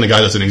pretend the guy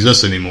doesn't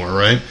exist anymore,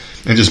 right?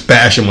 And just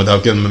bash him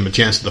without giving him a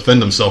chance to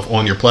defend himself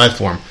on your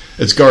platform.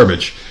 It's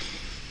garbage.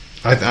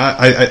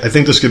 I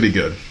think this could be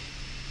good.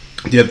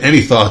 Do you have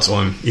any thoughts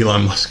on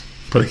Elon Musk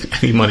putting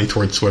any money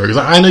towards Twitter?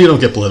 Because I know you don't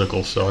get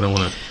political, so I don't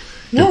want to.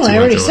 No, I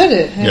already said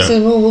it. I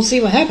said, well, we'll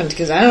see what happens,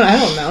 because I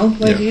don't know.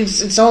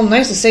 It's all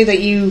nice to say that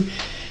you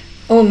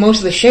own most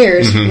of the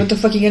shares. Mm-hmm. What the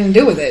fuck are you going to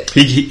do with it?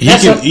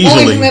 That's the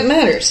only thing that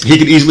matters. He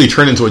could easily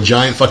turn into a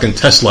giant fucking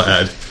Tesla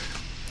ad.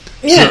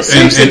 Yeah,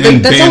 seriously,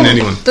 and ban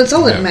anyone. That's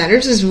all that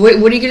matters. Is what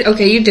are you going?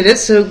 Okay, you did it,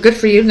 so good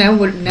for you. Now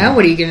what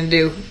are you going to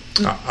do?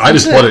 I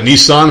just bought a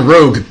Nissan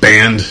Rogue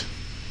banned.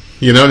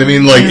 You know what I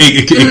mean? Like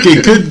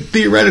it could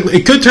theoretically,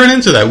 it could turn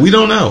into that. We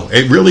don't know.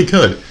 It really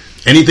could.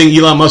 Anything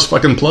Elon Musk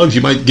fucking plugs,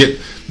 you might get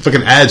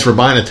fucking ads for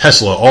buying a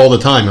Tesla all the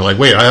time. You're like,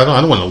 wait, I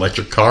don't want an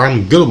electric car.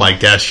 I'm good with my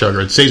gas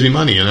sugar. It saves me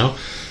money, you know?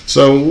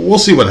 So we'll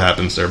see what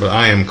happens there, but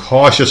I am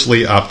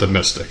cautiously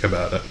optimistic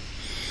about it.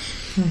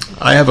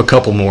 I have a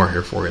couple more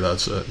here for you.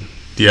 That's it.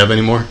 Do you have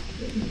any more?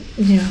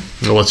 Yeah.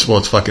 Well, let's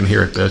fucking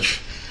hear it,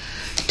 bitch.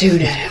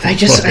 Dude, I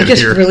just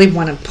really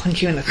want to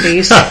punch you in the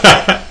face.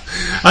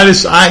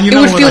 It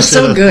would feel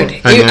so good.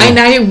 And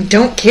I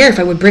don't care if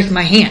I would break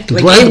my hand.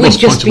 Like, it would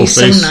just be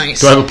so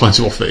nice. Do I have a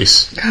punchable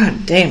face?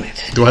 God damn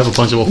it. Do I have a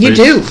punchable face? You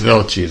do.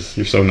 Oh, jeez.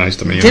 You're so nice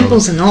to me.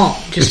 Dimples and all.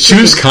 Just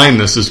choose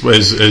kindness is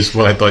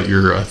what I thought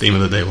your theme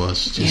of the day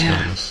was. Choose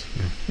kindness.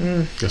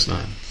 Yeah. Guess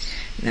not.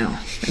 No.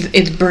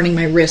 It's burning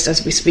my wrist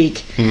as we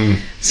speak.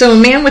 So a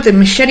man with a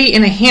machete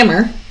and a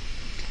hammer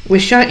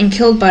was shot and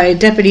killed by a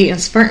deputy in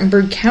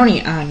Spartanburg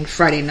County on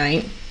Friday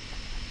night.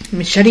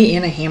 Machete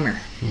and a hammer.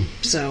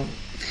 So,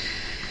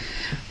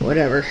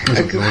 whatever. I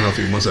don't know if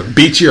he wants to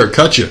beat you or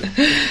cut you.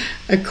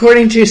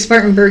 According to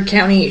Spartanburg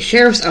County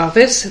Sheriff's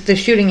Office, the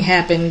shooting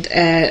happened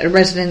at a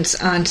residence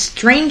on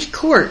Strange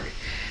Court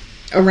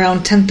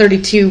around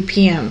 10:32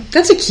 p.m.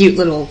 That's a cute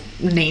little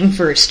name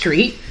for a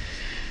street.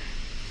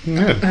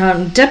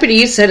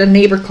 Deputies said a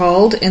neighbor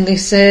called, and they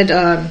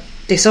said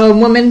they saw a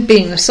woman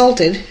being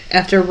assaulted.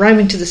 After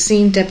arriving to the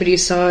scene,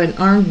 deputies saw an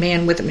armed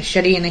man with a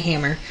machete and a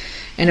hammer,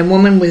 and a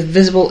woman with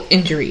visible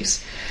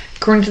injuries.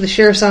 According to the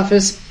sheriff's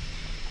office,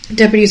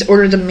 deputies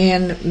ordered the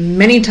man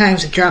many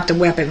times to drop the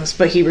weapons,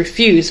 but he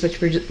refused,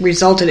 which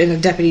resulted in the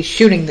deputies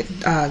shooting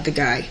the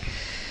guy.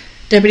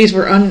 Deputies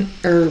were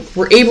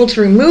able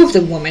to remove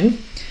the woman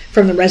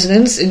from the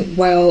residence, and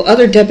while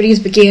other deputies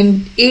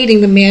began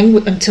aiding the man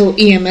until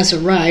EMS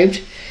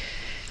arrived.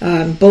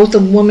 Both the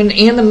woman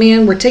and the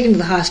man were taken to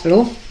the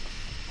hospital.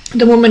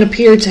 The woman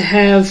appeared to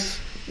have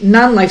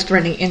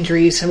non-life-threatening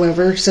injuries,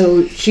 however,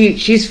 so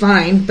she's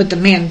fine, but the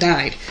man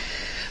died.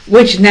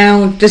 Which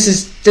now, this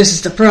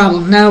is the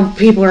problem. Now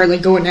people are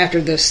like going after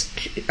this,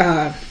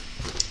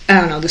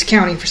 this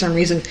county for some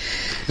reason.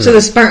 So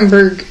the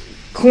Spartanburg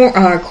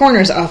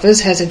coroner's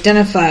office has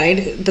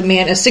identified the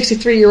man as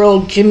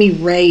 63-year-old Jimmy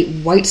Ray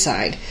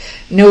Whiteside.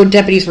 No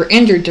deputies were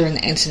injured during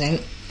the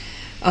incident,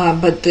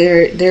 but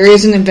there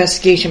is an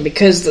investigation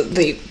because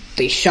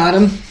they shot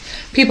him.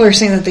 People are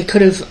saying that they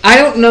could have. I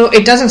don't know.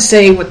 It doesn't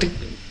say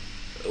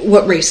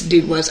what race the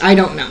dude was. I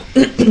don't know.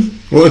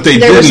 Well, if they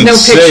didn't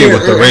say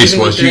what the race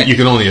was, you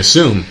can only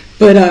assume.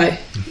 But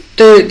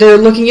they're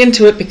looking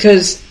into it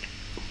because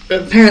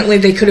apparently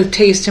they could have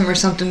tased him or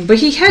something. But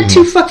he had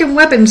two fucking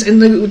weapons,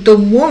 and the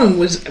woman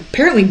was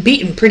apparently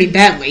beaten pretty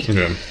badly.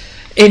 Yeah.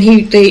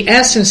 And they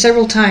asked him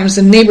several times.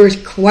 The neighbors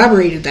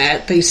corroborated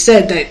that. They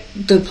said that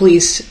the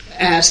police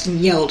asked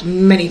and yelled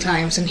many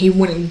times, and he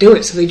wouldn't do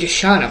it, so they just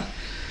shot him.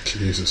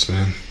 Jesus,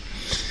 man.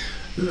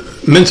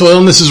 Mental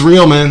illness is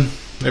real, man.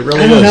 It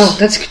really is. I don't know.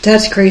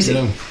 That's crazy.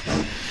 Yeah.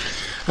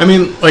 I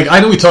mean, like, I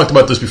know we talked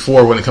about this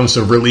before when it comes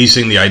to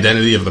releasing the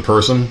identity of the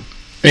person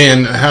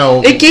and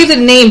how it gave the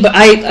name,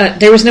 but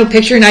there was no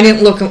picture, and I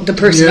didn't look the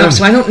person up,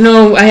 so I don't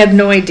know. I have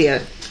no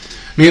idea.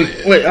 I mean,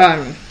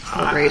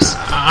 what race?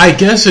 I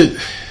guess it.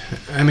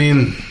 I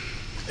mean,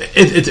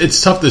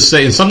 it's tough to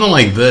say in something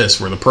like this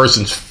where the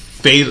person's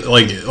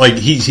like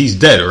he's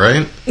dead,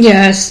 right?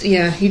 Yes,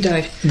 yeah, he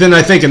died. Then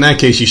I think in that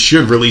case you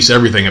should release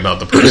everything about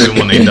the person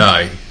when they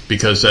die,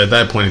 because at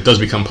that point it does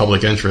become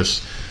public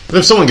interest. But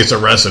if someone gets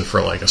arrested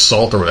for like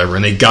assault or whatever,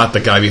 and they got the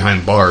guy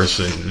behind bars,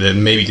 and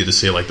then maybe get to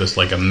say like this,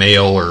 like a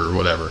male or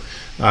whatever.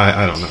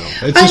 I don't know.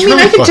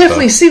 I could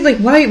definitely see like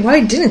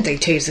why didn't they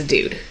tase the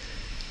dude?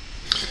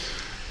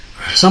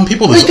 Some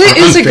people that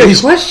is a good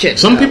question.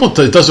 Some people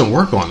it doesn't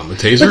work on them. The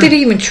taser, but they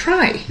didn't even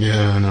try.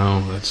 Yeah,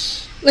 no,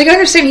 that's like I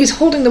understand he's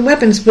holding the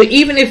weapons, but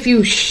even if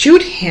you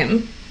shoot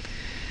him,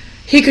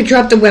 he could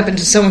drop the weapons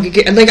and someone could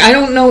get. Like I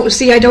don't know.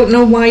 See, I don't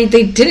know why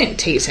they didn't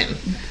tase him.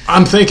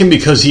 I'm thinking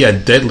because he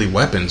had deadly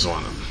weapons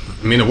on him.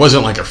 I mean, it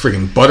wasn't like a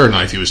freaking butter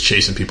knife he was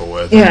chasing people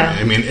with. Yeah.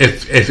 I mean,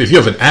 if you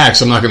have an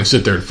axe, I'm not going to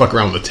sit there and fuck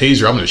around with a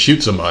taser. I'm going to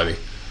shoot somebody.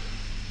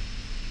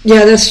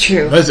 Yeah, that's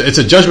true. It's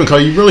a judgment call.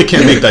 You really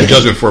can't make that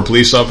judgment for a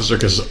police officer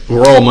because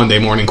we're all Monday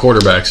morning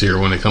quarterbacks here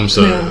when it comes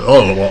to,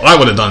 I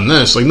would have done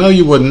this. Like, no,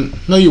 you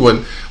wouldn't. No, you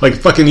wouldn't. Like,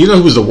 fucking, you know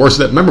who was the worst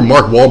of that? Remember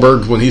Mark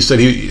Wahlberg when he said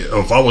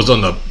if I was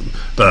on the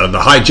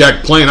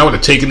hijacked plane, I would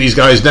have taken these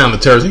guys down, the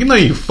terrorists. Like, no,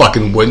 you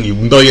fucking wouldn't, you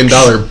 $1 million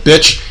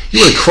bitch. You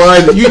would have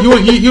cried.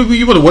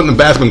 You would have went in the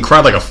bathroom and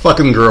cried like a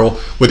fucking girl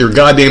with your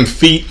goddamn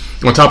feet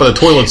on top of the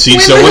toilet seat.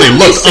 So when they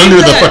looked under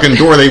the fucking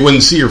door, they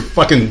wouldn't see your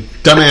fucking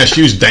dumbass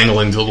shoes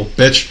dangling, little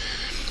bitch.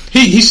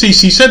 He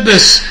said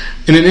this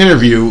in an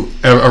interview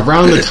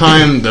around the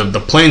time the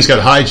planes got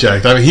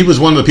hijacked. I mean, he was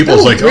one of the people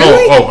who's like,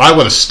 really? I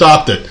would have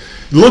stopped it.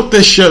 Look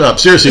this shit up.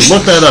 Seriously,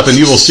 look that up and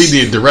you will see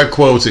the direct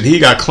quotes, and he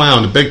got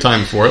clowned big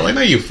time for it. Like,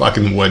 no, you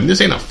fucking wouldn't.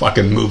 This ain't a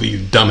fucking movie, you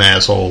dumb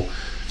asshole.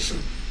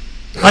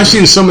 I've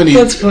seen so many.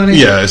 That's funny.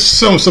 Yeah,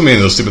 so many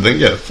of those stupid things.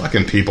 Yeah,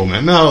 fucking people,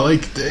 man. No,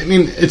 like, I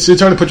mean, it's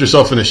hard to put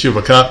yourself in the shoe of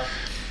a cop.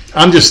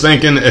 I'm just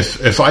thinking,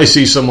 if I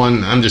see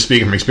someone, I'm just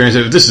speaking from experience,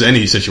 if this is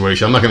any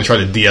situation, I'm not going to try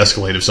to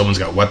de-escalate if someone's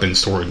got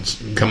weapons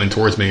coming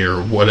towards me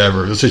or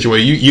whatever. The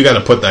situation, you got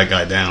to put that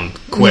guy down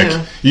quick.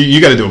 Yeah.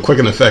 You got to do it quick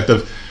and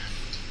effective.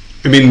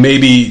 I mean,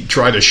 maybe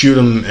try to shoot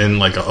him in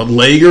like a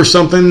leg or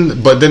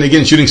something, but then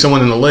again, shooting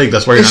someone in the leg,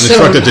 that's why you're not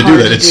instructed to do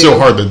that. It's so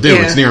hard to do.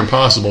 Yeah. It's near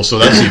impossible, so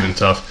that's even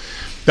tough.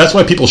 That's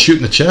why people shoot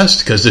in the chest,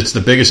 because it's the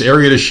biggest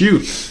area to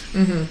shoot.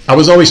 Mm-hmm. I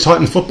was always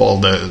taught in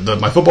football.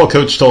 My football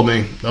coach told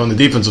me on the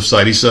defensive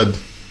side, he said,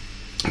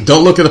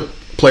 don't look at a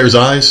player's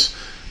eyes.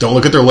 Don't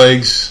look at their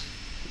legs.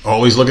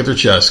 Always look at their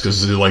chest,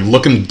 because they're like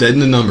looking dead in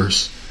the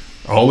numbers.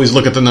 Always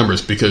look at the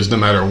numbers, because no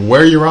matter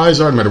where your eyes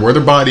are, no matter where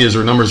their body is,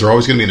 their numbers are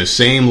always going to be in the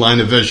same line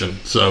of vision.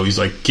 So he's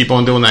like, keep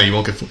on doing that. You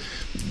won't get...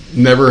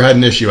 Never had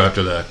an issue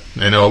after that.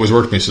 And it always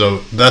worked for me. So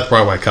that's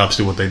probably why cops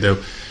do what they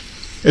do.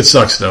 It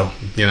sucks, though,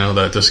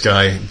 that this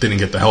guy didn't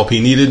get the help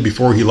he needed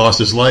before he lost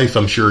his life.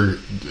 I'm sure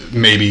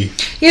maybe...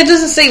 Yeah, it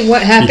doesn't say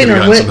what happened or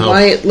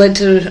why it led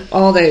to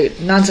all the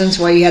nonsense,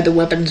 why he had the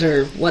weapons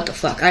or what the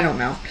fuck. I don't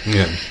know.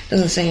 Yeah. It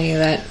doesn't say any of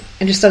that.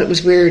 I just thought it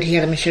was weird he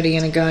had a machete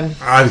and a gun.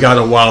 I've got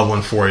a wild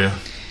one for you.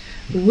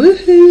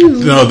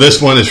 Woohoo! No,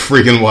 this one is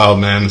freaking wild,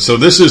 man. So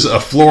this is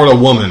a Florida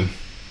woman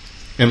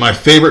in my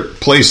favorite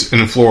place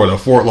in Florida,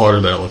 Fort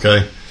Lauderdale,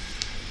 okay?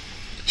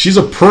 She's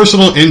a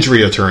personal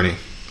injury attorney.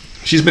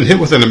 She's been hit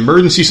with an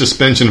emergency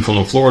suspension from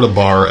a Florida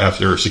bar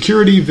after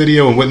security,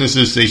 video, and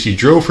witnesses say she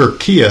drove her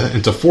Kia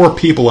into 4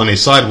 people on a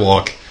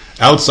sidewalk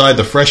outside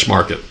the Fresh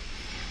Market.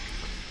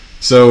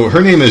 So her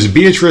name is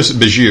Beatrice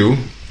Bijou.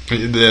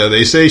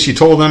 They say she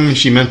told them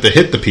she meant to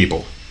hit the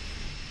people.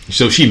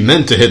 So she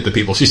meant to hit the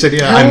people. She said,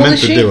 I meant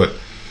to do it.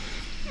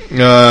 It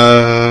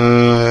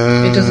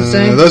doesn't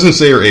say? It doesn't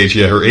say her age.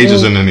 Yeah, her age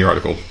isn't in the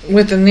article.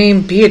 With the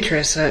name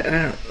Beatrice, I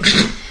don't...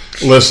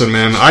 Listen,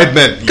 man, I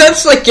bet...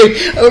 That's like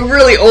a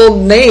really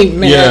old name,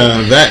 man.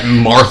 Yeah, that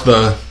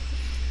Martha...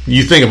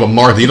 You think of a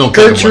Martha, you don't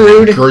think of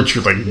like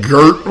Gertrude. Like,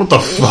 Gert? What the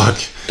fuck?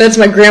 That's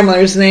my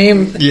grandmother's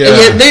name.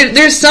 Yeah.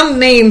 There's some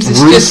names,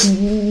 it's Ruth, just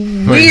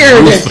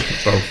weird.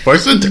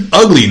 What's it?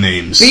 Ugly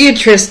names.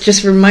 Beatrice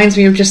just reminds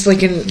me of just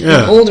like an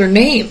older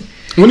name.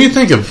 When you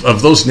think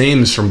of those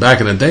names from back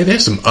in the day, they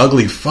have some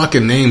ugly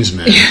fucking names,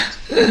 man.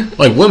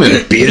 Like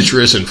women,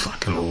 Beatrice and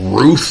fucking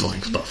Ruth,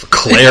 like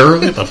Claire,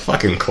 the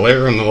fucking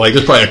Claire, and like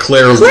there's probably a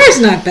Claire.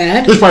 Claire's not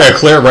bad. There's probably a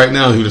Claire right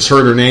now who just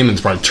heard her name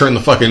and probably turned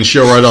the fucking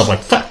show right off. Like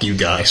fuck you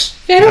guys.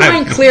 Yeah, I don't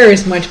mind Claire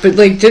as much, but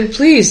like,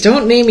 please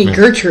don't name me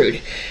Gertrude.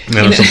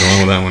 No, there's something wrong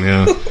with that one.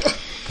 Yeah.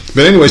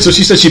 But anyway, so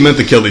she said she meant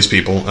to kill these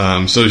people.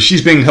 So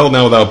she's being held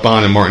now without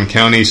bond in Martin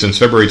County since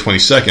February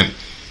 22nd.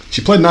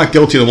 She pled not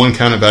guilty to 1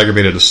 count of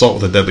aggravated assault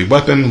with a deadly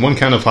weapon, 1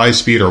 count of high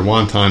speed or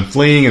wanton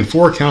fleeing, and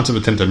 4 counts of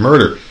attempted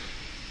murder.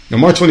 On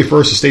March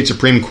 21st, the state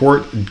Supreme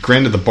Court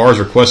granted the bar's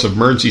request of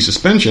emergency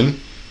suspension.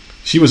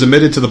 She was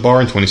admitted to the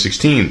bar in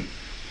 2016.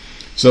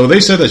 So they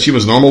said that she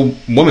was a normal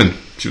woman.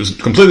 She was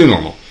completely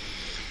normal.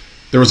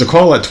 There was a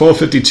call at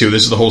 12:52.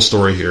 This is the whole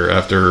story here.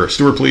 After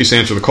Stewart police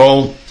answered the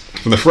call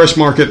from the Fresh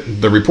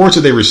Market, the reports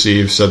that they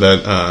received said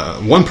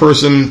that 1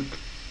 person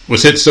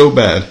was hit so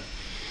bad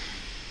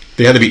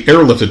they had to be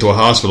airlifted to a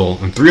hospital,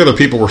 and 3 other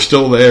people were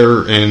still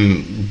there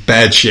in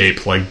bad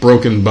shape, like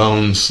broken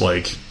bones,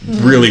 like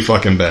really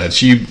fucking bad.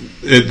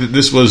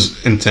 This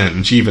was intent,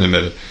 and she even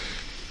admitted.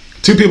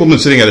 2 people have been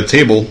sitting at a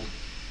table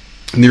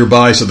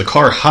nearby, so the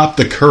car hopped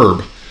the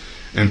curb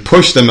and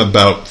pushed them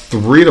about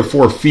 3 to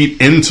 4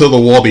 feet into the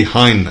wall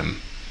behind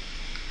them.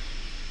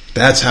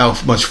 That's how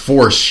much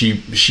force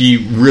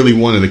she really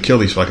wanted to kill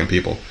these fucking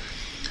people.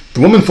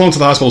 The woman phoned to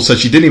the hospital said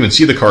she didn't even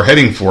see the car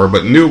heading for her,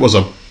 but knew it was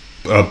a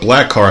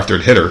black car after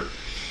it hit her.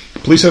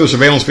 Police said the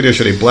surveillance video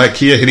showed a black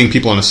Kia hitting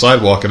people on the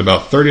sidewalk at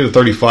about 30 to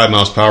 35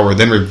 miles per hour,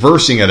 then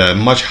reversing at a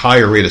much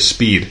higher rate of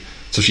speed.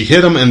 So she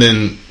hit him and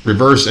then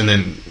reversed and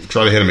then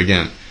tried to hit him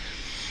again.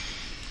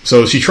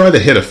 So she tried to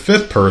hit a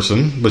 5th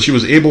person, but she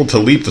was able to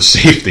leap to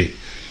safety.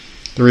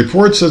 The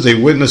report says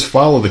a witness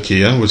followed the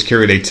Kia, which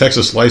carried a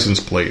Texas license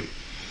plate.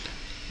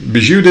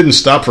 Bijou didn't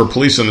stop for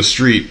police on the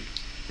street,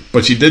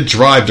 but she did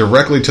drive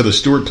directly to the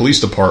Stewart Police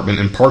Department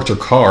and parked her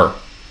car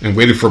and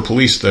waited for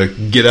police to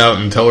get out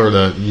and tell her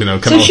to, come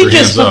out with her hands up. So she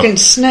just fucking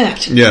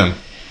snapped. Yeah.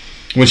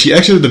 When she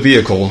exited the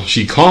vehicle,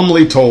 she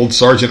calmly told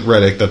Sergeant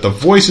Reddick that the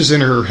voices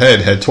in her head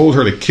had told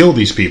her to kill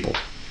these people.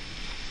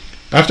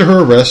 After her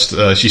arrest,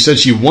 she said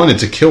she wanted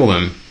to kill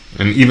them,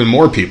 and even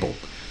more people.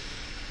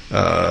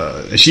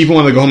 She even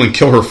wanted to go home and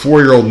kill her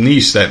 4-year-old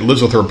niece that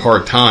lives with her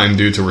part-time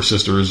due to her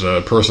sister's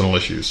personal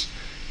issues.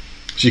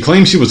 She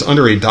claims she was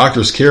under a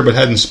doctor's care but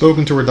hadn't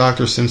spoken to her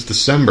doctor since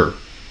December.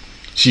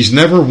 She's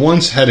never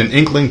once had an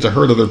inkling to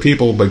hurt other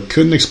people, but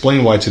couldn't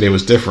explain why today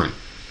was different.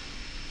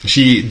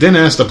 She then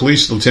asked the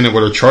police lieutenant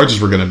what her charges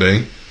were going to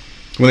be.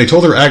 When they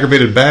told her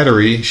aggravated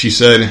battery, she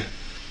said,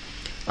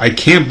 "I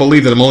can't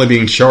believe that I'm only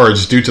being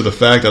charged due to the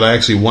fact that I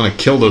actually want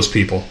to kill those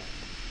people."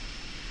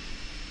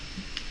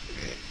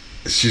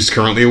 She's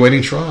currently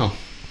awaiting trial.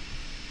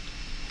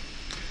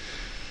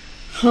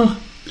 Huh.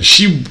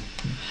 She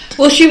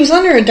was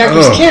under a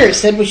doctor's care, it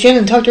said, but she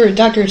hadn't talked to her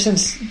doctor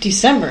since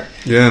December.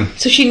 Yeah.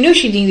 So she knew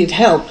she needed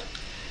help.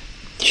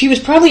 She was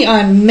probably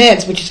on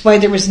meds, which is why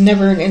there was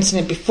never an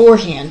incident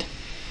beforehand.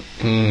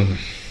 And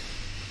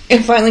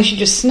finally she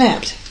just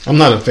snapped. I'm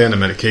not a fan of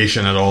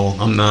medication at all.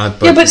 I'm not.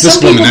 But this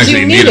some woman people actually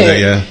do need needed it.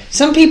 Yeah.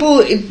 Some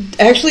people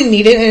actually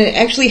need it, and it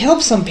actually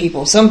helps some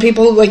people. Some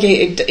people, like,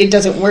 it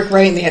doesn't work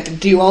right, and they have to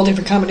do all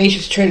different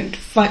combinations to try to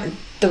find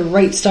the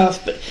right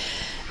stuff. But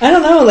I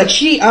don't know. Like,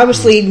 she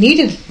obviously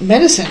needed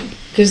medicine,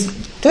 because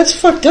that's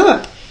fucked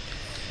up.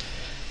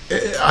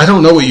 I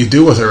don't know what you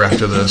do with her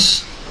after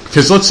this.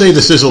 Because let's say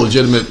this is a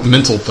legitimate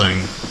mental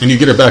thing, and you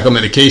get her back on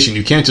medication,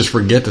 you can't just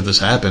forget that this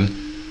happened.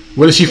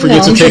 What if she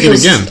forgets to take it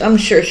again? I'm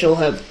sure she'll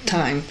have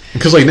time.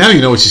 Because now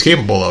you know what she's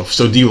capable of.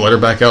 So do you let her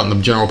back out in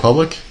the general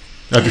public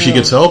after she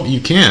gets help?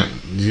 You can't.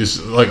 You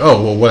just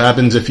what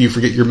happens if you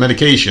forget your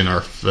medication,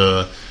 or if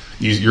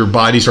your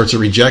body starts to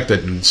reject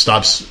it and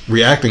stops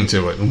reacting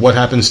to it? And what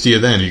happens to you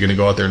then? Are you going to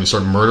go out there and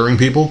start murdering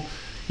people?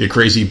 You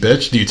crazy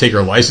bitch. Do you take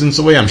her license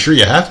away? I'm sure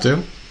you have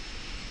to.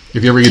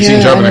 If you ever get seen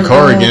driving a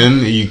car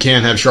again, you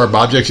can't have sharp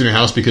objects in your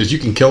house because you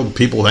can kill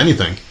people with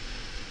anything.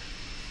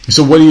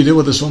 So what do you do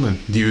with this woman?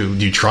 Do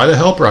you try to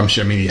help her?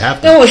 You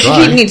have to. No,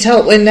 she needs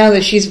help. And now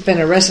that she's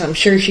been arrested, I'm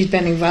sure she's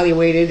been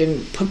evaluated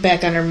and put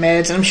back on her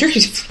meds. And I'm sure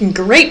she's freaking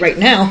great right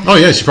now. Oh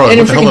yeah, she probably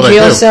in a freaking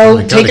jail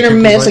cell, taking her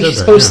meds like she's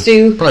supposed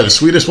to. Probably the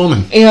sweetest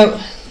woman.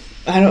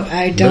 I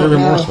don't know.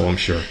 Remorseful, I'm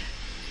sure.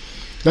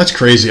 That's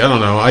crazy. I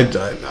don't know.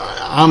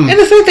 I'm and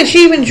the fact that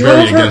she even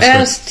drove her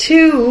ass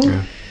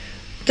to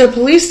the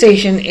police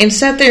station and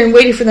sat there and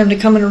waited for them to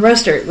come and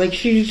arrest her. Like,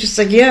 she was just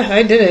like, yeah,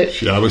 I did it.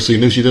 She obviously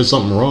knew she did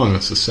something wrong.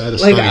 That's the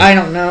saddest thing. I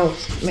don't know.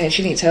 Man,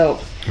 she needs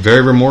help.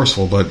 Very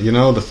remorseful. But,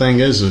 the thing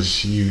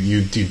is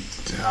you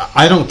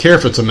I don't care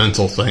if it's a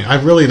mental thing.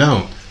 I really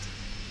don't.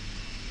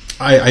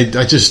 I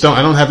just don't.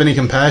 I don't have any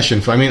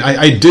compassion for.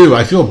 I do.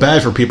 I feel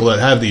bad for people that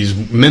have these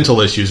mental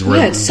issues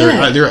where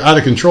they're out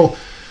of control.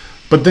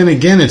 But then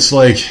again, it's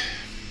like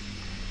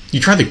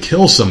you try to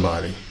kill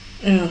somebody.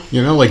 Yeah.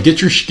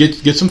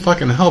 Get some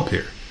fucking help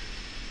here.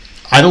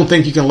 I don't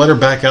think you can let her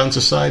back out in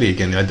society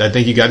again. I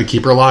think you got to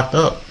keep her locked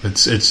up.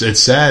 It's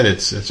sad.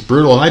 It's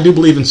brutal, and I do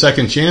believe in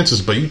second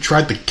chances. But you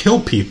tried to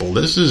kill people.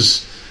 This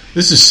is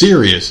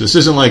serious. This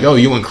isn't like,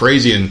 you went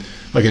crazy and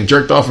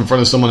jerked off in front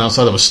of someone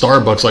outside of a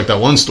Starbucks, like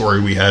that one story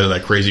we had of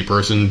that crazy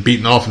person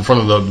beating off in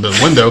front of the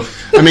window.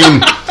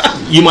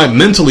 You might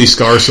mentally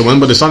scar someone,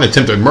 but it's not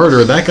attempted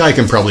murder. That guy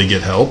can probably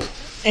get help.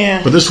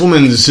 Yeah. But this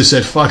woman just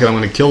said, fuck it, I'm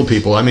going to kill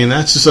people.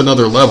 That's just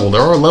another level.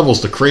 There are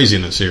levels to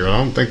craziness here. I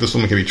don't think this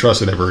woman can be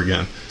trusted ever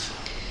again.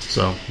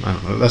 So, I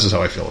don't know. That's just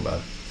how I feel about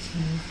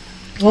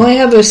it. Well, I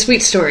have a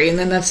sweet story, and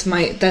then that's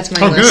my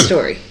last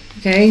story.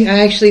 Okay? I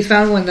actually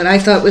found one that I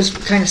thought was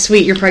kind of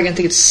sweet. You're probably going to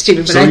think it's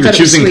stupid, but I thought it was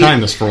sweet. So you're choosing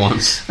kindness for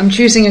once. I'm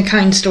choosing a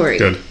kind story.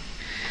 Good.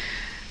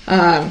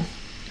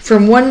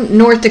 From one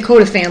North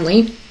Dakota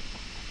family,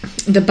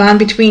 the bond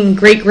between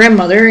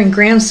great-grandmother and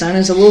grandson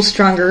is a little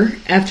stronger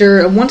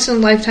after a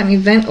once-in-a-lifetime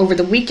event over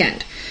the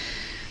weekend.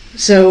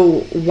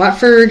 So,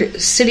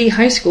 Watford City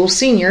High School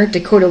senior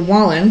Dakota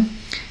Wallen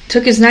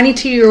took his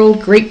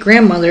 92-year-old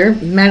great-grandmother,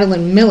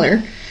 Madeline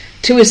Miller,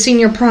 to his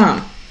senior prom.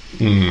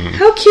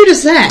 How cute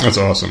is that? That's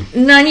awesome.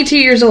 92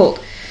 years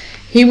old.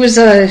 It was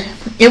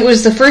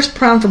the first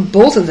prom for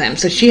both of them,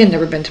 so she had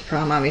never been to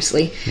prom,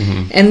 obviously.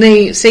 Mm-hmm. And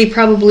they say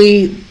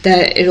probably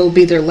that it'll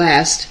be their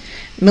last.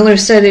 Miller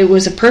said it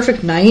was a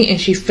perfect night, and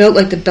she felt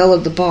like the belle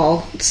of the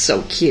ball. It's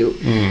so cute.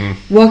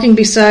 Mm-hmm. Walking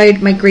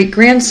beside my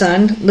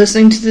great-grandson,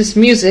 listening to this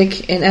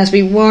music, and as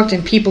we walked,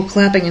 and people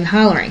clapping and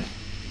hollering,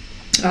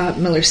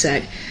 Miller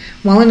said.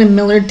 Wallen and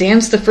Miller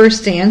danced the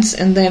first dance,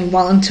 and then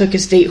Wallen took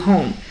his date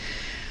home.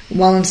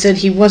 Wallen said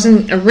he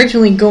wasn't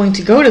originally going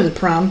to go to the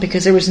prom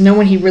because there was no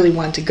one he really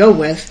wanted to go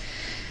with,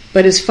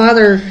 but his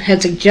father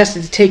had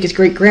suggested to take his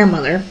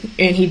great-grandmother,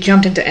 and he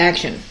jumped into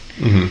action.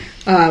 Mm-hmm.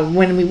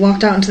 When we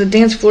walked out into the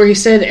dance floor, he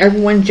said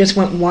everyone just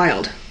went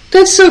wild.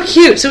 That's so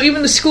cute. So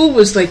even the school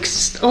was like,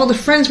 all the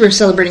friends were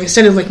celebrating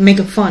instead of like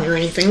making fun or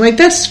anything. Like,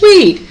 that's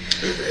sweet.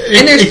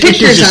 And there's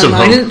pictures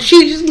online, and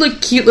she's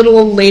like cute little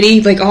old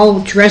lady, like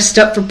all dressed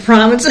up for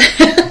prom.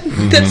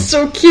 That's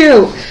so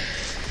cute.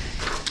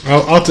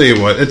 I'll tell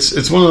you what,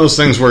 it's one of those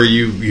things where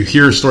you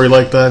hear a story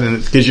like that and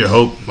it gives you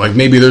hope. Like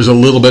maybe there's a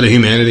little bit of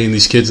humanity in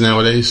these kids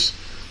nowadays.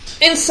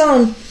 And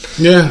some.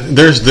 Yeah,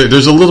 there's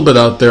a little bit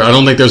out there. I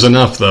don't think there's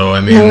enough, though.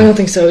 No, I don't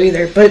think so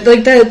either. But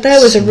like that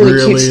was a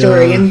really cute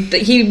story, and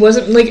he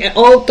wasn't like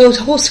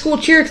the whole school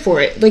cheered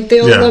for it. Like they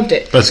all loved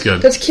it. That's good.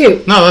 That's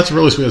cute. No, that's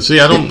really sweet. See,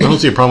 I don't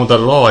see a problem with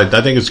that at all. I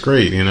think it's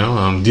great. Do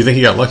you think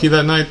he got lucky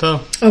that night, though?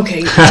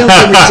 Okay, don't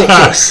be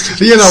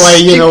ridiculous.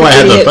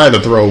 I had to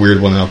throw a weird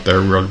one out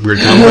there. Weird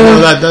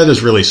comment. That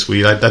is really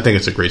sweet. I think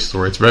it's a great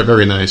story. It's very,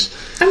 very nice.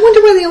 I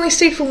wonder why they only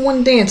stayed for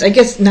one dance. I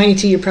guess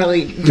 92. You're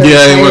probably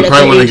they would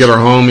probably want to get her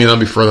home.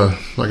 Before the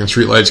fucking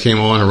street lights came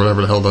on or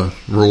whatever the hell the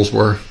rules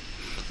were.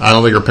 I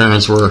don't think her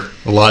parents were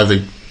alive to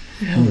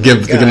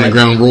give the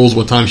ground rules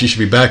what time she should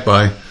be back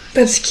by.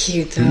 That's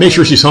cute, though. Make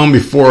sure she's home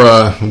before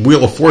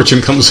Wheel of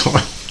Fortune comes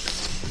on.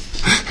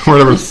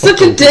 Whatever.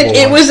 Such a dick.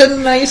 It was a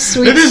nice,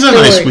 sweet story. It is a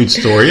nice, sweet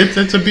story.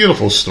 It's a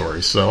beautiful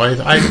story. So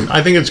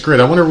I think it's great.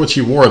 I wonder what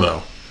she wore,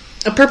 though.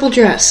 A purple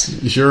dress.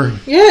 You sure?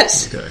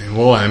 Yes. Okay.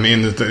 Well,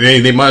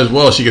 they might as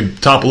well. She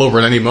could topple over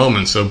at any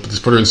moment. So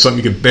just put her in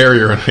something you could bury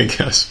her in, I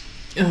guess.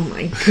 Oh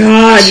my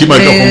God! She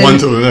might go from one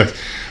to the next.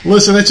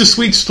 Listen, it's a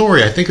sweet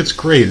story. I think it's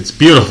great. It's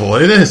beautiful.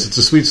 It is. It's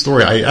a sweet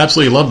story. I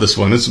absolutely love this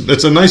one. It's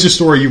the nicest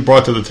story you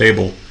brought to the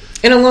table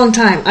in a long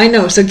time. I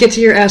know. So get to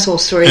your asshole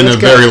story. In a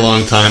very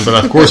long time.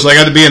 But of course, I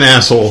got to be an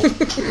asshole.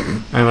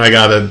 And I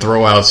got to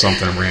throw out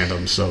something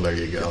random, so there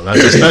you go.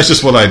 That's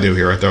just what I do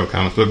here. I throw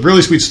comments. But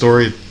really sweet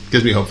story. It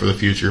gives me hope for the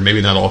future.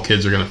 Maybe not all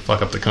kids are going to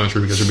fuck up the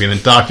country because they're being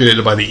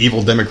indoctrinated by the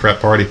evil Democrat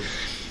Party.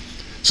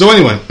 So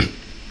anyway,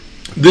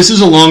 this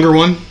is a longer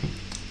one,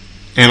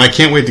 and I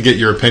can't wait to get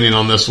your opinion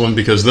on this one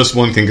because this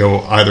one can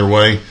go either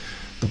way.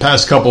 The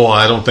past couple,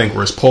 I don't think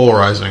were as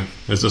polarizing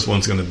as this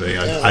one's going to be.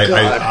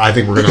 I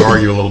think we're going to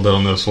argue a little bit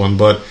on this one,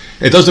 but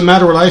it doesn't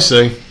matter what I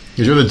say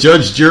because you're the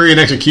judge, jury, and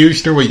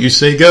executioner. What you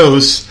say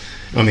goes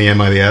on the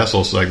Am I the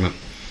Asshole segment.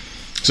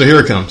 So here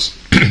it comes.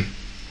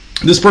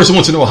 This person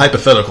wants to know a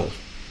hypothetical.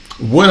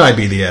 Would I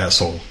be the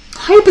asshole?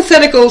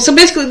 Hypothetical. So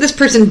basically this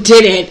person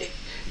did it.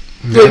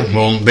 Yeah,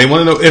 well, they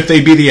want to know if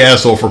they'd be the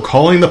asshole for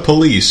calling the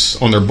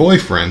police on their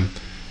boyfriend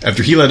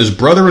after he let his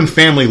brother and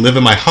family live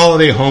in my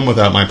holiday home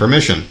without my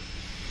permission.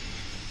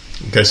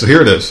 Okay, so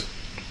here it is.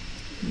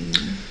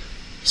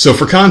 So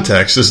for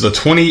context, this is a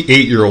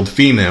 28-year-old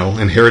female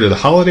inherited a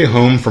holiday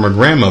home from her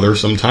grandmother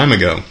some time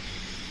ago.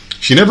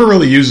 She never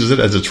really uses it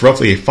as it's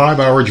roughly a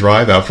 5-hour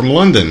drive out from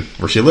London,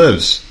 where she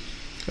lives.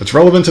 It's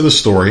relevant to the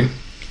story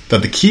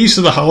that the keys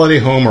to the holiday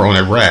home are on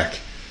a rack,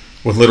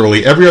 with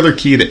literally every other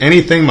key to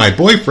anything my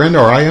boyfriend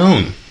or I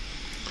own.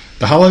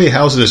 The holiday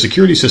house has a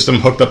security system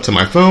hooked up to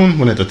my phone.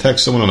 When it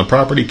detects someone on the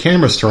property,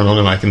 cameras turn on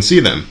and I can see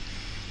them.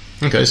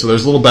 Okay, so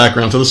there's a little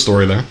background to the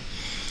story there.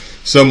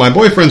 So my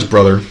boyfriend's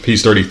brother,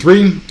 he's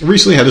 33,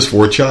 recently had his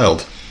 4th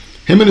child.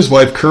 Him and his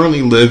wife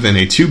currently live in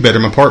a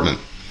 2-bedroom apartment.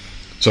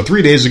 So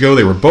 3 days ago,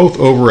 they were both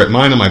over at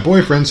mine and my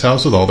boyfriend's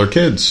house with all their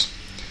kids.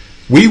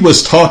 We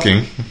was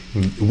talking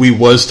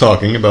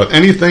about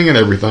anything and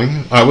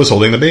everything. I was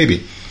holding the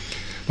baby.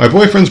 My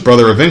boyfriend's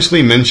brother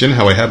eventually mentioned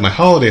how I have my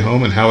holiday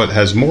home and how it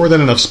has more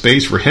than enough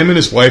space for him and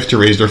his wife to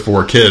raise their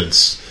 4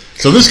 kids.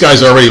 So this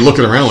guy's already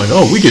looking around like,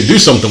 oh, we could do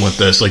something with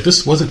this. Like,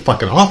 this wasn't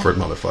fucking offered,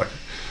 motherfucker.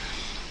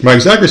 My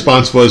exact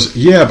response was,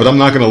 yeah, but I'm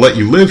not going to let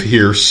you live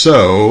here,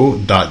 so... ...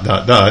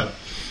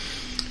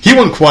 He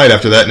went quiet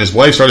after that, and his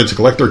wife started to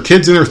collect their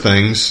kids and their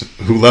things,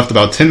 who left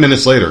about 10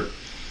 minutes later.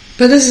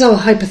 But this is all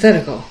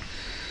hypothetical.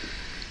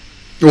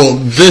 Well,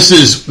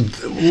 just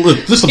let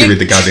me read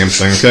the goddamn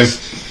thing, okay?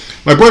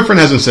 My boyfriend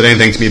hasn't said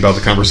anything to me about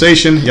the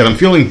conversation, yet I'm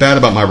feeling bad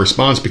about my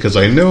response because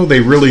I know they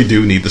really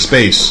do need the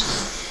space.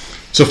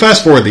 So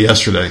fast forward to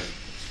yesterday.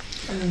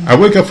 I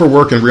wake up for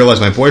work and realize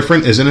my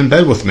boyfriend isn't in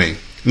bed with me.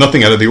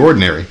 Nothing out of the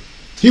ordinary.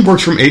 He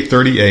works from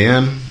 8:30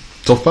 a.m.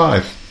 till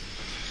 5.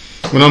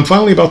 When I'm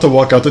finally about to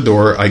walk out the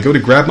door, I go to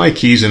grab my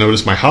keys and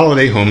notice my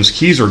holiday home's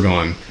keys are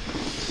gone.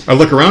 I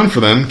look around for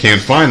them, can't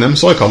find them,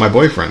 so I call my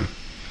boyfriend.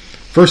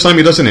 First time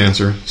he doesn't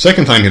answer.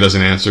 Second time he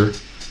doesn't answer.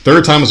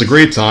 Third time was a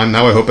great time.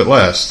 Now I hope it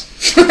lasts.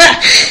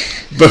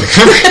 But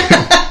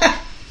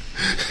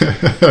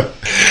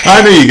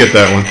I knew you get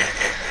that one.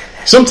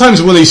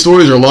 Sometimes when these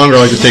stories are longer,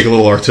 I like to take a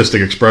little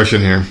artistic expression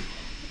here.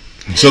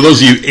 So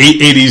those of you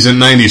 80s and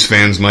 90s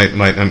fans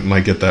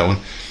might get that one.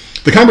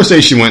 The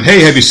conversation went,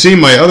 hey, have you seen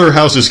my other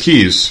house's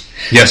keys?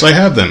 Yes, I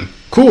have them.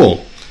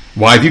 Cool.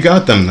 Why have you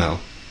got them, though?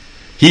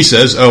 He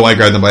says, oh, I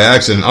grabbed them by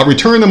accident. I'll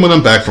return them when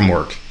I'm back from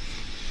work.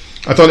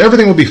 I thought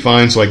everything would be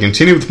fine, so I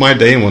continued with my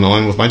day and went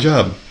on with my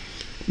job.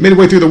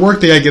 Midway through the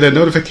workday, I get a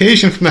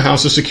notification from the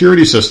house's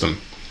security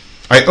system.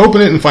 I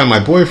open it and find my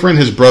boyfriend,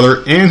 his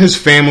brother, and his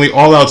family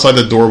all outside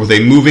the door with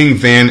a moving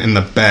van in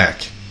the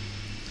back.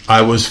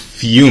 I was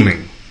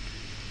fuming.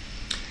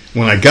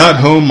 When I got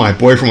home, my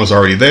boyfriend was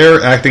already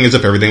there, acting as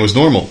if everything was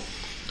normal.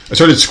 I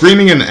started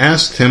screaming and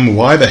asked him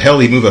why the hell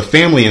he moved a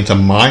family into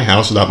my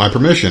house without my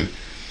permission.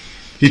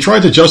 He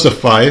tried to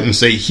justify it and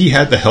say he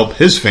had to help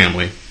his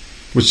family,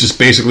 which just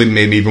basically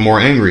made me even more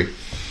angry.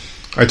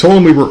 I told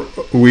him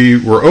we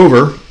were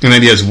over, and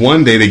that he has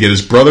one day to get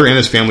his brother and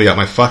his family out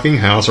my fucking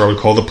house, or I would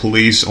call the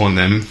police on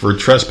them for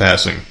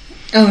trespassing.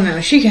 Oh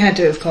no, she had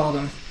to have called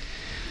him.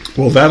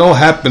 Well, that all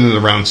happened at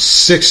around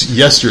 6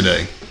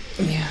 yesterday.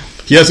 Yeah.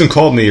 He hasn't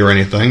called me or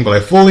anything, but I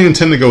fully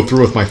intend to go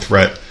through with my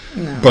threat.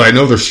 No. But I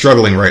know they're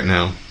struggling right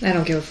now. I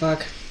don't give a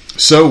fuck.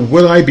 So,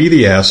 would I be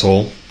the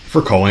asshole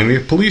for calling the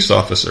police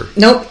officer?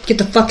 Nope, get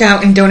the fuck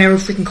out and don't ever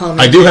freaking call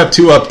me. I do have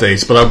 2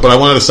 updates, but I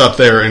wanted to stop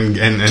there and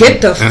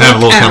have a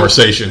little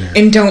conversation here.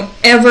 And don't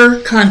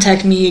ever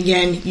contact me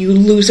again, you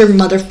loser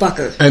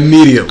motherfucker.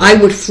 Immediately. I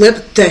would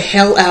flip the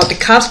hell out. The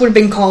cops would have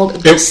been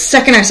called the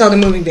second I saw the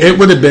moving van. It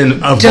would have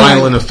been a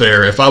violent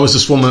affair. If I was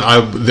this woman,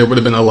 there would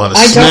have been a lot of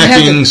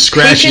smacking,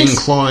 scratching,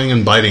 clawing,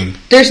 and biting.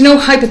 There's no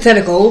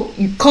hypothetical.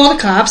 You call the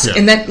cops,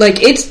 and that,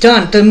 it's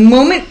done. The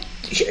moment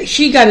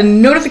she got a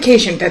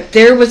notification that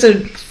there was a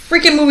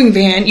freaking moving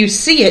van, you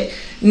see it,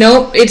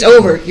 nope, it's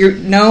over.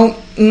 Now,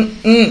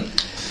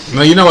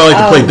 you know I like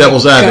to play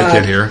devil's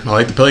advocate here. I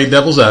like to play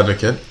devil's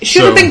advocate. It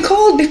should have been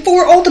called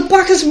before all the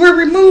boxes were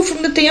removed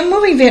from the damn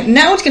moving van.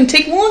 Now it's going to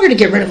take longer to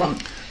get rid of them.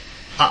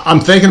 I'm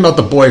thinking about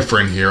the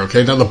boyfriend here,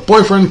 okay? Now, the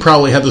boyfriend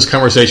probably had this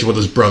conversation with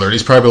his brother, and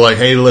he's probably like,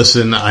 hey,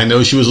 listen, I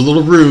know she was a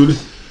little rude,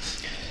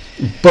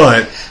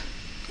 but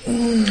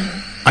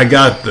I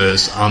got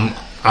this. I'm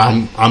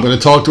going to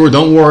talk to her.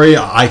 Don't worry.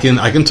 I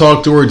can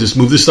talk to her. Just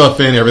move the stuff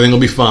in. Everything will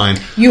be fine.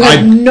 You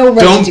have no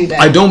right to do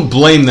that. I don't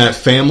blame that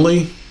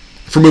family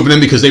for moving in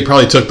because they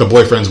probably took the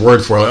boyfriend's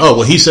word for it. Like, oh,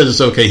 well, he says it's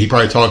okay. He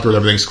probably talked to her.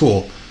 Everything's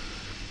cool.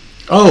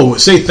 Oh,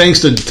 say thanks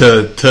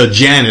to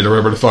Janet or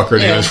whatever the fuck her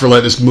name is for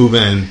letting us move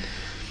in.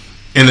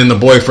 And then the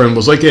boyfriend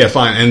was like, yeah,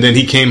 fine. And then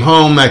he came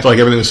home, acted like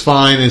everything was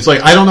fine. And it's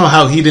like, I don't know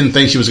how he didn't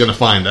think she was going to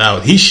find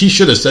out. She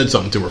should have said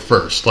something to her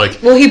first. Like,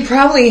 well, he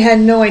probably had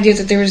no idea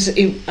that there was...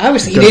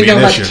 Obviously, he didn't know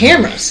about the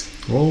cameras.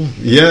 Well,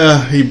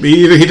 yeah. He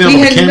didn't know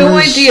about the cameras. He had no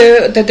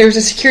idea that there was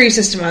a security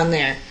system on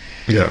there.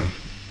 Yeah.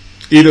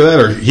 Either that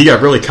or he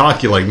got really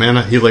cocky. Like, man,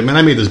 he's like, man,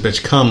 I made this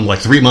bitch come like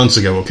 3 months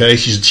ago, okay?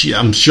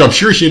 I'm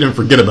sure she didn't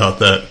forget about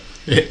that.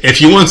 If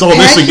she wants all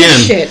this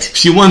again...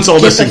 She wants all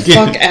this again.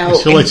 Get the fuck out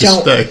she'll let you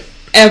stay.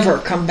 Ever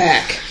come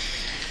back.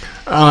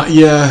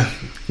 Yeah.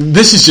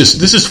 This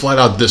is flat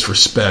out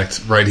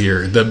disrespect right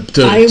here.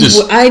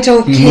 I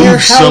don't care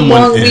how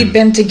long we've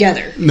been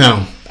together.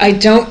 No. I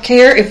don't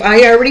care if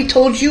I already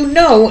told you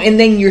no, and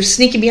then you're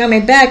sneaking behind my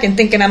back and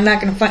thinking I'm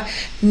not going to find...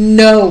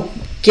 No.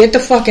 Get the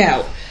fuck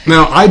out.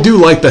 Now, I do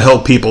like to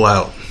help people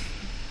out.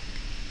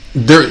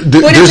 There's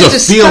a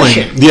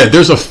feeling. Yeah,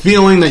 there's a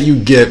feeling that you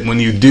get when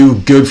you do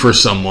good for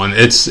someone.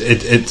 It's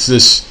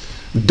this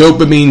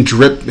dopamine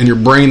drip in your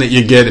brain that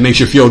you get. It makes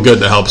you feel good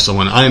to help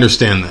someone. I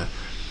understand that.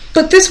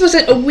 But this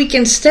wasn't a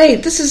weekend stay.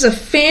 This is a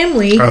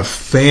family. A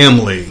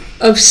family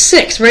of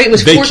 6, right? It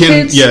was 4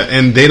 kids. Yeah,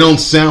 and they don't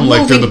sound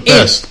like they're the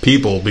best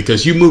people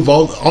because you move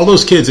all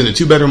those kids in a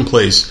 2-bedroom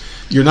place.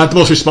 You're not the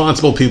most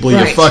responsible people.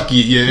 Right. You're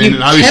fucky.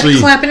 And obviously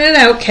kept clapping it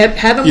out, kept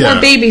having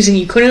more babies, and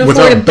you couldn't afford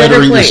a better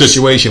bettering place. The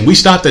situation. We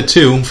stopped at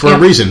 2 for a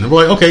reason.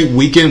 We're like, okay,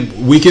 we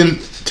can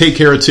take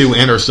care of 2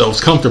 and ourselves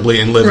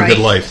comfortably and live a good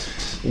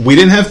life. We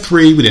didn't have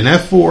 3. We didn't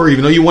have 4.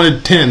 Even though you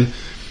wanted 10.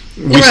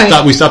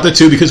 We stopped at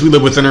 2 because we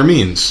live within our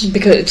means.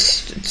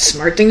 Because the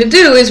smart thing to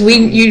do is we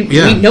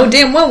know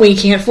damn well we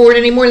can't afford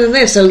any more than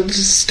this, so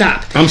just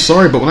stop. I'm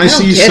sorry, but when I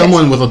see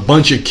someone with a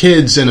bunch of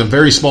kids in a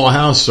very small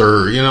house,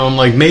 or I'm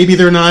like, maybe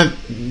they're not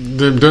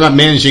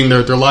managing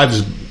their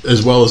lives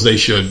as well as they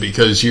should,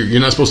 because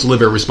you're not supposed to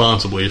live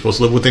irresponsibly. You're supposed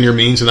to live within your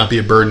means and not be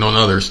a burden on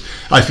others.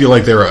 I feel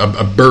like they're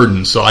a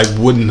burden, so I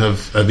wouldn't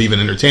have even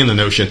entertained the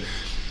notion.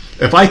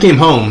 If I came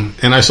home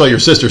and I saw your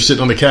sister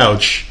sitting on the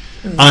couch.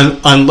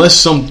 Unless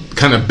some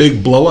kind of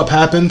big blow-up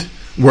happened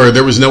where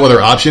there was no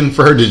other option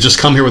for her to just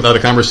come here without a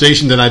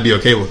conversation, then I'd be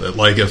okay with it.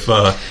 Like if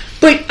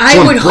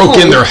someone broke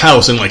in their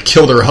house and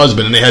killed her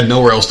husband and they had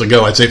nowhere else to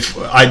go, I'd say,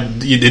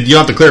 you don't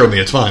have to clear with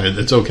me, it's fine,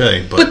 it's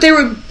okay. But they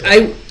were,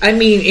 I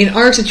mean, in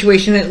our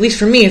situation, at least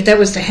for me, if that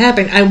was to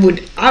happen, I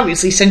would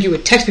obviously send you a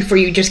text before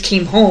you just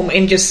came home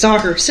and just saw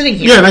her sitting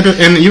here. Yeah,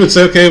 and you would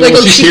say, okay,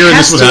 well, she's here and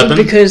this would happen.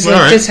 Because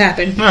this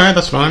happened. All right,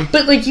 that's fine.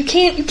 But you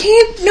can't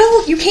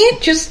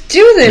just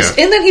do this.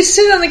 Yeah. And then he's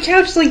sitting on the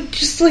couch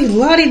just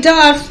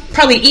la-di-da,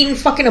 probably eating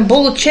fucking a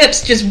bowl of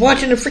chips, just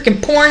watching a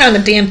freaking porn on the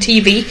damn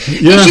TV.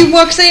 Yeah. And she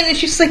walks in and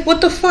she's like,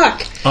 what the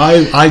fuck?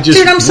 I just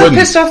Dude, I'm so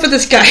pissed off with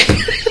this guy.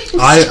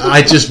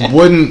 I just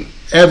wouldn't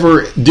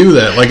ever do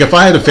that. Like, if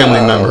I had a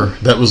family member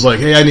that was like,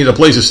 hey, I need a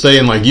place to stay,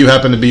 and you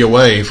happen to be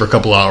away for a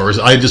couple hours,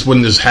 I just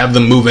wouldn't just have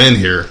them move in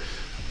here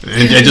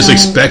and just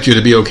expect you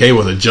to be okay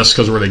with it just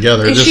because we're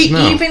together. And she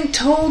even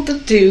told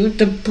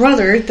the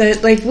brother,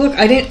 that look,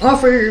 I didn't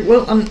offer.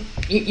 Well,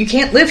 you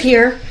can't live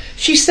here.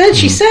 She said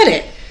she said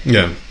it.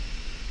 Yeah.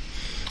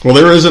 Well,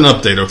 there is an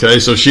update. Okay,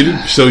 so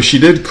she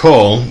did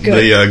call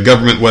the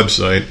government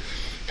website.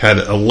 Had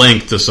a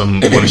link to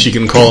someone she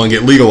can call and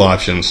get legal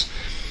options.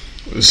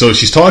 So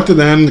she's talked to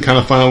them to kind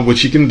of find out what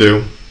she can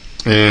do,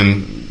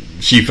 and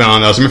she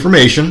found out some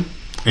information,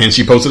 and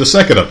she posted a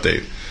second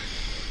update.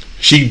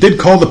 She did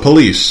call the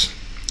police.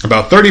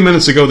 About 30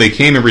 minutes ago, they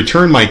came and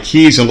returned my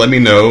keys and let me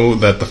know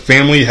that the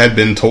family had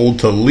been told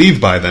to leave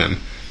by then.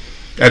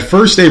 At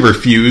first, they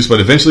refused, but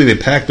eventually they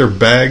packed their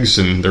bags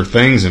and their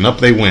things, and up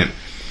they went.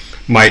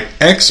 My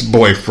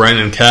ex-boyfriend,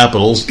 in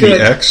capitals, the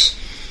ex,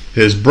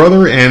 his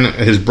brother and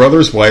his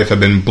brother's wife have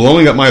been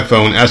blowing up my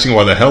phone asking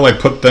why the hell I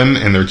put them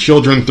and their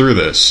children through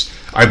this.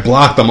 I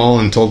blocked them all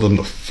and told them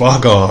to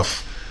fuck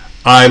off.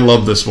 I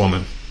love this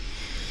woman.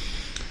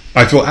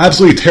 I feel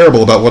absolutely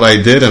terrible about what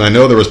I did, and I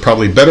know there was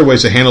probably better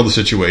ways to handle the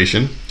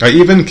situation. I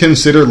even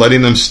considered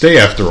letting them stay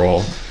after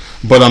all,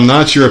 but I'm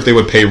not sure if they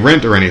would pay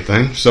rent or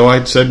anything, so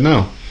I said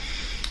no.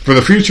 For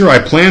the future, I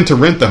plan to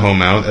rent the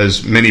home out,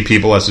 as many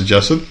people have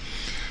suggested,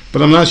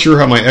 but I'm not sure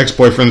how my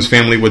ex-boyfriend's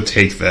family would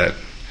take that.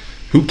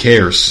 Who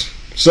cares?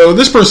 So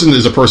this person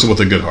is a person with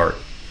a good heart.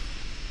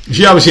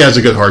 She obviously has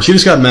a good heart. She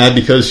just got mad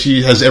because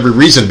she has every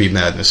reason to be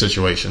mad in this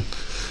situation.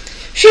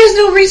 She has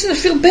no reason to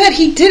feel bad.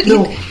 He did.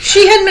 No,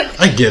 she had no...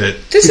 I get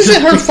it. This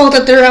isn't her fault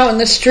that they're out in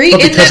the street.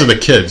 But because of the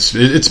kids.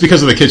 It's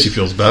because of the kids she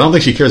feels bad. I don't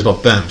think she cares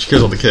about them. She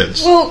cares about the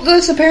kids. Well,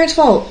 that's the parents'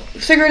 fault.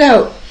 Figure it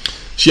out.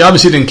 She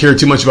obviously didn't care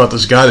too much about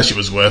this guy that she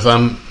was with.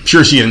 I'm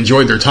sure she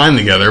enjoyed their time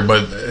together,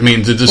 but, I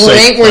mean, to just say...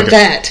 it ain't worth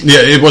that.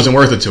 Yeah, it wasn't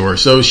worth it to her.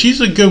 So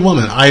she's a good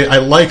woman. I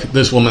like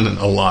this woman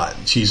a lot.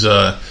 She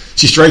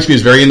strikes me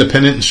as very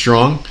independent and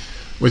strong,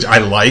 which I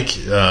like.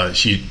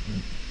 She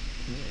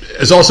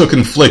is also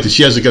conflicted.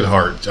 She has a good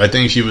heart. I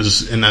think she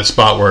was in that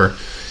spot where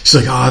She's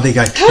like, oh, they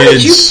got kids. How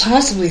did you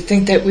possibly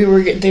think that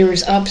there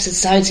was opposite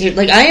sides here?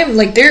 Like, I am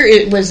like,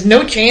 there was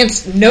no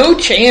chance of me going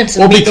on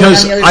the other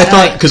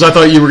side. Because I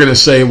thought you were going to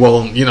say,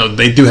 well, you know,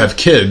 they do have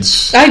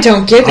kids. I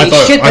don't give a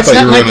shit. That's not my problem. I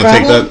thought you were going to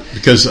take that,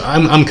 because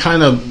I'm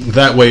kind of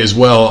that way as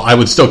well. I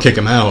would still kick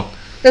him out.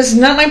 That's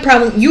not my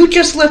problem. You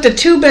just left a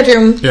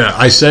 2-bedroom. Yeah,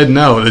 I said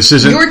no. This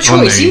isn't your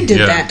choice. On me. You did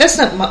that. That's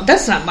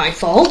not my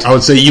fault. I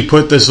would say you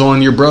put this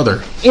on your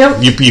brother.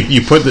 Yep.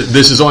 You put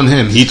this is on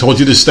him. He told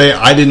you to stay.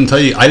 I didn't tell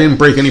you. I didn't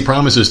break any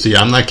promises to you.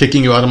 I'm not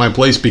kicking you out of my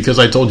place because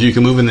I told you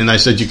can move in and I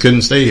said you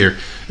couldn't stay here.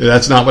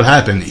 That's not what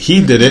happened.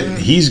 He did it.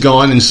 He's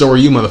gone, and so are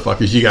you,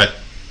 motherfuckers. You got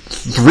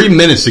 3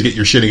 minutes to get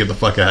your shit and get the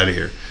fuck out of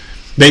here.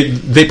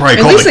 They probably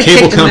called the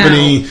cable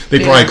company.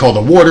 They probably called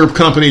the water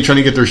company trying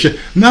to get their shit.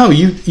 No,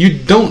 you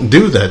don't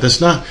do that.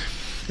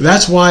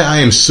 That's why I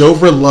am so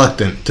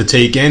reluctant to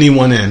take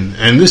anyone in.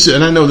 And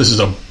I know this is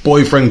a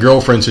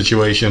boyfriend-girlfriend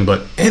situation,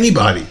 but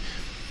anybody.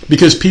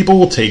 Because people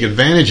will take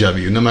advantage of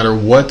you no matter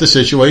what the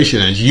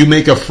situation is. You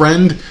make a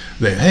friend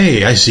that,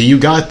 hey, I see you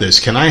got this.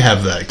 Can I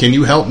have that? Can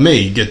you help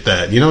me get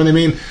that? You know what I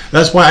mean?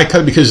 That's why I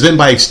cut it, because then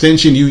by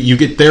extension you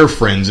get their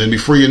friends, and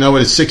before you know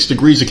it, it's 6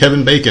 degrees of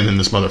Kevin Bacon in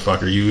this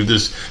motherfucker. You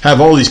just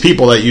have all these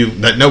people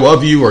that know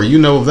of you or you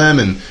know of them,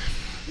 and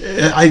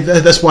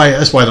that's why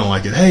I don't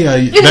like it. Hey,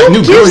 that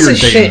new girl you're dating.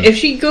 Shit if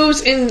she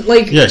goes and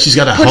she's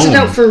got a puts home. It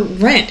out for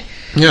rent.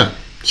 Yeah,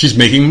 she's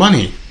making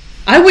money.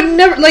 I would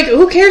never,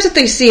 who cares if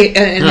they see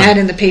an ad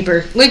in the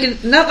paper?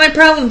 Not my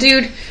problem,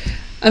 dude.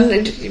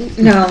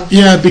 No.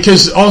 Yeah,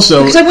 because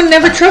I would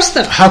never trust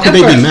them. How could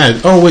they be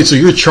mad? Oh, wait, so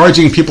you're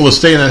charging people to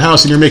stay in that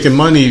house and you're making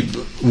money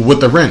with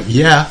the rent?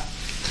 Yeah.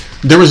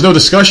 There was no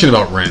discussion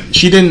about rent.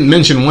 She didn't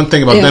mention one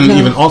thing about them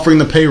even offering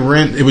to pay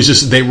rent. It was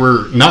just they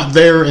were not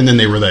there and then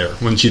they were there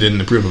when she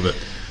didn't approve of it.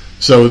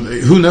 So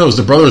who knows?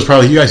 The brother was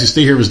probably, you guys can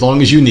stay here as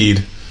long as you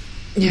need.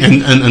 Yeah.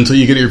 And until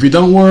you get here, if you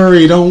don't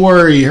worry.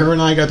 Her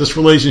and I got this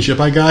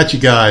relationship. I got you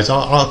guys.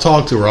 I'll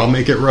talk to her. I'll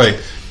make it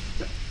right.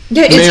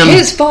 Yeah, it's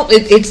his fault.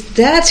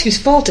 That's whose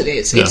fault it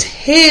is. Yeah. It's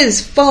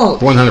his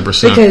fault.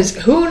 100%. Because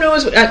who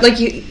knows?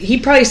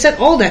 He probably said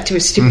all that to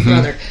his stupid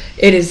brother.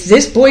 It is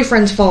this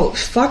boyfriend's fault.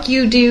 Fuck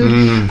you,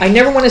 dude. I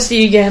never want to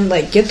see you again.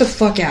 Get the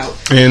fuck out.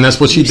 And that's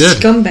what she did.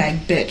 Scumbag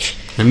bitch.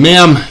 And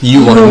ma'am,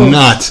 you are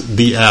not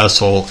the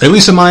asshole. At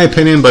least in my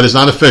opinion, but it's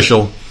not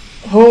official.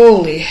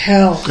 Holy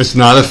hell. It's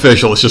not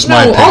official. It's just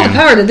my opinion. All the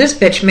power to this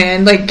bitch,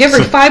 man. Give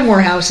her 5 more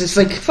houses.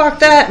 Fuck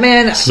that,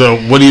 man. So,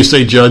 what do you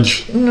say,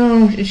 Judge?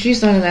 No,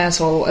 she's not an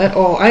asshole at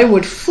all. I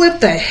would flip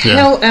the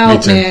hell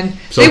out, man.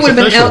 So they would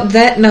have been out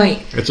that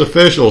night. It's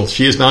official.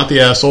 She is not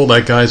the asshole.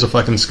 That guy's a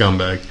fucking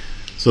scumbag.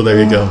 So,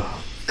 there you go.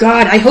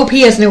 God, I hope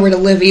he has nowhere to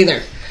live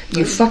either.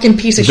 You fucking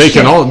piece of shit. They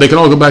can all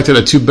go back to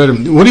that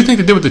 2-bedroom. What do you think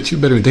they did with the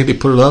 2-bedroom? You think they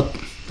put it up?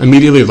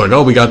 Immediately,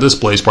 we got this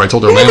place. Probably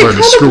told their landlord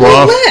to screw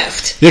off.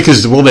 Left. Yeah,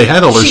 because they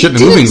had all their shit in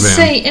the moving van. She didn't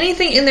say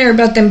anything in there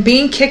about them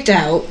being kicked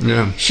out.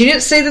 Yeah. She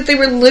didn't say that they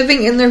were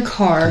living in their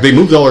car. They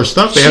moved all their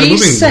stuff. They had a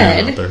moving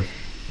van out there. She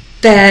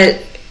said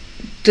that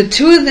the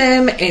 2 of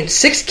them and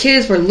 6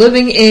 kids were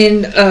living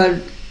in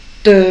a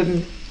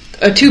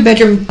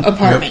 2-bedroom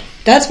apartment. Yep.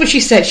 That's what she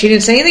said. She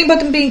didn't say anything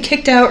about them being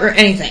kicked out or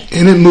anything.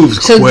 And it moves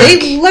quick. So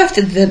they left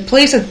the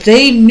place that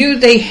they knew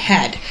they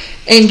had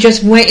and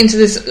just went into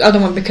this other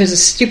one because of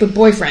stupid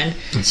boyfriend.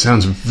 It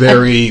sounds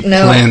very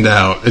planned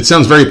out. It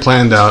sounds very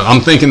planned out.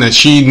 I'm thinking that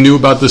she knew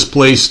about this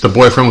place. The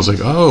boyfriend was like,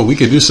 oh, we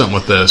could do something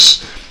with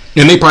this.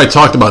 And they probably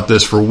talked about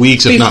this for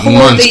weeks, if not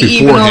months beforehand.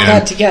 Even all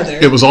got together.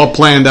 It was all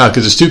planned out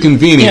because it's too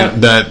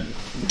convenient that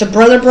the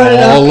brother brought it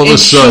up all of a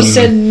sudden, she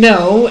said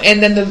no,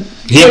 and then the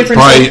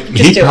boyfriend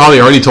he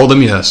probably already told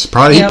him yes. He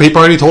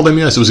already told him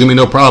yes. It was going to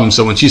be no problem.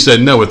 So when she said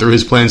no, it threw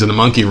his plans in the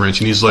monkey wrench,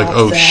 and he's like,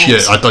 oh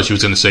shit, I thought she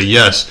was going to say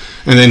yes.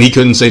 And then he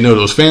couldn't say no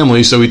to his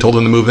family, so he told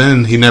them to move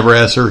in. He never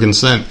asked her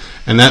consent.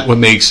 And that's what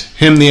makes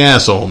him the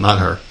asshole, not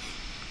her.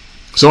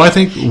 So I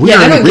think we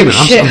are in agreement.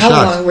 I'm shocked. How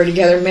long we're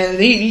together, man?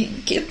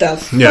 Get the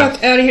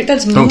fuck out of here.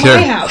 That's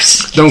my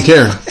house. Don't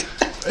care.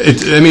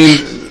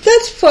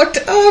 That's fucked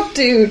up,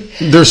 dude.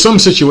 There's some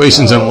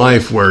situations in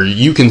life where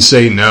you can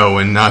say no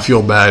and not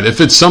feel bad. If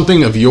it's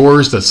something of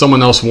yours that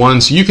someone else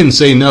wants, you can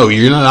say no.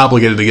 You're not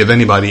obligated to give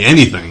anybody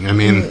anything.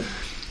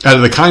 Out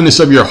of the kindness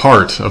of your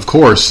heart, of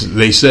course,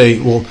 they say,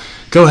 well,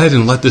 go ahead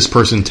and let this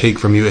person take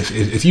from you.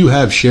 If you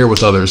have, share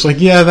with others.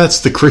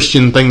 That's the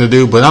Christian thing to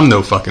do, but I'm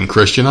no fucking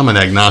Christian. I'm an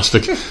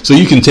agnostic. So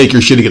you can take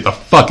your shit and get the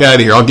fuck out of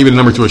here. I'll give you the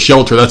number to a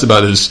shelter. That's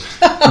about as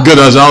good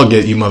as I'll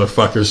get, you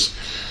motherfuckers.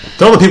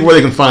 Tell the people where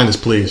they can find us,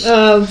 please.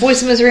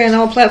 Voice of Misery on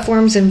all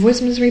platforms and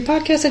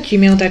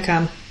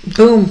voiceofmiserypodcast@gmail.com.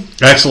 Boom.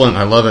 Excellent.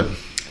 I love it.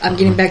 I'm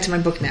getting back to my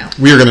book now.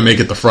 We are going to make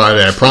it to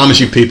Friday. I promise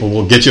you, people,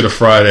 we'll get you to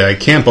Friday. I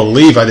can't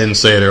believe I didn't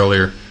say it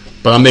earlier,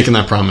 but I'm making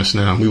that promise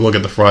now. We will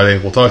get to Friday.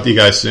 We'll talk to you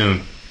guys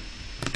soon.